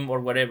a meme or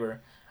whatever.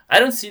 I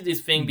don't see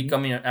this thing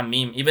becoming a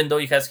meme, even though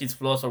it has its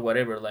flaws or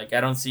whatever. Like, I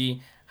don't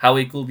see how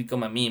it could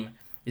become a meme.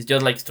 It's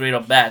just like straight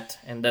up bad,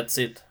 and that's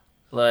it.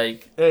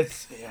 Like,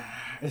 it's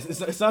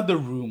not The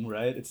Room,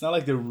 right? It's not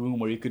like The Room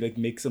where you could like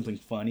make something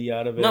funny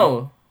out of it.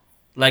 No,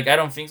 like, I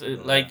don't think so.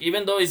 Like,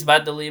 even though it's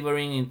bad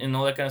delivering and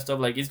all that kind of stuff,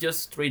 like, it's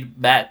just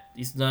straight bad.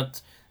 It's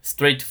not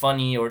straight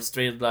funny or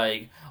straight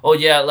like, oh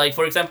yeah, like,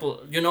 for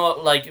example,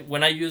 like,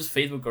 when I use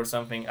Facebook or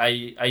something,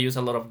 I use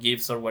a lot of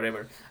gifs or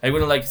whatever. I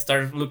wouldn't like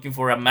start looking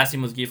for a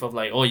Maximus gif of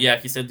like, oh yeah,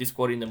 he said this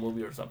quote in the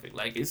movie or something.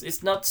 Like,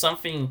 it's not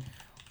something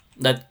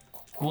that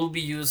could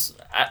be used.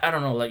 I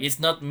don't know, like, it's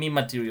not meme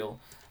material.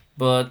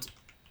 But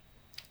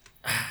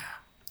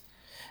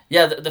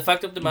yeah, the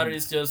fact of the matter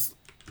is just,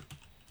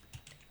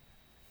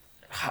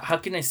 how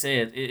can I say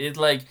it? It's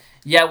like,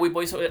 yeah, we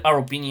voice our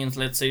opinions,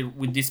 let's say,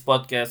 with this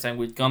podcast and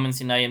with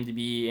comments in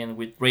IMDb and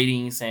with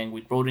ratings and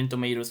with Rotten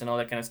Tomatoes and all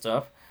that kind of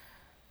stuff.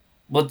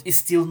 But it's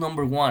still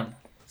number one.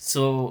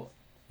 So,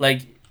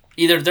 like,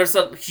 either there's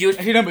a huge...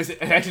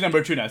 Actually,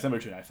 number two now. It's number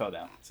two now. It fell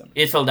down.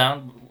 It fell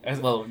down?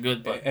 Well,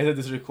 good. But as of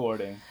this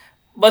recording.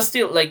 But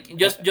still, like,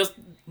 just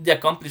the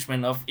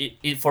accomplishment of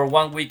it for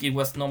 1 week, it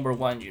was number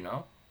one,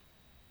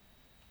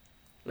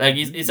 Like,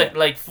 it's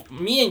like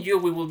me and you,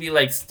 we will be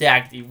like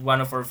stacked if one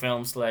of our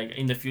films, like,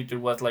 in the future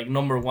was like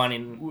number one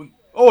in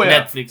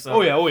Netflix.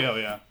 Oh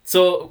yeah.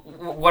 So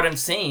what I'm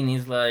saying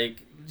is,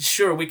 like,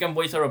 sure, we can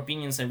voice our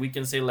opinions and we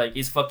can say like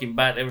it's fucking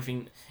bad,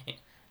 everything,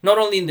 not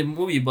only in the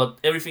movie but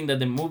everything that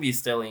the movie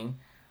is telling.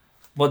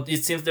 But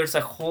it seems there's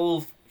a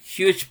whole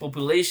huge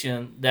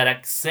population that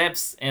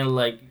accepts and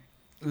like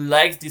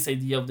likes this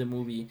idea of the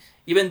movie,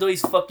 even though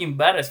it's fucking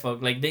bad as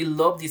fuck. Like, they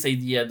love this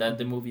idea that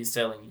the movie is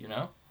selling,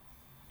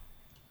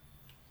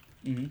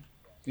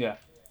 Yeah.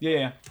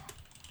 Yeah.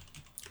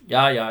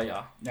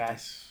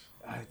 Nice.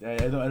 I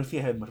don't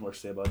think I have much more to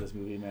say about this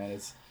movie, man.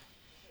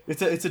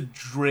 It's a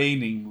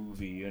draining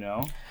movie,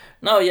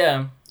 No,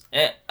 yeah.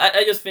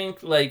 I just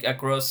think, like,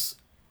 across,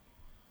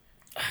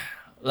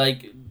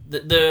 like,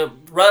 the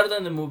rather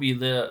than the movie,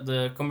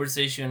 the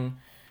conversation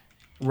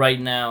right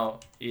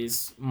now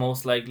is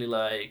most likely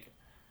like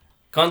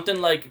content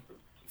like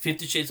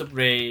 50 Shades of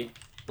Grey,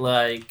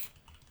 like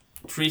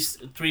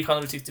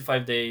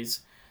 365 days.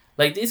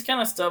 Like, this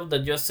kind of stuff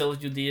that just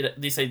sells you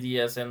these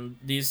ideas and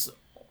these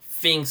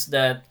things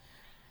that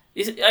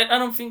I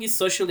don't think is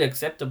socially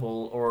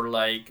acceptable, or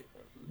like,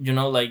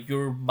 like,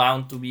 you're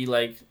bound to be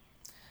like,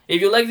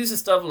 if you like this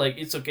stuff, like,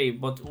 it's okay,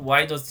 but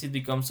why does it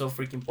become so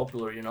freaking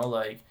popular,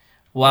 like,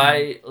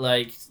 why,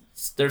 like,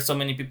 there's so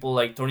many people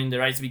like turning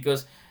their eyes?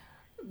 Because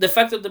the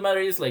fact of the matter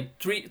is, like,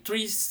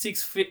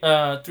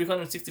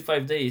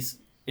 365 days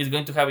is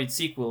going to have its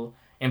sequel.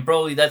 And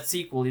probably that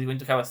sequel is going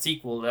to have a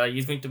sequel.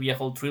 It's going to be a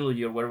whole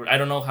trilogy or whatever. I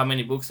don't know how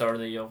many books are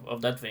they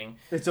of that thing.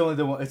 It's only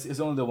the one. It's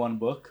only the one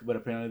book, but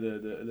apparently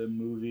the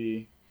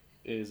movie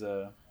is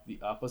the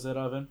opposite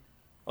of it.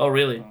 Oh,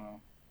 really?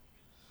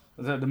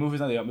 The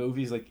movie's not the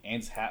movie's like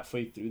ends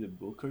halfway through the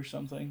book or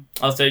something.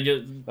 I'll say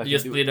you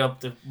split up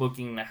the book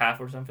in half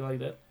or something like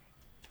that.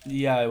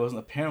 Yeah, it wasn't.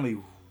 Apparently,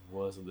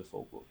 wasn't the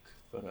full book,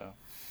 but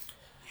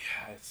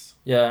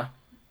yeah.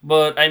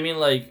 But I mean,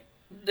 like,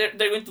 they're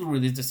going to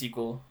release the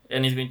sequel,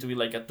 and it's going to be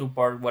like a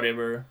 2-part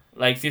whatever.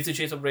 Like, 50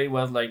 Shades of Grey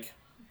was like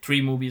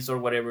 3 movies or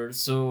whatever.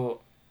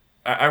 So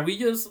are we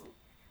just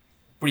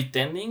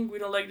pretending we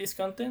don't like this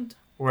content,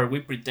 or are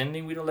we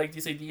pretending we don't like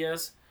these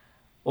ideas,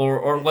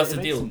 or what's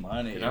the deal?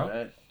 Money,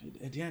 right?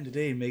 At the end of the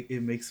day,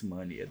 it makes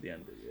money at the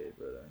end of the day,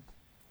 but.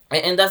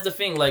 And that's the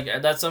thing. Like,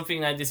 that's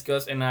something I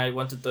discussed, and I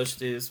want to touch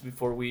this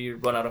before we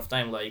run out of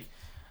time. Like,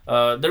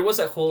 there was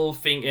a whole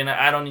thing, and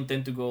I don't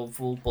intend to go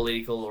full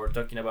political or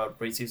talking about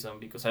racism,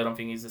 because I don't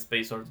think it's the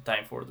space or the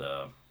time for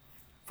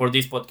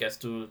this podcast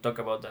to talk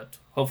about that.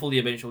 Hopefully,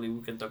 eventually,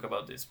 we can talk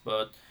about this.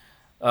 But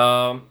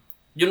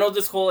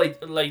this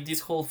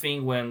whole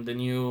thing when the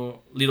new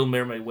Little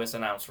Mermaid was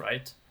announced,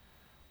 right?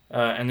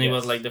 And it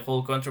was Yes. like the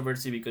whole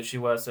controversy because she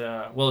was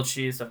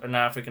she's an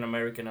African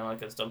American and all that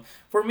kind of stuff.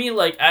 For me,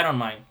 like I don't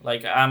mind.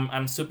 Like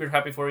I'm super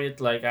happy for it.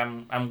 Like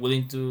I'm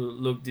willing to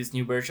look this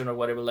new version or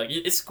whatever. Like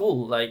it's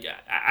cool. Like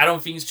I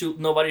don't think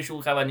nobody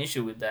should have an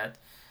issue with that.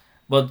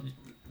 But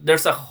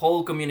there's a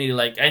whole community.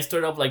 Like I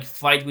started up like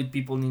fight with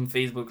people in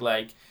Facebook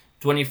like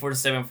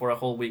 24/7 for a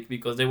whole week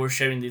because they were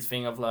sharing this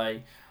thing of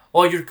like,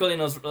 oh, you're calling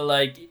us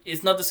like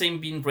it's not the same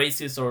being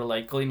racist or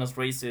like calling us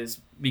racist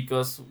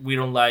because we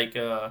don't like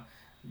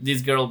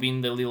this girl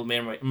being the little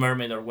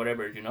mermaid or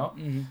whatever, you know.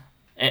 Mm-hmm.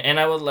 And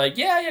I was like,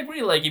 yeah, I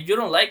agree. Like if you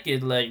don't like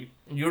it, like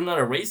you're not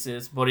a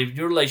racist. But if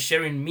you're like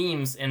sharing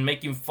memes and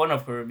making fun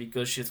of her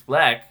because she's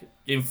black,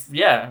 if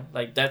yeah,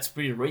 like that's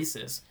pretty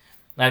racist,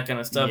 that kind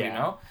of stuff, you Yeah.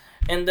 know.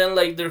 And then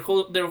like their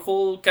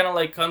whole kind of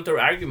like counter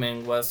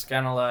argument was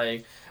kind of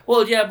like,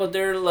 well, yeah, but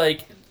they're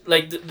like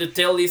the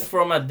tail is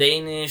from a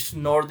Danish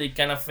Nordic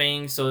kind of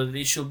thing, so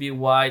it should be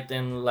white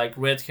and like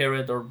red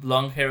haired or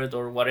blonde haired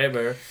or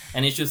whatever,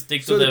 and it should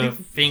stick to So the the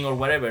people, thing or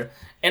whatever.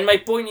 And my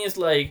point is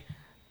like,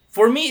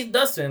 for me it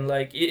doesn't.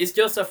 Like it's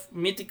just a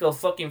mythical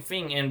fucking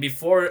thing. And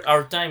before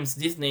our times,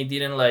 Disney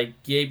didn't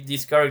like give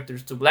these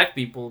characters to black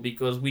people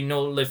because we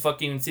know the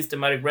fucking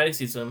systematic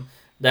racism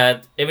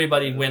that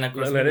everybody went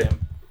across let with it.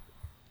 them.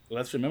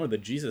 Let's remember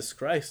that Jesus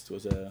Christ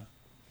was a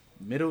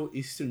Middle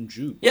Eastern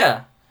Jew.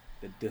 Yeah.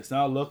 It does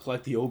not look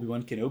like the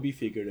Obi-Wan Kenobi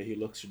figure that he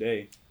looks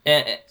today.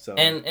 and So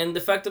and the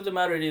fact of the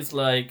matter is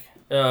like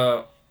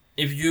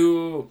if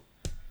you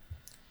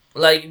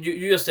like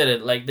you just said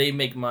it, like they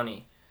make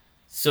money.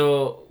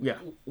 So yeah,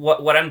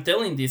 what I'm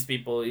telling these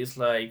people is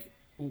like,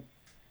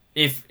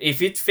 if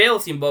it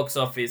fails in box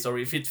office or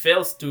if it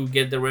fails to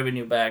get the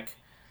revenue back,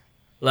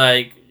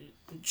 like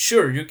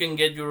sure you can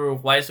get your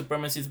white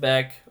supremacists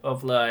back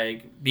of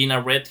like being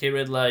a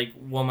red-haired like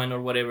woman or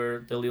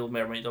whatever, the Little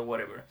Mermaid or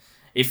whatever.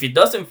 If it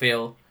doesn't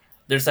fail,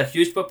 there's a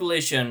huge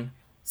population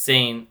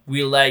saying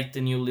we like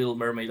the new Little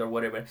Mermaid or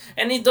whatever,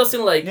 and it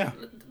doesn't like. yeah.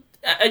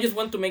 I just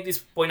want to make this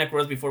point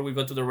across before we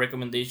go to the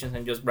recommendations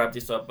and just wrap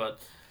this up. But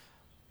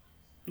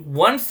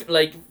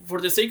like for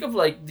the sake of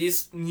like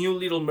this new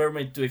Little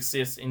Mermaid to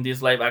exist in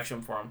this live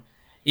action form,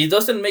 it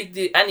doesn't make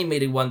the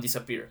animated one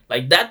disappear.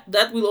 Like that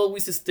will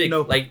always stick.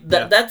 No. Like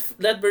Yeah.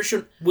 that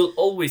version will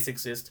always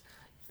exist.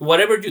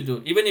 Whatever you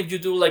do, even if you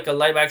do like a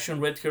live action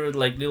red haired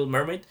like Little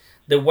Mermaid,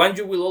 the one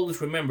you will always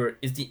remember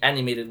is the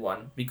animated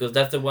one because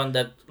that's the one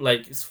that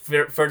like is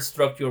first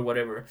struck you or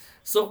whatever.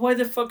 So why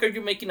the fuck are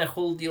you making a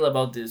whole deal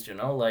about this? You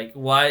know, like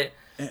why?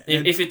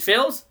 If it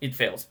fails, it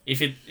fails.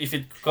 If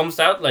it comes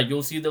out, like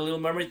you'll see the Little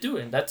Mermaid 2,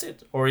 and that's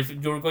it. Or if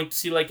you're going to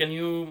see like a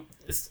new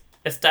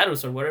a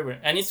status or whatever,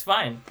 and it's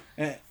fine.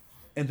 And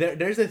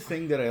there's a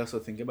thing that I also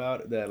think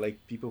about that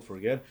like people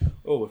forget.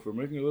 Oh, if we're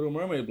making a Little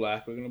Mermaid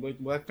black, we're gonna make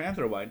Black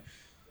Panther white.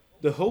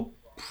 The whole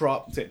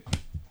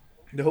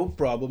the whole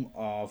problem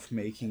of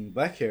making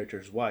black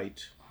characters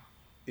white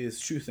is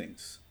two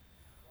things.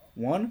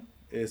 One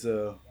is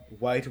a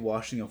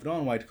whitewashing of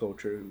non-white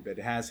culture that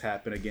has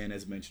happened again,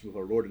 as mentioned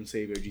with our Lord and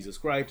Savior Jesus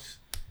Christ,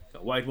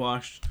 got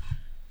whitewashed.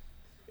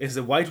 Is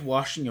the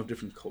whitewashing of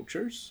different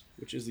cultures,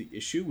 which is the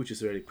issue, which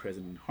is very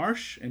present and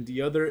harsh, and the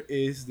other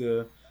is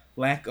the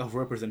lack of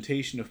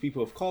representation of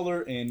people of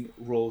color in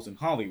roles in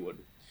Hollywood.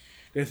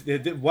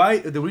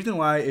 The reason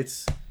why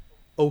it's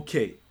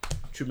okay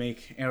to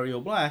make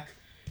Ariel black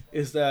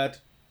is that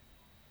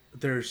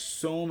there's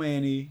so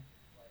many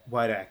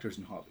white actors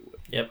in Hollywood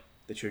Yep.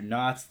 that you're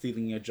not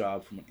stealing a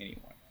job from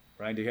anyone,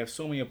 right? They have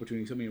so many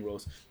opportunities, so many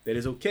roles that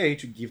it's okay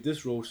to give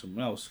this role to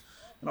someone else.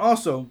 And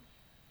also,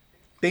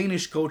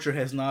 Danish culture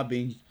has not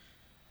been.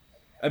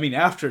 I mean,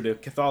 after the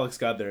Catholics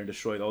got there and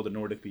destroyed all the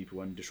Nordic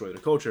people and destroyed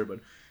their culture, but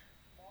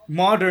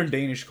modern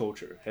Danish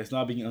culture has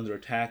not been under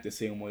attack the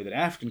same way that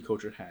African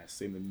culture has,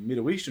 same the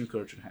Middle Eastern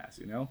culture has.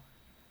 You know,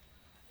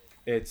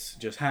 it's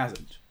just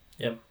hasn't.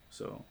 Yep.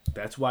 So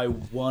that's why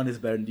one is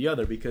better than the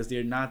other because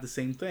they're not the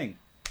same thing,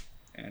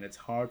 and it's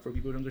hard for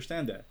people to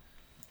understand that.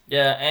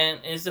 Yeah, and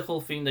it's the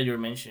whole thing that you're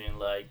mentioning,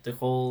 like the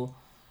whole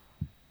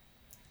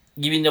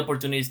giving the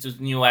opportunities to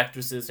new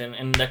actresses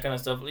and that kind of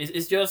stuff.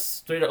 It's just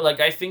straight up, like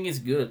I think it's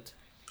good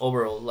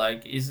overall.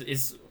 Like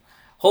it's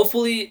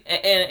hopefully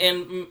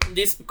and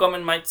this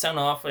comment might sound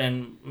off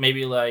and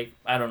maybe like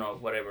I don't know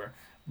whatever,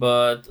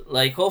 but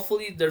like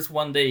hopefully there's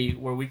one day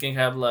where we can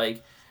have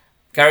like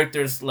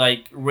characters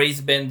like race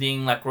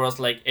bending across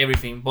like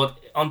everything. But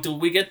until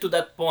we get to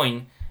that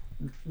point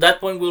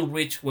will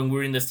reach when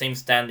we're in the same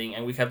standing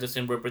and we have the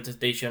same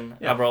representation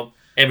Yeah. about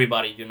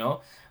everybody, you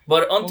know.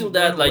 But until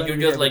that, like when you're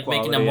we just have like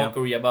making a equality, yeah.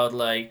 mockery about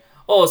like,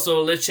 oh,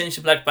 so let's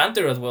change Black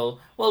Panther as well.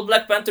 Well,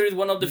 Black Panther is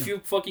one of the few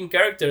fucking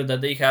characters that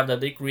they have that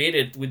they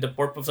created with the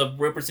purpose of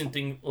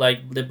representing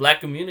like the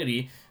black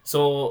community.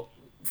 So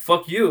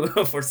fuck you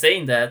for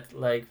saying that,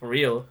 like for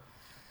real.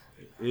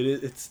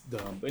 It's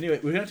dumb. But anyway,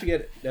 we're going to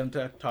get down to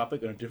that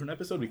topic on a different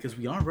episode because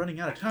we are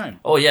running out of time.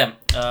 Oh yeah,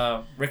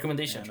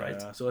 recommendations,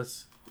 And, right? so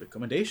it's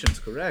recommendations,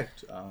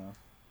 correct.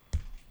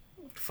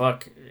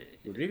 Fuck.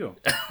 Rodrigo.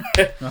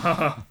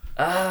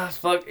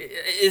 Fuck.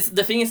 It's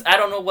the thing is, I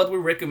don't know what we're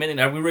recommending.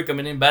 Are we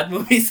recommending bad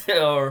movies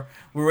or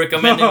we're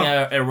recommending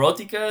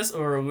eroticas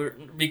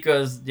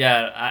because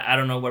I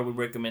don't know what we're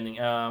recommending.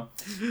 I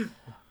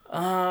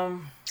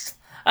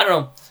don't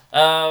know.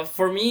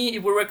 For me,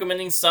 if we're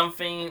recommending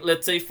something,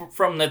 let's say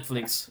from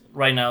Netflix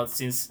right now,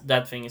 since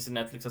that thing is in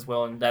Netflix as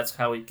well, and that's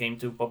how it came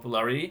to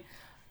popularity,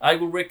 I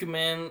would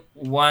recommend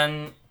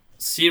one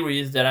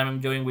series that I'm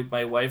enjoying with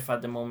my wife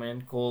at the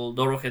moment called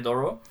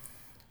Dorohedoro.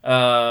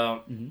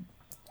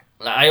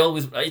 I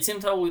always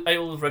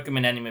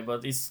recommend anime,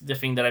 but it's the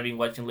thing that I've been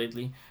watching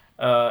lately.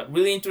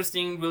 Really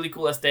interesting, really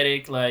cool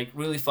aesthetic, like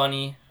really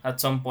funny at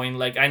some point.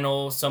 Like I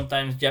know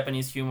sometimes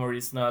Japanese humor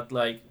is not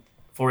like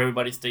for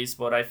everybody's taste,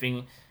 but I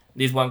think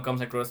this one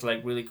comes across like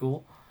really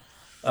cool.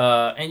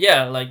 And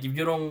yeah, like if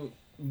you don't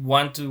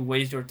want to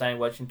waste your time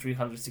watching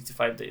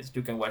 365 days,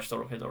 you can watch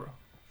Dorohedoro.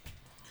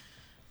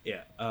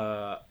 Yeah.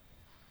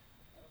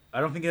 I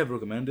don't think I have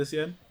recommended this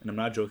yet, and I'm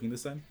not joking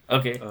this time.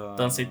 Okay,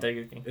 don't say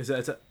Tiger King. I'm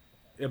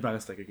not gonna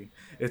Tiger King.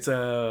 It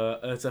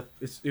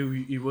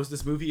was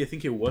this movie. I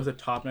think it was a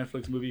top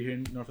Netflix movie here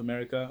in North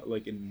America,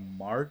 like in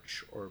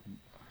March or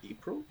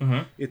April.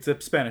 Mm-hmm. It's a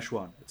Spanish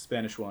one. It's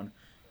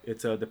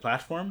The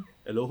Platform.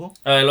 El Ojo.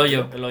 El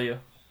Hoyo.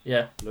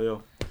 Yeah. El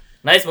Ojo.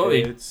 Nice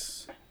movie.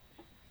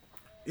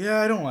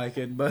 I don't like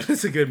it, but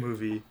it's a good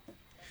movie.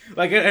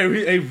 Like I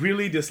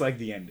really dislike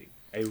the ending.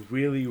 I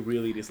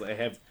really dislike.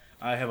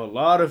 I have a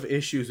lot of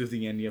issues with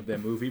the ending of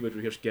that movie, but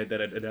we should get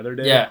that another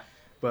day. Yeah.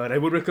 But I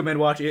would recommend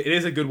watching it. It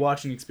is a good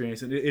watching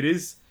experience, and it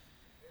is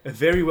a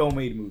very well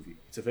made movie.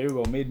 It's a very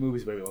well made movie.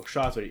 It's very well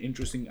shot. Very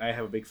interesting. I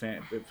have a big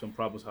fan. Some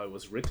problems how it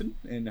was written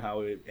and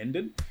how it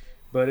ended,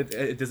 but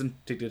it doesn't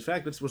take the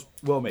fact that it was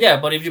well made.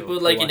 Yeah, but if you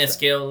put like in a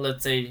scale,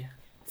 let's say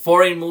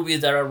foreign movies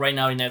that are right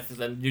now in Netflix,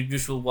 and you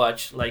should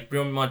watch like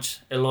pretty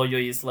much El Hoyo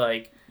is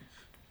like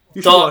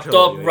top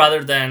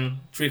rather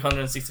than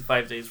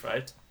 365 days,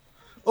 right?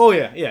 Oh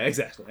yeah,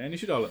 exactly, and you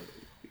should all love it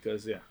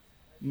because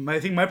I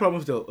think my problem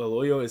with El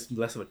Hoyo is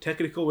less of a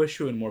technical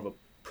issue and more of a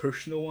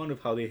personal one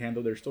of how they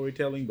handle their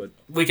storytelling. But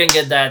we can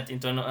get that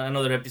into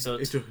another episode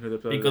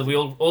because we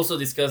will also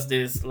discuss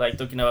this, like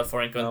talking about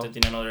foreign content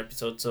in another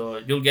episode. So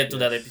you'll get to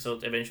that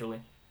episode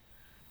eventually.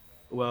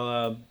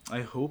 Well,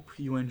 I hope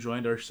you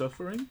enjoyed our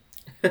suffering.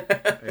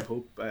 I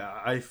hope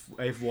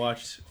I've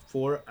watched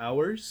 4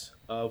 hours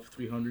of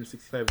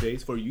 365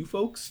 days for you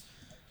folks.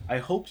 I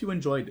hope you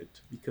enjoyed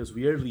it because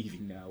we are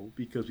leaving now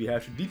because we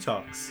have to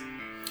detox.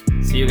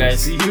 See you guys.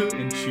 See you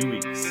in 2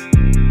 weeks.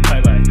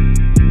 Bye bye.